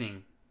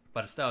expecting,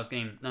 but a Star Wars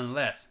game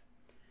nonetheless.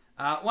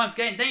 Once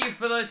again, thank you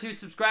for those who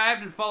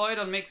subscribed and followed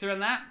on Mixer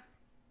and that.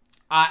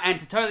 And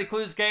to Totally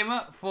Clueless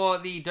Gamer for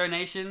the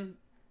donation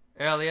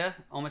earlier,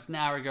 almost an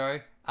hour ago.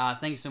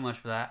 Thank you so much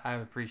for that. I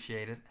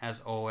appreciate it, as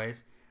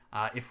always.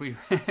 If we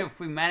if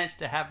we manage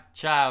to have a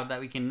child that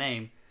we can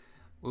name,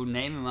 we'll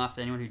name him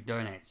after anyone who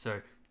donates.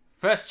 So,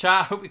 first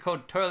child will be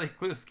called Totally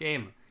Clueless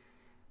Gamer.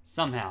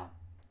 Somehow,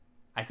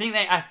 I think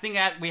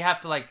we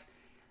have to like,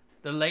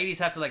 the ladies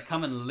have to like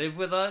come and live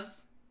with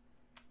us,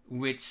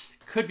 which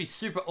could be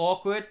super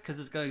awkward because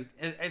it's going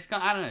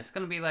I don't know, it's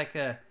gonna be like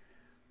a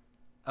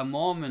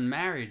Mormon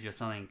marriage or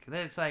something.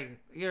 It's like,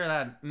 you're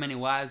allowed many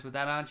wives with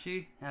that, aren't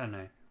you? I don't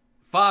know.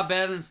 Far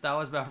better than Star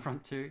Wars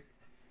Battlefront 2.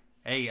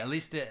 Hey, at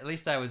least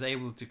I was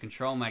able to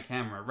control my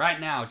camera. Right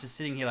now, just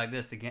sitting here like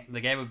this, the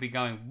game would be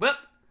going blip,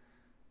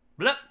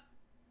 blip.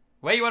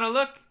 Where you want to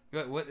look?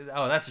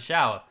 Oh, that's a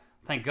shower.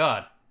 Thank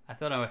God. I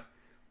thought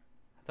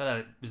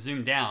I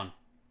zoomed down.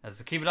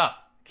 Let's keep it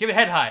up. Keep it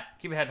head height.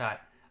 Keep it head height.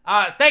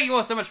 Thank you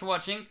all so much for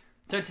watching.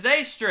 So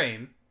today's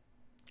stream,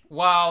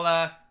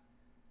 while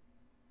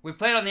we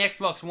played on the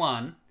Xbox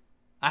One,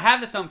 I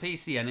have this on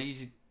PC. I know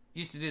you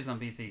used to do this on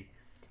PC,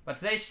 but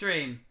today's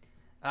stream,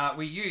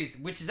 we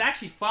used, which is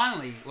actually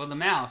finally, well, the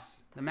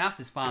mouse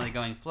is finally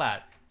going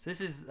flat. So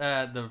this is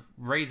the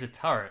Razer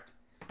turret,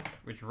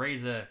 which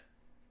Razer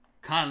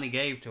kindly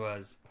gave to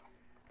us,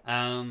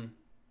 and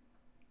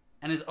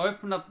has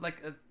opened up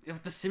like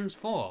The Sims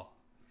 4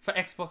 for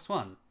Xbox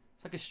One.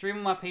 So I can stream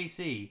on my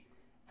PC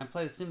and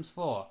play The Sims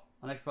 4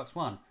 on Xbox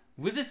One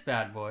with this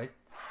bad boy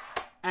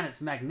and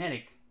its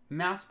magnetic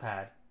mouse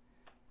pad.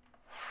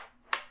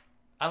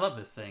 I love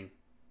this thing.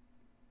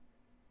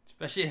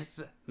 Especially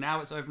now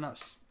it's opened up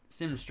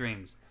Sim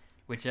streams,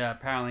 which are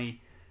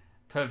apparently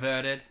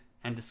perverted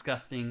and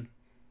disgusting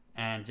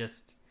and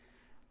just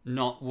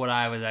not what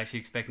I was actually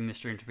expecting the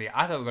stream to be.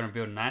 I thought we were going to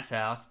build a nice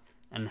house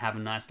and have a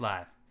nice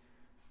life.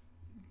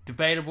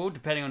 Debatable,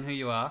 depending on who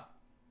you are.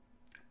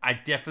 I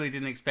definitely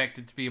didn't expect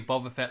it to be a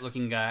Boba Fett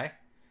looking guy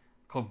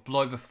called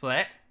Bloba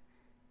Fett,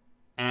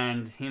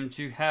 and him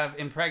to have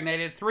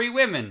impregnated 3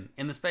 women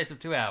in the space of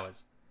 2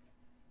 hours.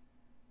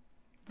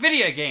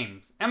 Video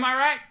games. Am I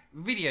right?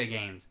 Video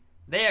games.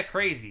 They are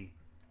crazy.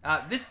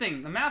 This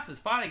thing, the mouse is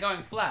finally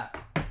going flat.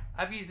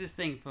 I've used this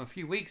thing for a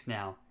few weeks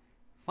now.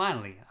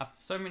 Finally, after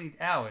so many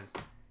hours,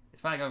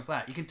 it's finally going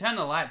flat. You can turn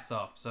the lights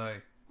off so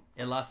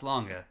it lasts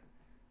longer.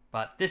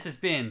 But this has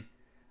been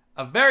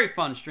a very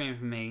fun stream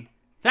for me.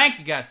 Thank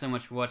you guys so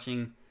much for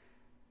watching.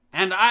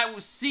 And I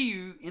will see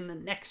you in the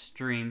next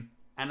stream.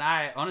 And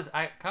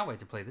I can't wait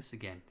to play this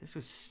again. This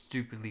was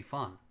stupidly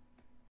fun.